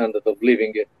their standard of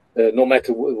living, no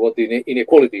matter what the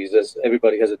inequality is. As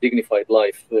everybody has a dignified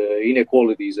life,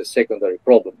 inequality is a secondary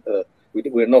problem.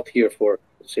 We're not here for,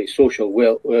 say, social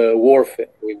warfare.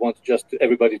 We want just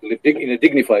everybody to live in a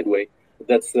dignified way.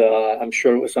 That's, I'm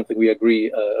sure, something we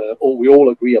agree, we all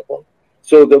agree upon.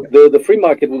 So the free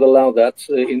market would allow that.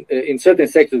 In certain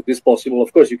sectors, this is possible.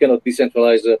 Of course, you cannot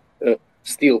decentralize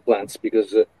steel plants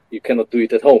because you cannot do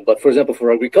it at home. But for example,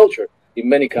 for agriculture, in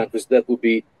many countries, that would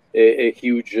be a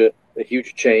huge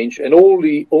change. And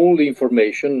only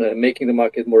information, making the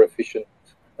market more efficient,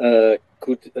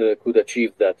 could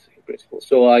achieve that in principle.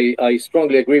 So I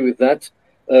strongly agree with that.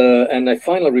 And a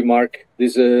final remark: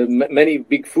 there's many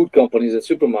big food companies and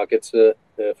supermarkets,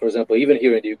 for example, even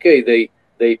here in the UK,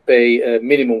 they pay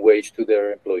minimum wage to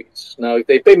their employees. Now, if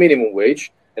they pay minimum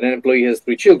wage and an employee has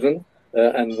 3 children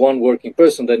and 1 working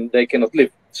person, then they cannot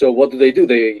live. So what do?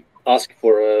 They ask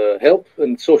for help,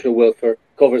 and social welfare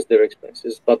covers their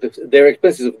expenses. But their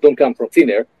expenses don't come from thin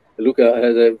air. Luka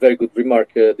has a very good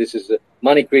remark. This is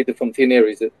money created from thin air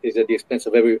is at the expense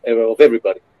of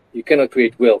everybody. You cannot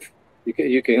create wealth.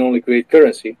 You can only create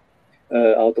currency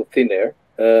out of thin air.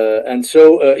 And so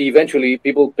eventually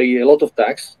people pay a lot of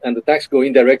tax, and the tax go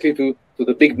indirectly to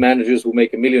the big managers who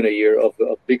make $1 million a year of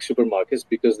big supermarkets,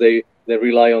 because they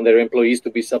rely on their employees to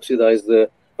be subsidized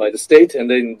by the state, and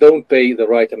then don't pay the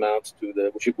right amount to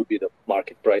which would be the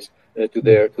market price to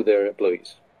their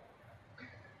employees.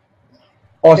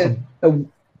 Awesome.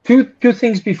 Two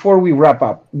things before we wrap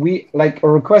up. We like a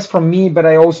request from me, but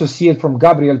I also see it from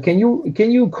Gabriel. Can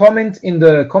you comment in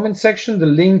the comment section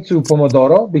the link to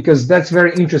Pomodoro, because that's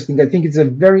very interesting. I think it's a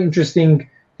very interesting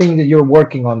thing that you're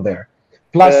working on there.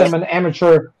 Plus, I'm an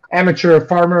amateur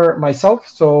farmer myself,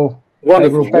 so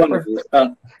wonderful.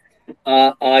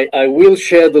 I will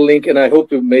share the link, and I hope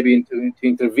to maybe to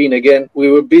intervene again. We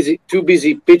were too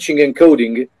busy pitching and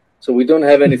coding, so we don't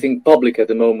have anything public at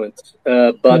the moment,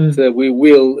 but we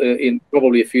will in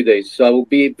probably a few days. So I will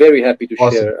be very happy to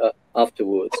share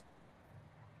afterwards.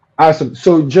 Awesome.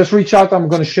 So just reach out. I'm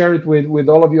going to share it with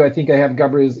all of you. I think I have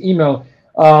Gabriel's email.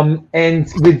 And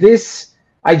with this,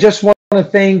 I just want to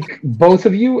thank both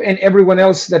of you and everyone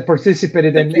else that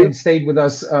participated and stayed with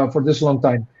us for this long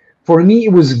time. For me,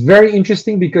 it was very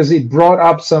interesting because it brought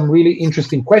up some really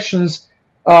interesting questions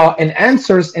and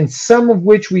answers, and some of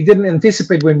which we didn't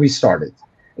anticipate when we started.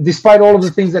 Despite all of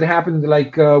the things that happened,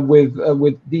 like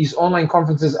with these online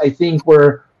conferences, I think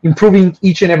we're improving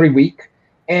each and every week.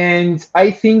 And I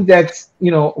think that,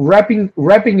 you know,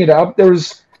 wrapping it up,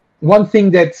 there's one thing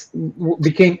that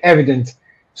became evident.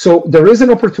 So there is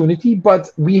an opportunity, but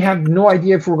we have no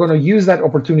idea if we're going to use that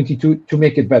opportunity to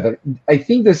make it better. I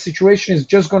think the situation is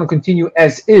just going to continue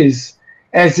as is,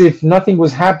 as if nothing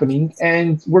was happening,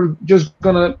 and we're just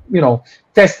going to, you know,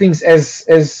 test things as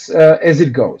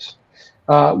it goes.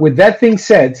 With that thing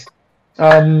said,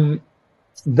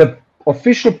 the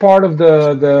official part of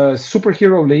the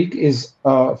Superhero League is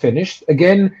finished.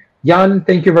 Again, Jan,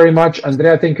 thank you very much.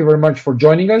 Andrea, thank you very much for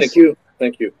joining us. Thank you.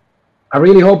 Thank you. I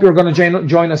really hope you're going to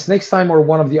join us next time, or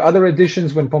one of the other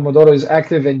editions when Pomodoro is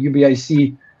active and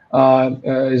UBIC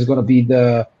is going to be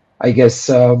the, I guess,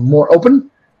 more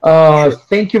open. Sure.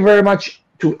 Thank you very much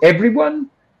to everyone.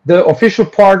 The official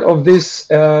part of this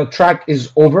track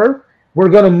is over. We're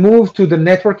going to move to the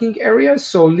networking area.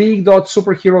 So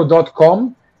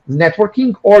league.superhero.com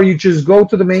networking, or you just go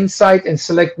to the main site and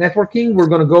select networking. We're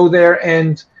going to go there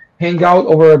and hang out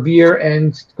over a beer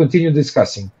and continue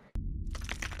discussing.